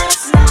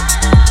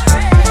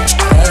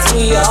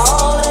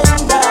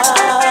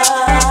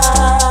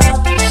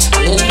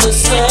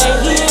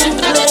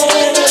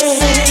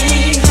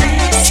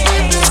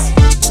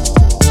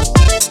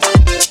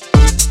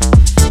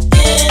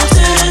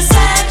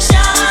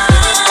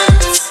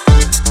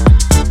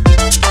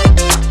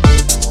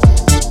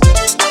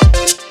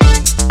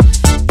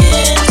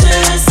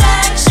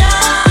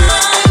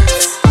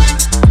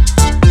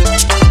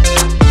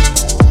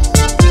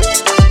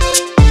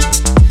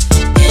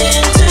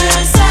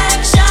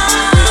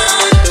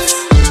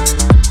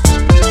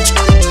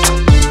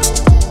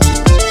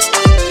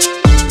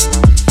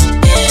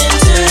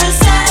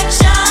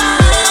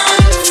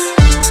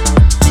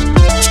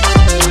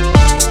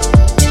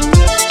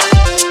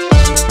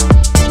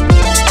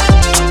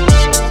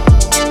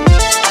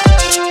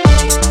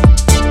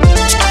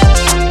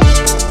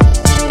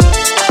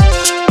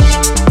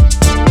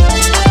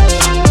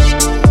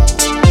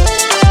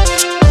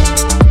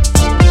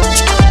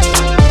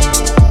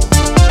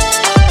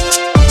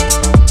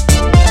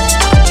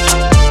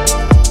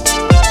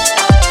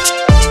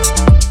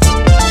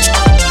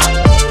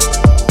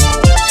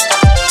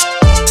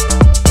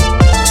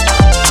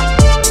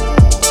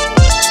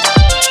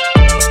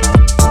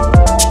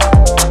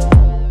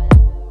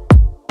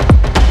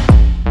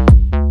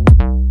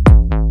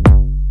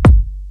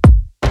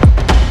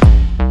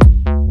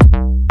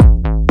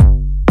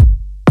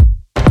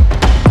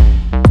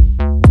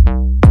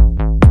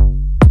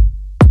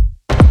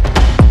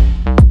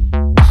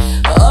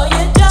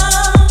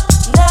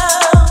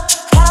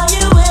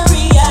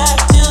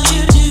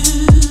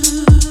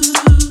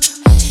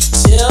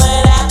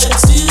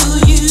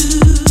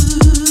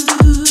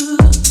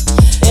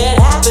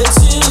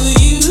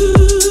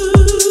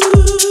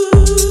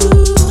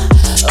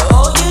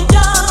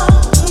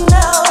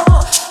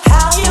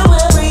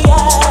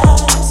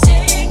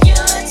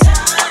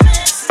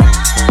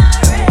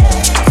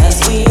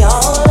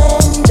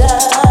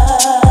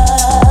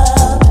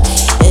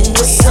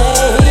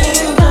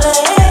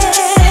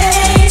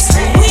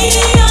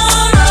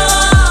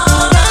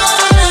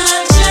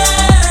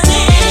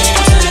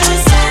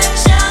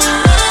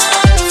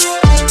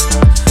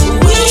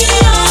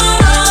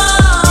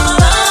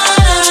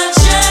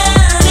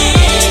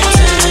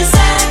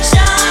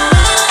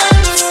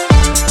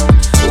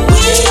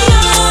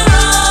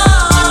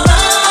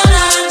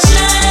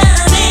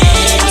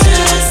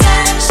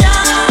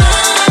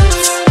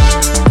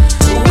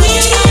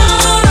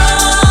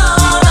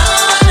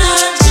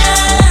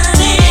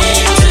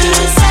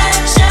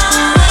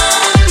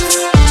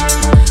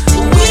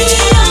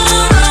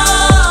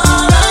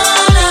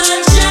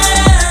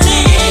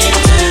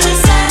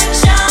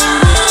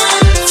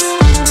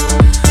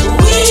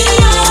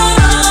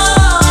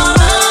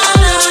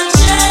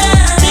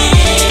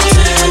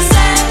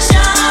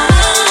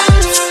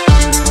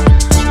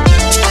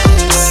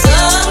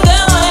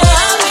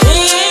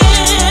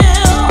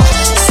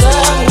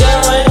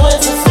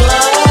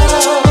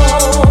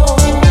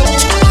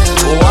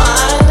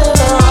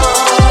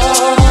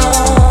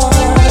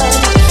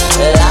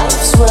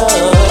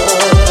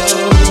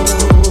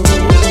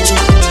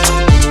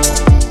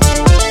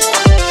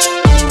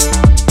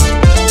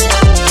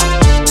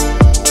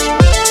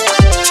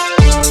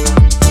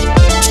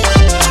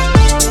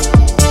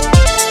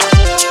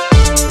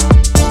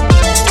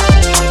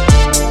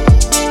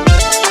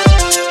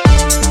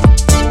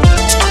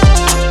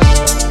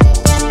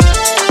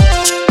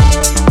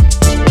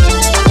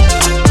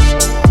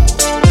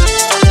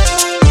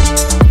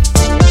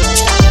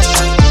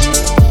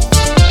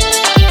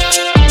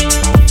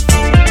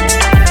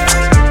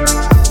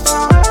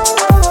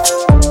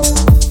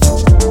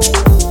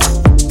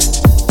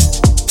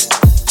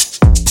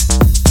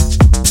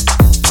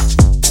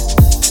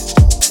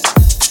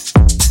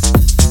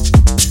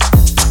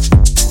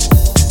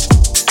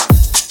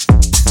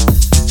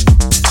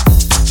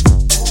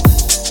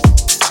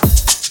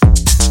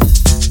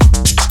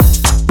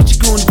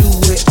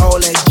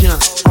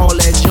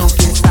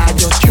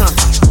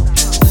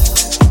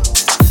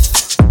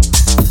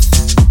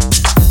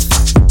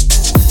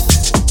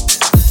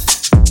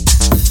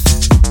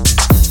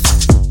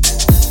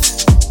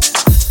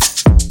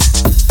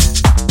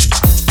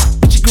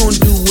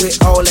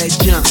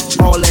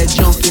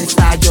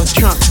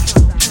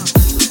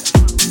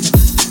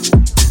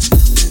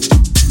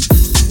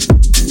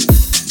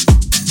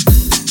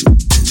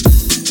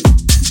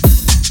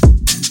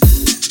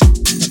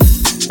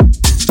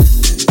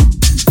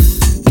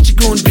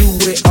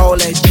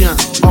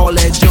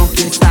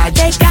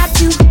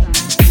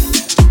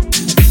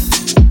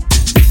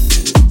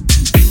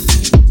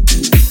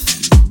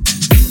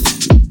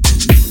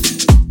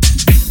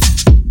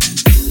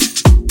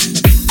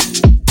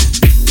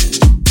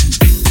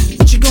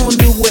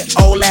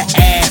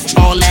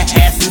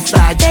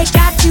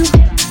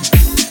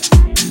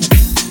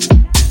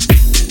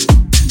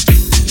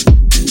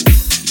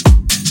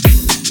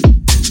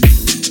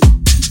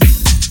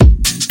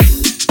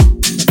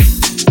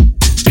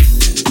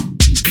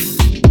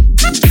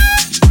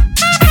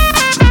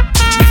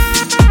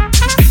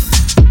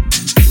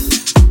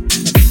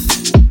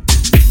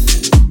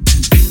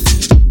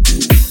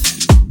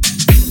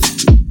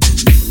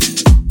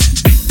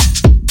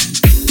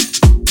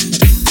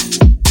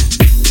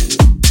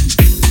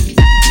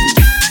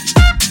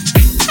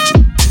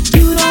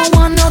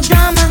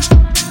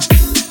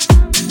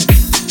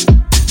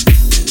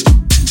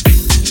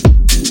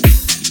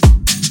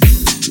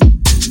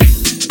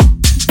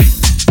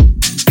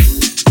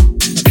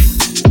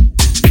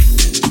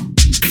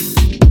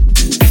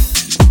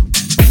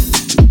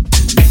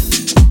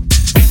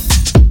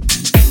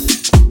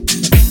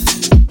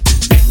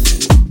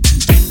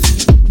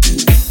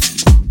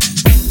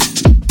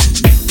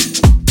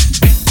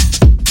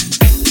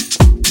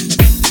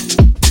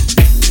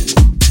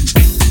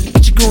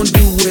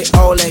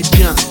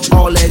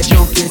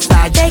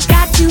 inside. They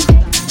got you.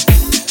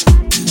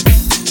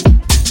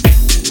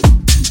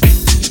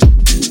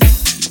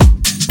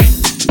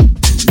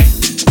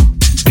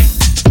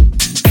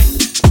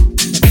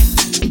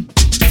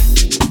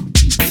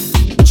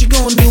 What you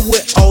gonna do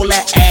with all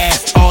that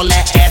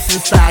ass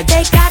inside?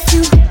 They got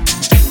you.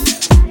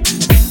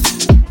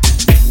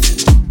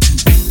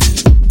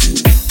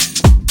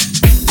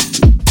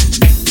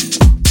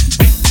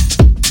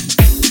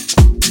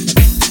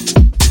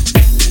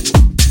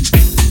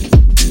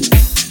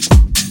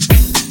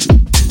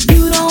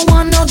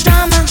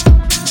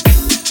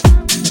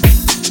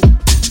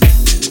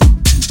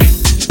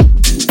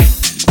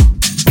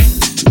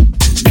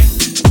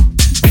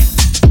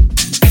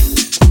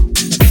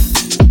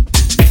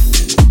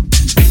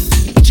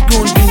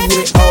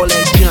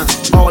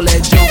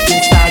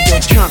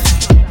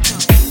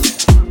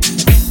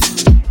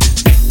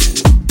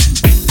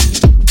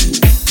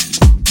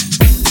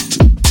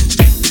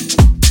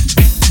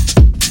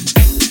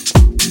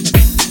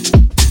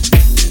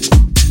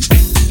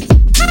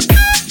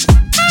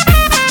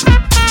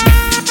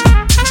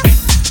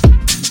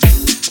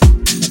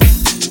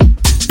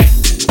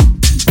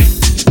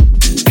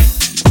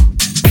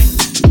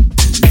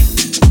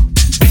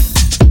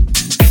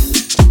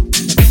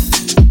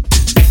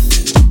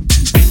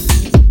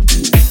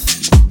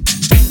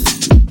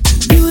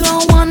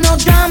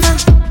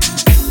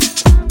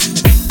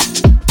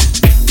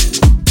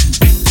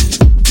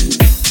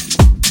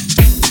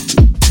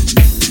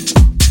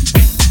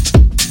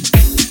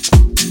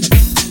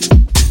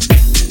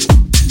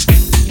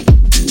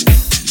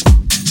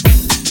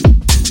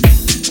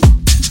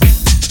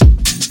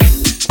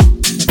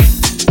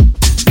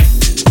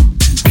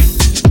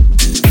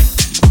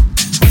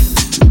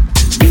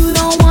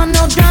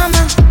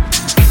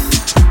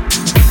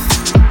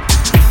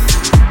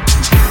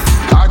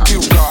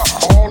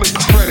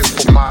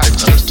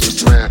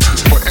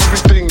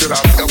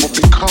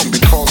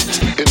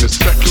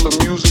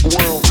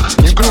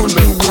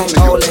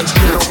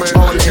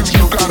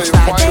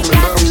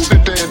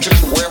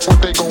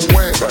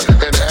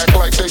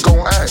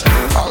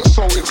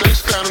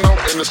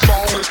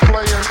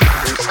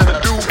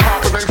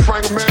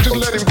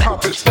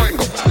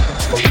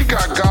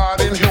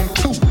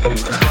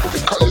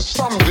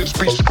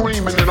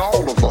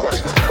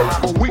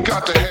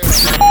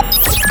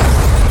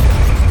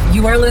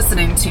 You are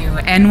listening to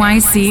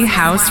NYC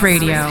House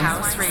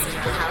Radio.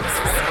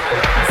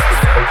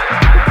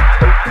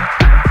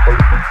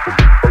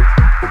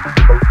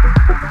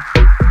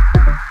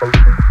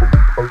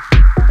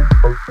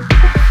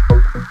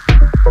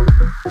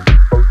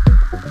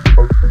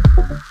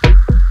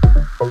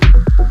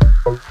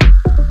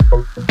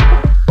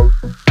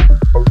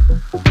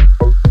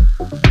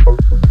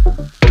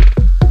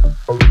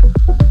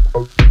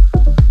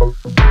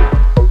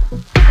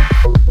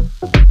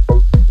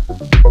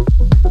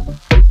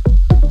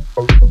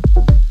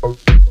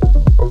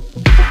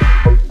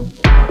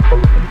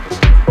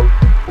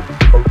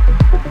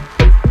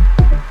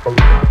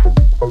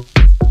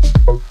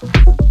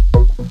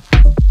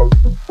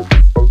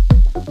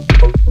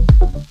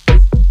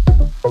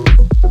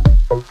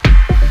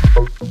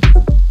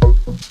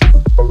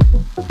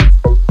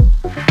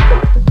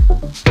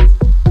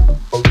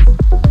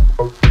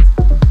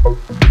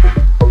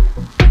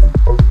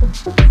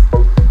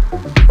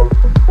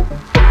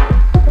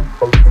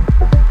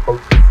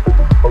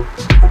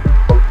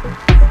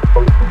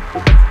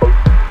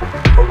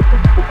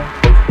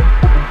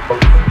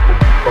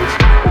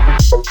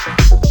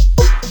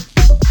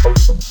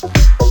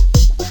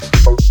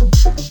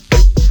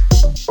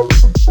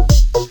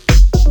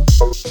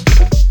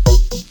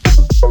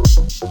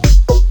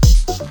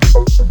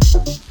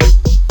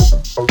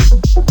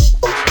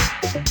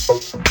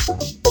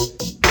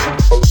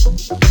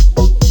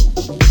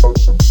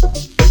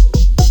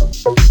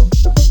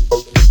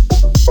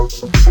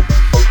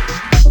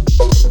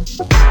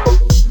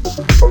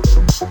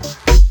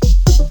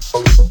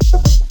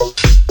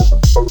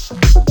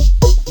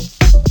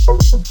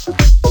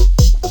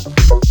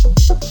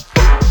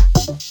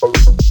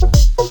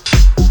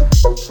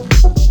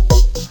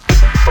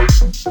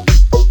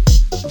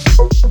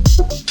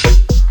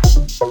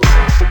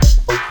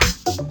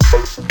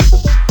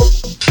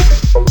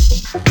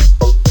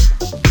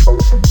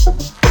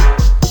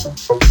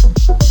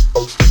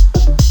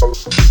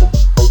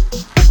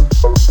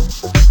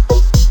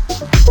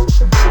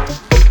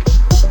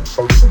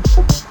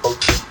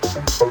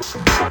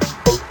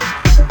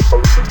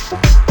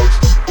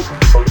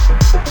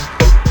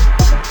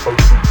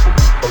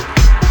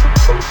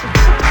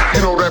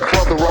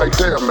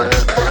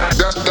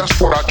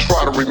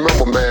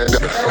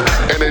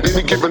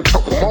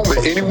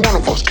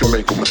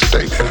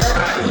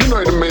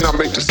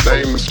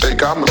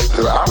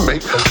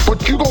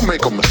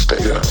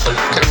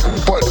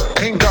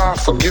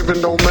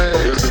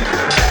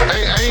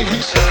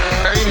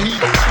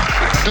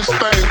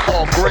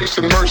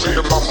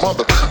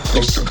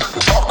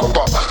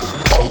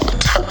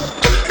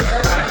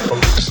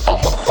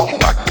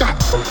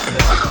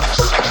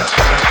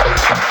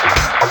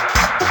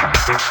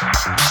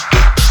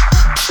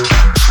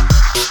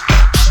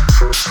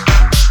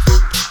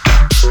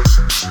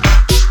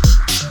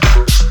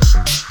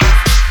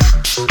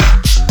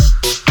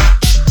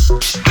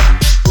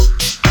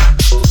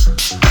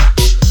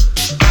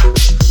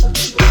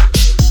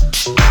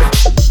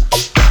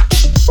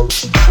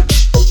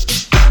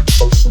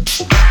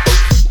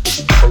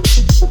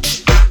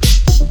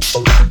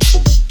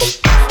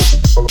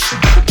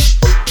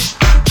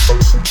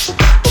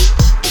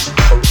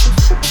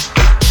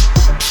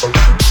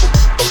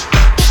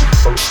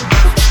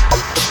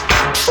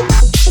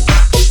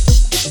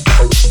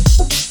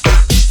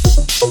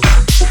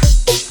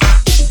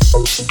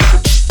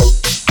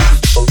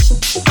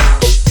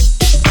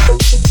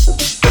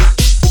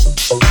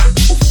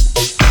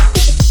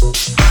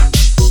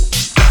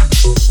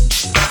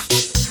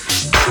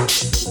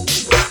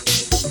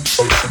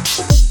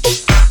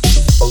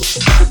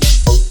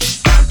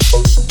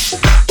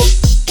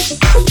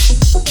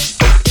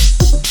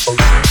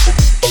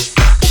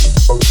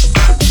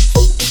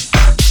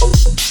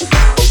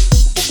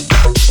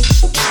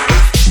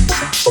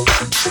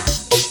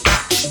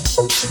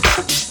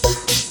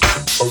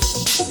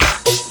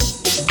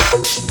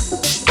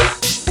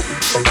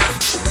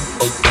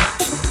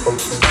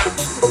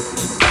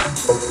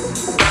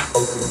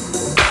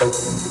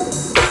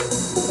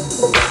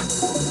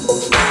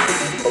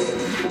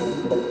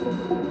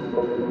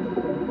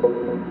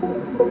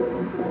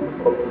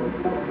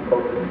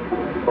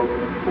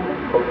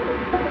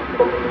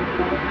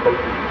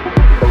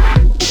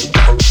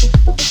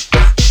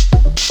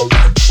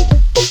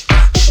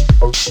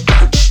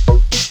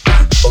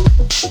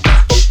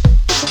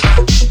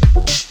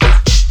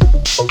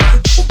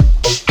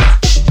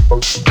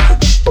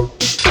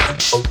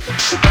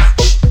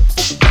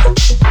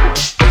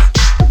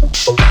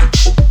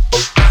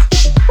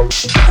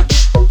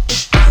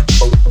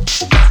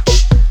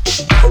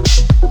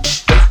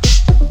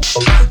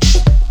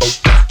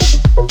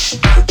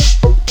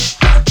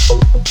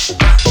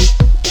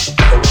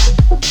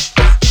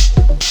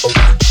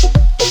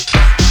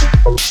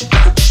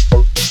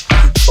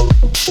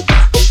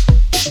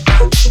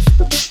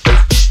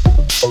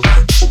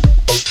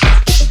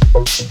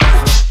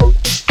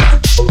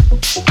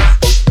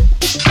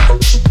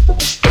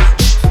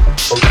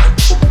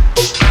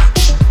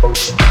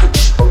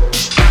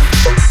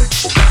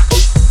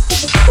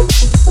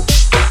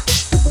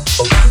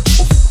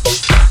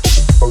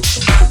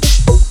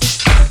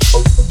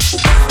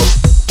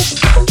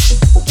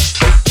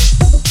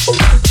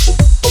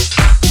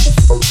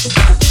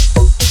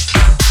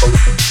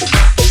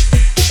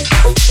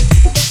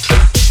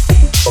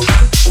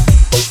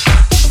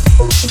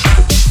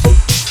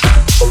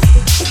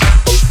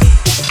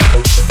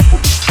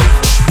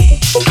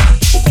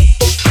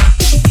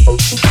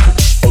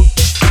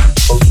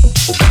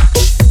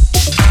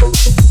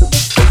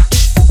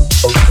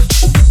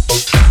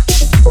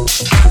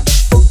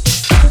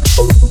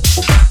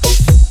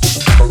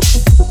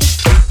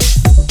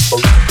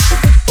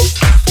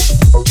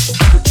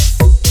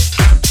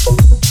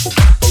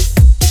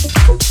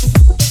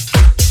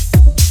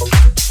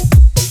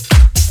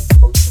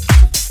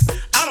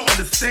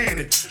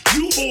 understand it.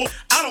 You whore,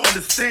 I don't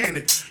understand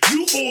it.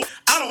 You whore,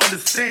 I don't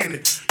understand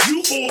it.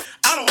 You whore,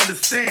 I don't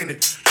understand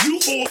it. You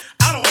whore,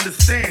 I don't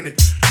understand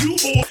it. You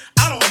whore,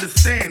 I don't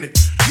understand it.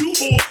 You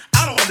whore,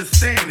 I don't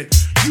understand it.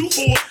 You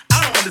whore, I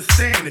don't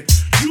understand it.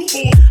 You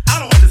whore, I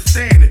don't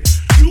understand it.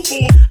 You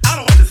whore, I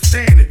don't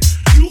understand it.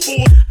 You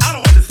whore, I don't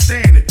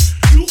understand it.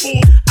 You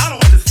whore, I don't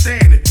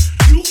understand it.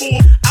 You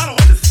whore, I don't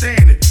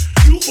understand it.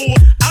 You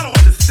whore, I don't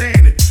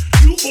understand it.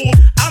 You whore,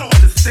 I don't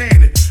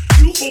understand it.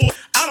 You whore,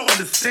 I don't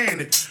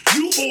understand it.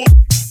 You whore.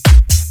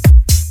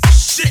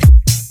 Shit.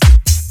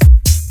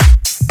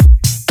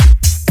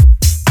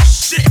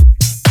 Shit.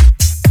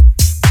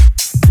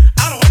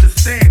 I don't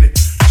understand it.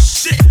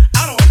 Shit.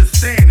 I don't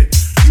understand it.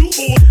 You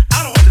whore,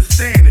 I don't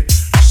understand it.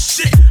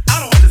 Shit. I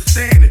don't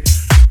understand it.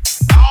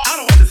 I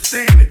don't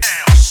understand it.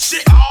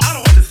 Shit. I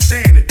don't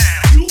understand it.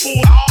 You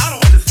whore, I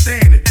don't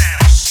understand it.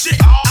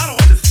 Shit. I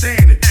don't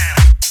understand it.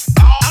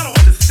 I don't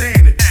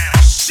understand it.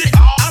 Shit.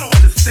 I don't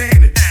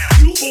understand it.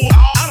 You whore,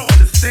 I don't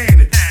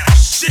understand it.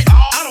 Shit.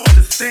 I don't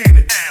understand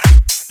it.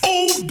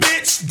 Oh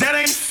bitch, that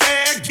ain't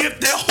fair. Give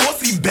that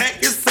horsey back.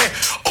 It's sad.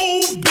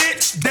 Oh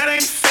bitch, that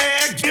ain't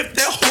fair. Give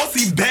that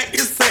horsey back.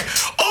 It's sad.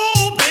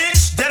 Oh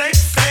bitch, that ain't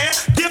fair.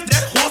 Give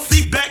that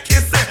horsey back.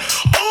 It's sad.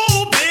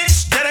 Oh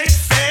bitch, that ain't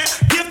fair.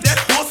 Give that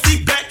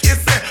horsey back.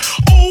 It's sad.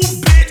 Oh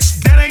bitch,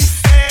 that ain't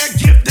fair.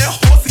 Give that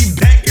horsey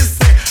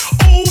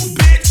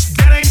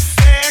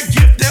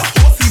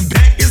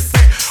back. It's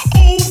sad.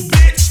 Oh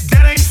bitch,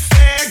 that ain't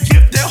fair.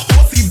 Give that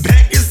horsey back. It's sad. Oh bitch,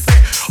 that ain't fair. Give that horsey back. It's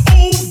sad.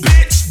 Oh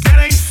bitch, that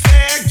ain't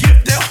fair. Give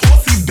that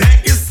horsey back.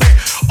 It's sad.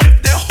 Give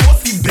that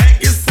horsey back.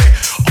 It's sad.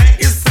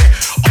 It's sad.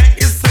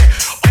 It's sad.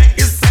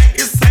 It's sad.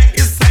 It's sad.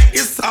 It's sad.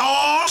 It's sad.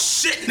 Oh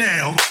shit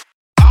now.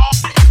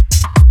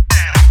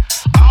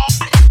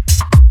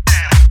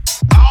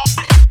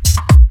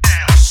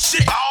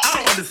 Shit, I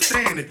don't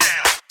understand it.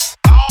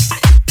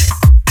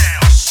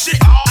 Shit,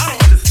 I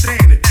don't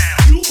understand it.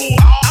 You whore,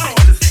 I don't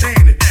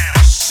understand it.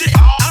 Shit, I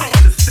don't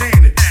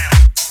understand it.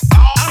 I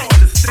don't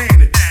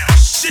understand it.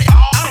 Shit, I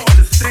don't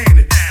understand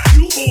it.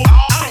 You whore, I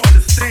don't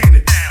understand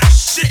it.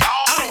 Shit, I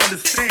don't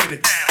understand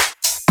it.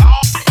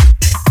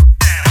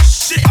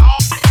 Shit,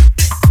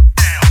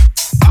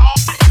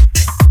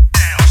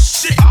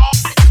 shit, I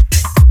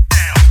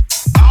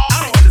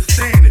don't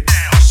understand it.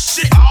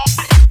 Shit,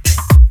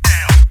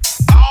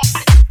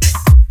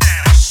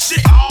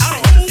 shit, I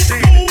don't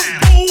understand it.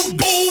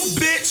 Oh,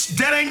 bitch,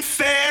 that ain't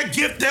fair.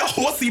 Give that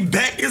horsey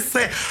back. It's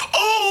sad.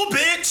 Oh,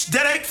 bitch,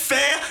 that ain't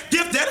fair.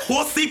 Give that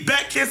horsey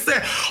back. It's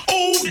sad.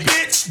 Oh,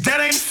 bitch, that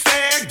ain't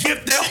fair.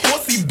 Give that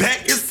horsey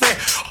back. It's sad.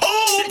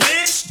 Oh,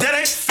 bitch, that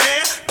ain't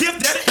fair. Give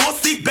that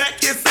horsey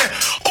back. It's sad.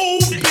 Oh,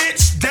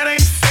 bitch, that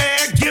ain't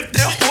fair. Give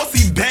that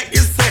horsey back.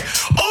 It's sad.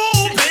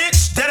 Oh,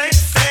 bitch, that ain't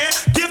fair.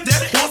 Give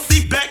that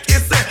horsey back.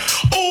 It's sad.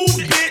 Oh,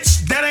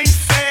 bitch, that ain't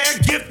fair.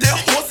 Give that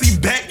horsey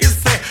back. It's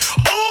sad.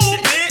 Oh,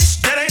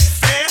 bitch, that ain't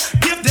fair.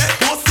 Give that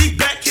horsey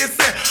back. It's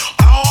sad.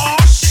 Oh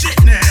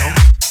shit now.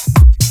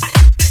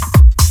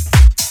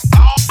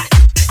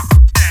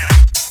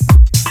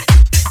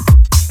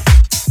 I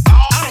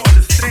don't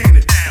understand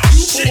it.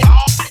 Shit. I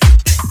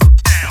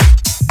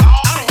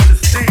don't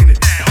understand it.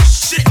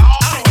 Shit. I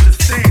don't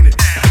understand it.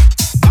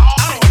 I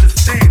don't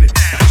understand it.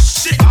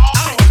 Shit. I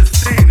don't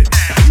understand it.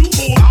 You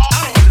whore, I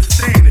don't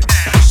understand it.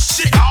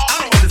 Shit. I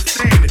don't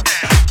understand it.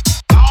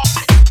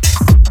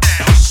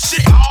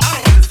 Shit. I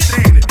don't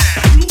understand it.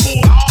 You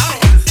whore, I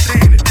don't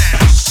understand it.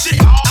 Shit.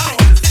 I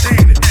don't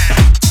understand it.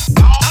 I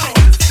don't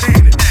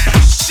understand it.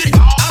 Shit. I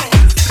don't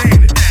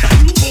understand it.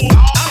 You whore, I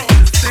don't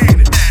understand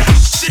it.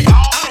 Shit. I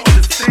don't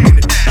understand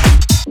it. I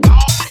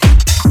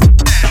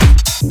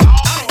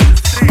don't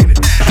understand it.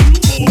 You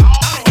whore, I don't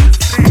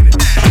understand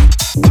it.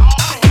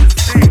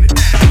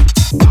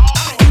 I don't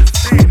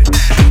understand it. I don't understand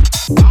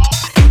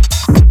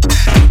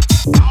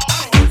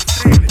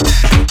it.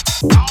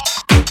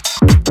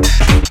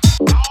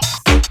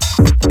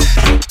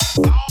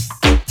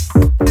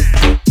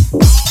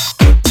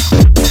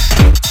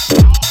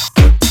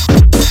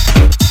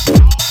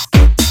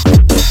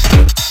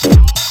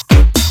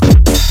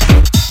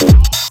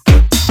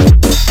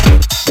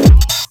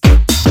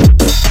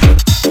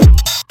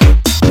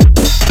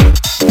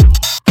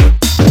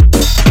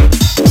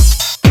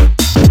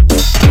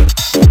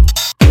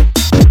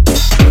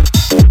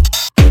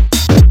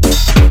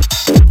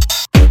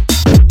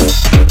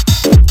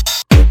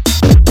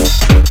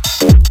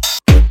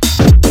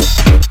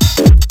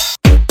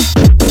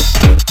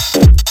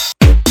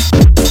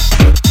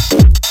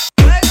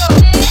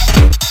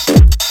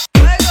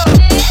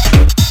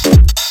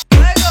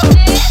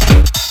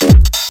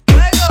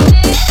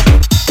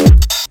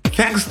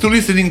 Thanks to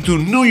listening to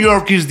New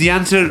York is the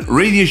Answer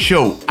radio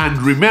show,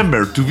 and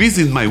remember to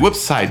visit my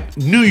website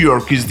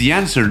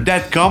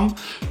newyorkistheanswer.com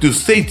to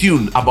stay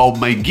tuned about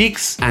my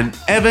gigs and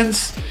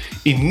events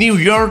in New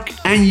York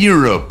and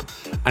Europe.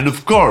 And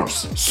of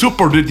course,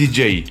 support the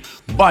DJ,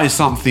 buy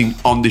something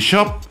on the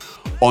shop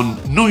on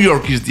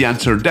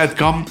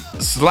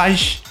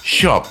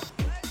newyorkistheanswer.com/shop.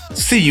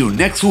 See you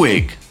next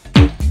week.